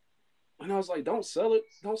 And I was like, "Don't sell it.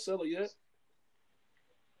 Don't sell it yet."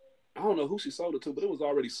 I don't know who she sold it to, but it was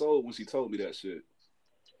already sold when she told me that shit.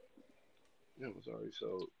 It was already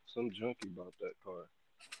sold. Some junkie bought that car.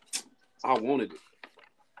 I wanted it.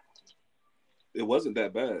 It wasn't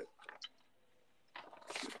that bad.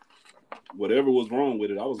 Whatever was wrong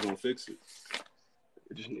with it, I was gonna fix it.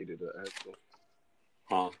 It just needed an axle.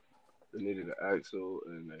 Huh? It needed an axle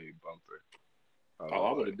and a bumper. I Oh, was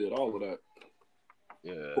I would like, have did all of that.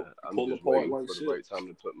 yeah, I'm Pull just apart waiting like for the shit. right time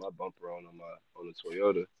to put my bumper on the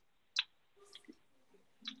Toyota.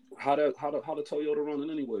 How the Toyota running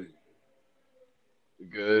anyway?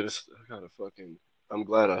 Good. I gotta fucking. I'm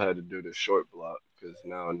glad I had to do the short block because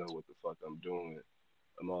now I know what the fuck I'm doing.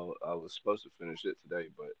 I was supposed to finish it today,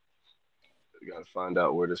 but I gotta find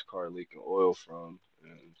out where this car leaking oil from.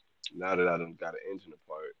 And now that I done got an engine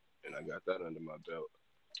apart and I got that under my belt,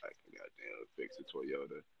 I can goddamn fix the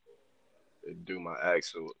Toyota and do my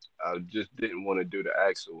axle. I just didn't want to do the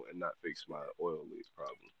axle and not fix my oil leak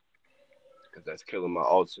problem because that's killing my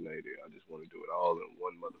alternator. I just want to do it all in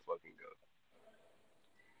one motherfucking go.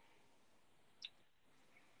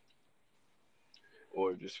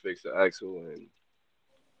 Or just fix the axle and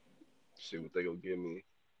see what they gonna give me.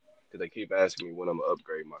 Cause they keep asking me when I'm gonna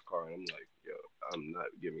upgrade my car, and I'm like, yo, I'm not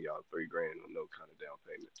giving y'all 3 grand on no kind of down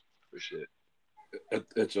payment for shit.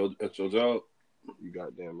 At your job? You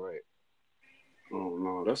goddamn right. Oh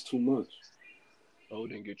no, that's too much. Oh,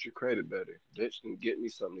 then get your credit better, bitch. Then get me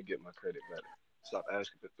something to get my credit better. Stop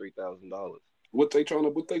asking for $3,000. What they trying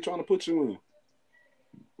to put you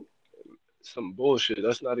in? Some bullshit.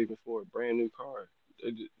 That's not even for a brand new car.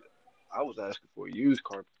 I was asking for a used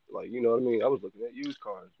car, like you know what I mean. I was looking at used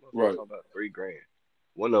cars. Motherfuckers Right. talking about 3 grand.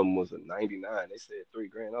 One of them was a '99. They said 3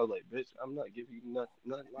 grand. I was like, bitch, I'm not giving you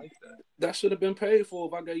nothing like that. That should have been paid for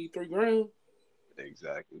if I gave you 3 grand.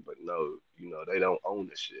 Exactly, but no, they don't own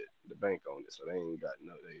the shit. The bank own it, so they ain't got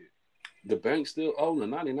no. They, The bank still own the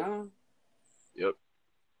 99. yep.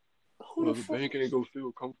 Who Well, the the fuck? bank ain't gonna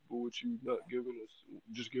feel comfortable with you not giving us,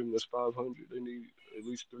 just giving us 500. They need at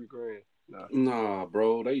least 3 grand. Nah, Nah,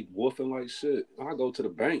 bro, they woofing like shit. I go to the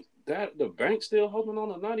bank. That the bank still holding on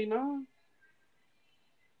to 99.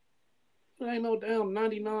 It ain't no damn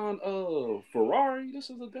 99 Ferrari. This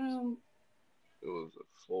is a damn. it was a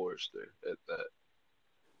Forester at that.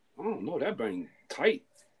 I don't know. That bank tight.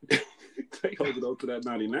 They holding on to that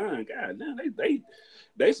 99. God damn,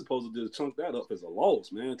 they supposed to just chunk that up as a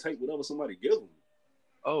loss, man. Take whatever somebody give them.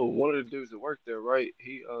 Oh, one of the dudes that worked there, right?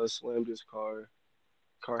 He slammed his car.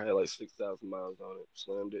 Car had like 6,000 miles on it.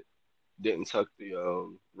 Slammed it. Didn't retuck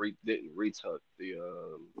the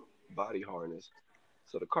body harness,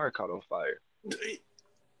 so the car caught on fire.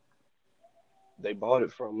 They bought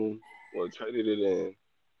it from him, well, traded it in,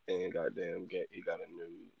 and he got a new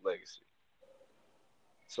legacy.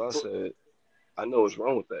 So I said, I know what's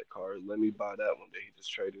wrong with that car. Let me buy that one that he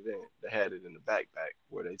just traded in. They had it in the backpack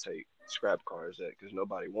where they take scrap cars at because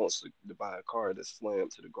nobody wants to buy a car that's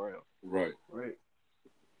slammed to the ground. Right. Right.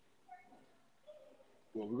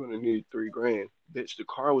 Well, we're gonna need 3 grand, bitch. The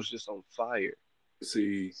car was just on fire.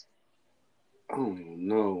 See, I don't even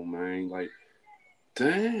know, man. Like,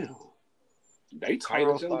 damn. They tight Car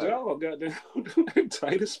on at your fire. job, goddamn. They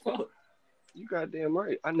tight as fuck. You goddamn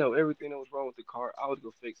right. I know everything that was wrong with the car. I would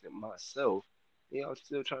go fix it myself. Y'all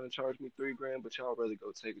still trying to charge me 3 grand, but y'all rather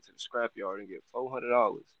go take it to the scrap yard and get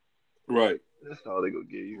 $400. Right. That's all they gonna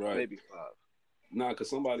give you. Right. Maybe five. Nah, cause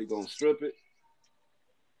somebody gonna strip it.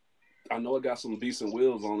 I know it got some decent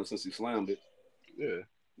wheels on it since he slammed it. Yeah.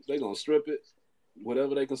 They gonna strip it,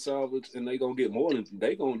 whatever they can salvage, and they gonna get more than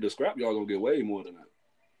the scrap y'all gonna get way more than that.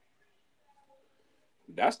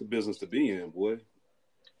 That's the business to be in, boy.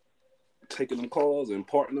 Taking them cars and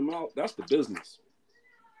parting them out, that's the business.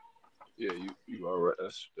 Yeah, you are right.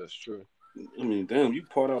 That's true. I mean, damn, you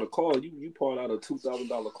part out a car, you part out a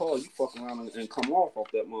 $2,000 car, you fuck around and come off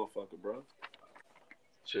that motherfucker, bro.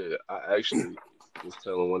 Shit, I actually was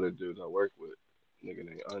telling one of the dudes I work with, a nigga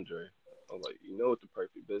named Andre. I'm like, you know what the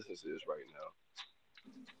perfect business is right now?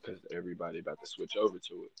 Because everybody about to switch over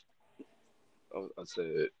to it. I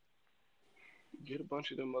said, get a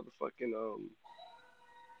bunch of them motherfucking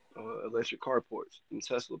electric car ports and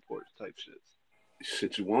Tesla ports type shits.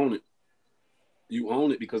 Shit, you own it. You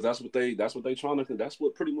own it because that's what pretty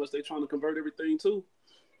much they trying to convert everything to.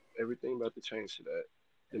 Everything about to change to that.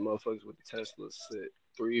 The motherfuckers with the Teslas sit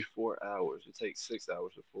 3 4 hours. It takes 6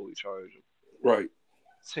 hours to fully charge them. Right.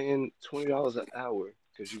 $20 an hour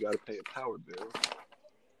because you got to pay a power bill.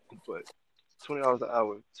 But $20 an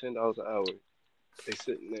hour, $10 an hour, they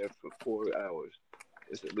sitting there for 4 hours.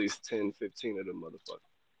 It's at least 10, 15 of them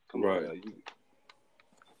motherfuckers. Come on Right. now, you.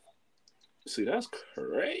 See, that's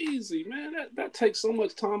crazy, man. That takes so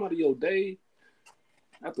much time out of your day.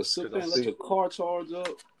 Have to sit there and let your car charge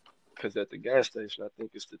up. Because at the gas station, I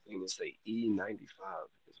think it's the thing that say E95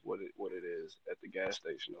 is what it is at the gas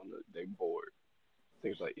station on they board.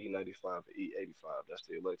 Things like E95 or E85. That's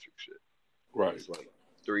the electric shit. Right. It's like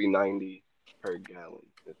 390 per gallon.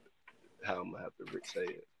 How I'm gonna have to say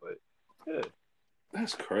it, but yeah,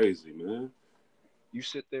 that's crazy, man. You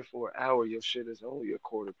sit there for an hour, your shit is only a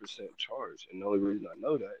 1/4% charge, and the only reason I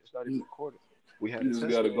know that it's not even a quarter. We had you a just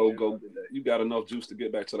Tesla gotta go. You got enough juice to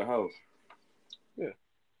get back to the house. Yeah,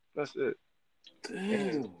 that's it. Damn.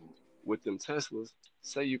 And with them Teslas,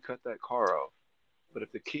 say you cut that car off, but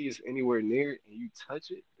if the key is anywhere near it and you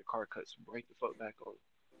touch it, the car cuts right the fuck back on.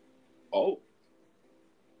 Oh.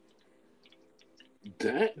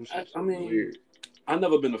 That I mean, weird. I've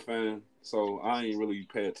never been a fan, so I ain't really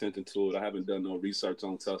pay attention to it. I haven't done no research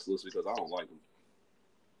on Teslas because I don't like them.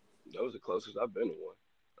 That was the closest I've been to one.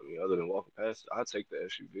 I mean, other than walking past, I'd take the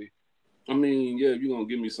SUV. I mean, yeah, if you're gonna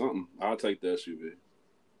give me something, I'll take the SUV.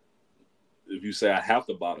 If you say I have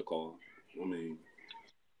to buy the car, I mean,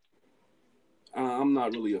 I'm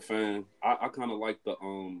not really a fan. I kind of like the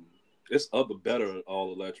it's other better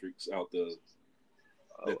all electrics out there.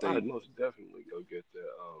 I'd most definitely go get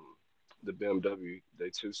the BMW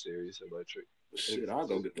Day 2 Series electric. Shit, I'll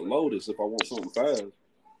go get the Lotus if I want something fast.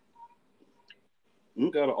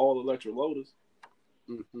 You got an all electric Lotus.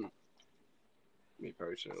 Mm-hmm. Me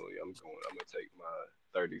personally, I'm gonna take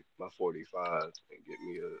my 45 and get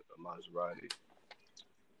me a Maserati.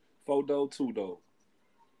 4-door, 2-door.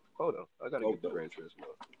 Hold on, I gotta get the Gran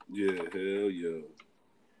Turismo. Yeah, hell yeah.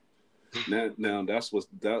 now that's I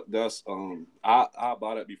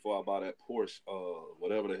buy that before I buy that Porsche,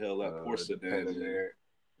 whatever the hell that Porsche sedan is.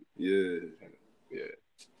 Yeah.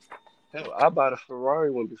 Hell, I bought a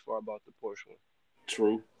Ferrari one before I bought the Porsche one.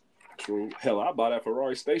 True. Hell, I bought that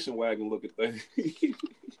Ferrari station wagon looking thing.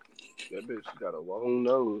 That bitch got a long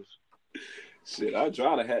nose. Shit, I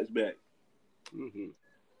drive a hatchback. Mm-hmm.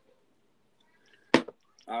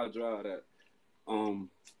 I drive that.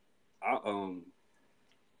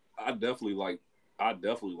 I definitely like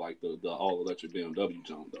the all electric BMW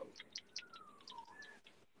jump though.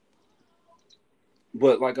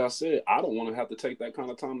 But like I said, I don't want to have to take that kind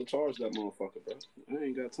of time to charge that motherfucker, bro. I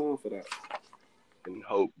ain't got time for that. And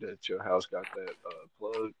hope that your house got that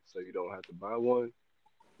plug, so you don't have to buy one.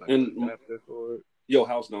 Like and an adapter for it. Your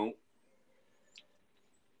house don't.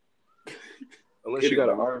 Unless you got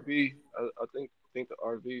an RV, I think the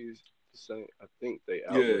RV is the same. I think they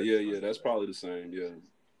Yeah. That's probably the same. Yeah.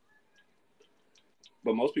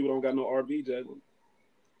 But most people don't got no RV, Jalen.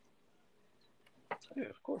 Yeah,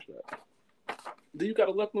 of course not. Do you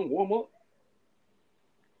gotta let them warm up?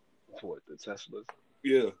 What, the Teslas?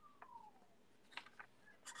 Yeah.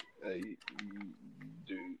 You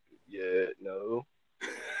do. Yeah, no.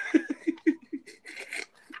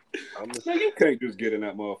 Man, you can't just get in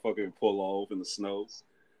that motherfucker and pull off in the snow.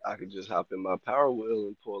 I could just hop in my Power Wheel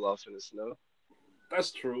and pull off in the snow.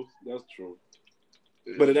 That's true.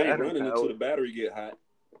 But it ain't running until the battery get hot.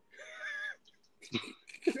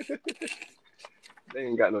 They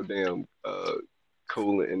ain't got no damn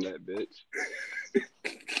coolant in that bitch.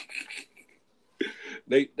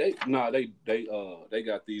 They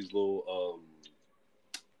got these little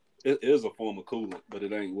it is a form of coolant, but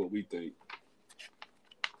it ain't what we think.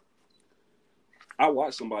 I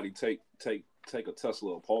watched somebody take a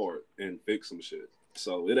Tesla apart and fix some shit.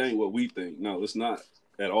 So it ain't what we think. No, it's not.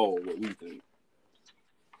 at all what we think.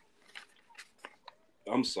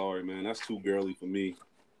 I'm sorry, man. That's too girly for me.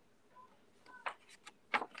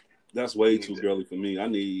 That's way too girly for me. I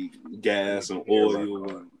need gas and oil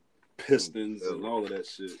and pistons and all of that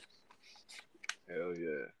shit. Hell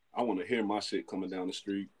yeah. I want to hear my shit coming down the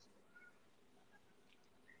street.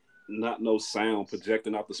 Not no sound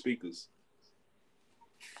projecting out the speakers.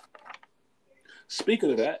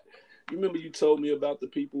 Speaking of that, you remember you told me about the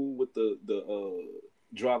people with the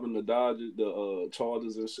driving the Dodgers, the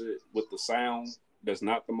Chargers and shit with the sound that's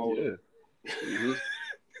not the motor? Yeah. Mm-hmm.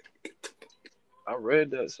 I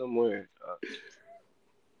read that somewhere.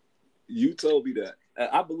 You told me that.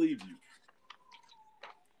 I believe you.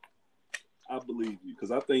 I believe you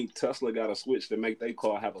because I think Tesla got a switch to make their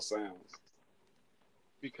car have a sound.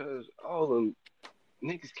 Because all them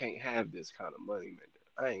niggas can't have this kind of money, man.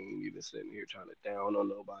 I ain't even sitting here trying to down on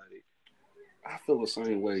nobody. I feel the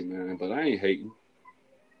same way, man, but I ain't hating.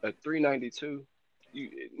 A 392,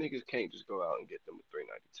 niggas can't just go out and get them a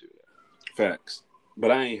 392 now. Facts.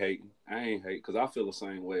 But I ain't hating. I ain't hate because I feel the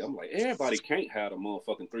same way. I'm like, everybody can't have a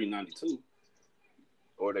motherfucking 392.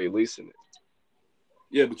 Or they leasing it.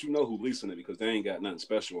 Yeah, but you know who leasing it because they ain't got nothing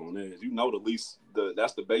special on theirs. You know the lease,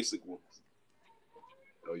 that's the basic one.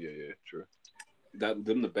 Oh yeah, true.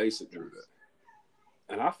 Them the basic ones.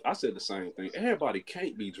 And I said the same thing. Everybody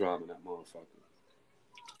can't be driving that motherfucker.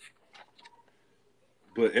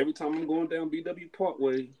 But every time I'm going down BW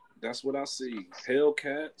Parkway, that's what I see.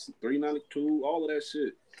 Hellcats, 392, all of that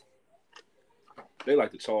shit. They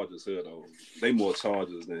like the Chargers here, though. They more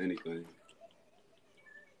Chargers than anything.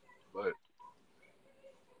 But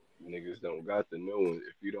niggas don't got the new ones.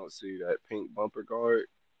 If you don't see that pink bumper guard,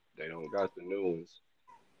 they don't got the new ones.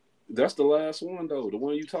 That's the last one, though. The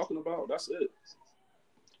one you talking about, that's it.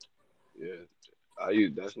 Yeah.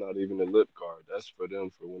 That's not even a lip guard. That's for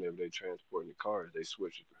them for whenever they transporting the cars. They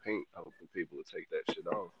switch it to pink, hoping people will take that shit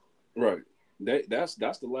off. Right. That's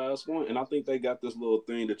the last one. And I think they got this little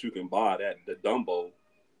thing that you can buy the Dumbo.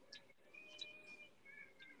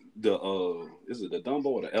 Is it the Dumbo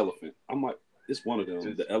or the elephant? It's one of them.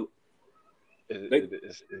 It's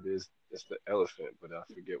the elephant, but I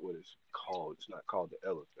forget what it's called. It's not called the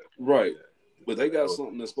elephant. Right. But they got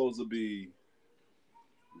something that's supposed to be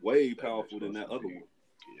way powerful than that other one.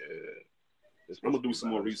 Yeah. I'm gonna do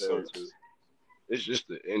some more research. It's just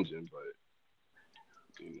the engine, but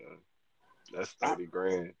that's 30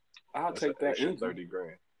 grand. I'll take that engine 30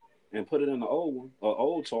 grand and put it in the old one,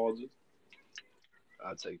 old Charger.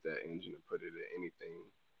 I'll take that engine and put it in anything.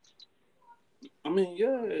 I mean,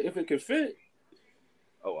 yeah, if it can fit.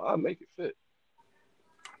 Oh, I'll make it fit.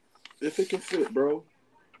 If it can fit, bro.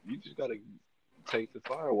 You just gotta take the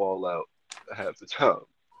firewall out half the time.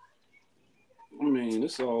 I mean,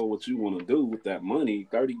 it's all what you want to do with that money.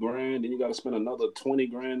 30 grand, then you got to spend another 20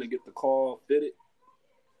 grand to get the car fitted.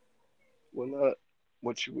 Well, not.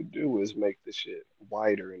 What you would do is make the shit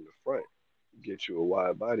wider in the front. Get you a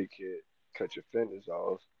wide body kit, cut your fenders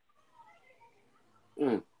off.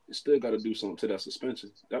 You still got to do something to that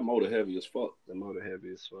suspension. That motor heavy as fuck.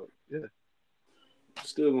 Yeah.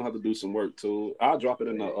 Still gonna have to do some work to it. I'll drop it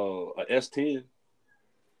in a S10.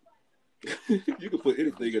 You can put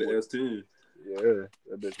anything in an S10. Yeah,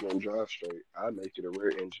 that bitch won't drive straight. I'd make it a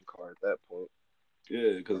rear engine car at that point.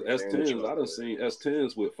 Yeah, because S10s, I done seen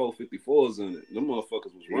S10s with 454s in it. Them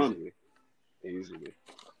motherfuckers was running. Easily.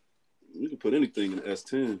 You can put anything in an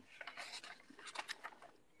S10.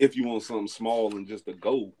 If you want something small and just a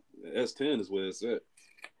go, S10 is where it's at.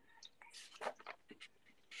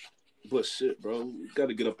 But shit, bro, we got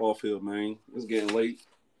to get up off here, man. It's getting late.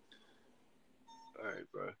 All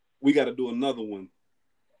right, bro. We got to do another one.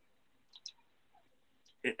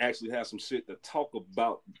 It actually has some shit to talk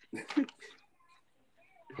about.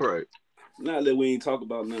 Right. Not that we ain't talk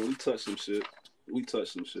about nothing. We touched some shit.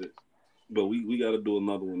 But we got to do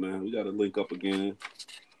another one, man. We got to link up again,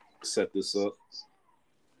 set this up.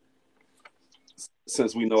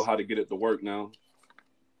 Since we know how to get it to work now.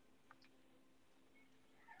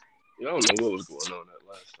 I don't know what was going on that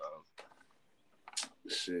last time.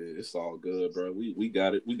 Shit, it's all good, bro. We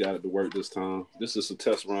got it. We got it to work this time. This is a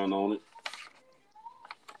test run on it.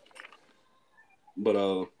 But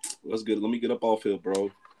let's get. Let me get up off here, bro.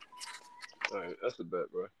 All right, that's the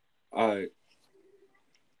bet, bro. All right.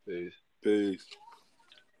 Peace. Peace.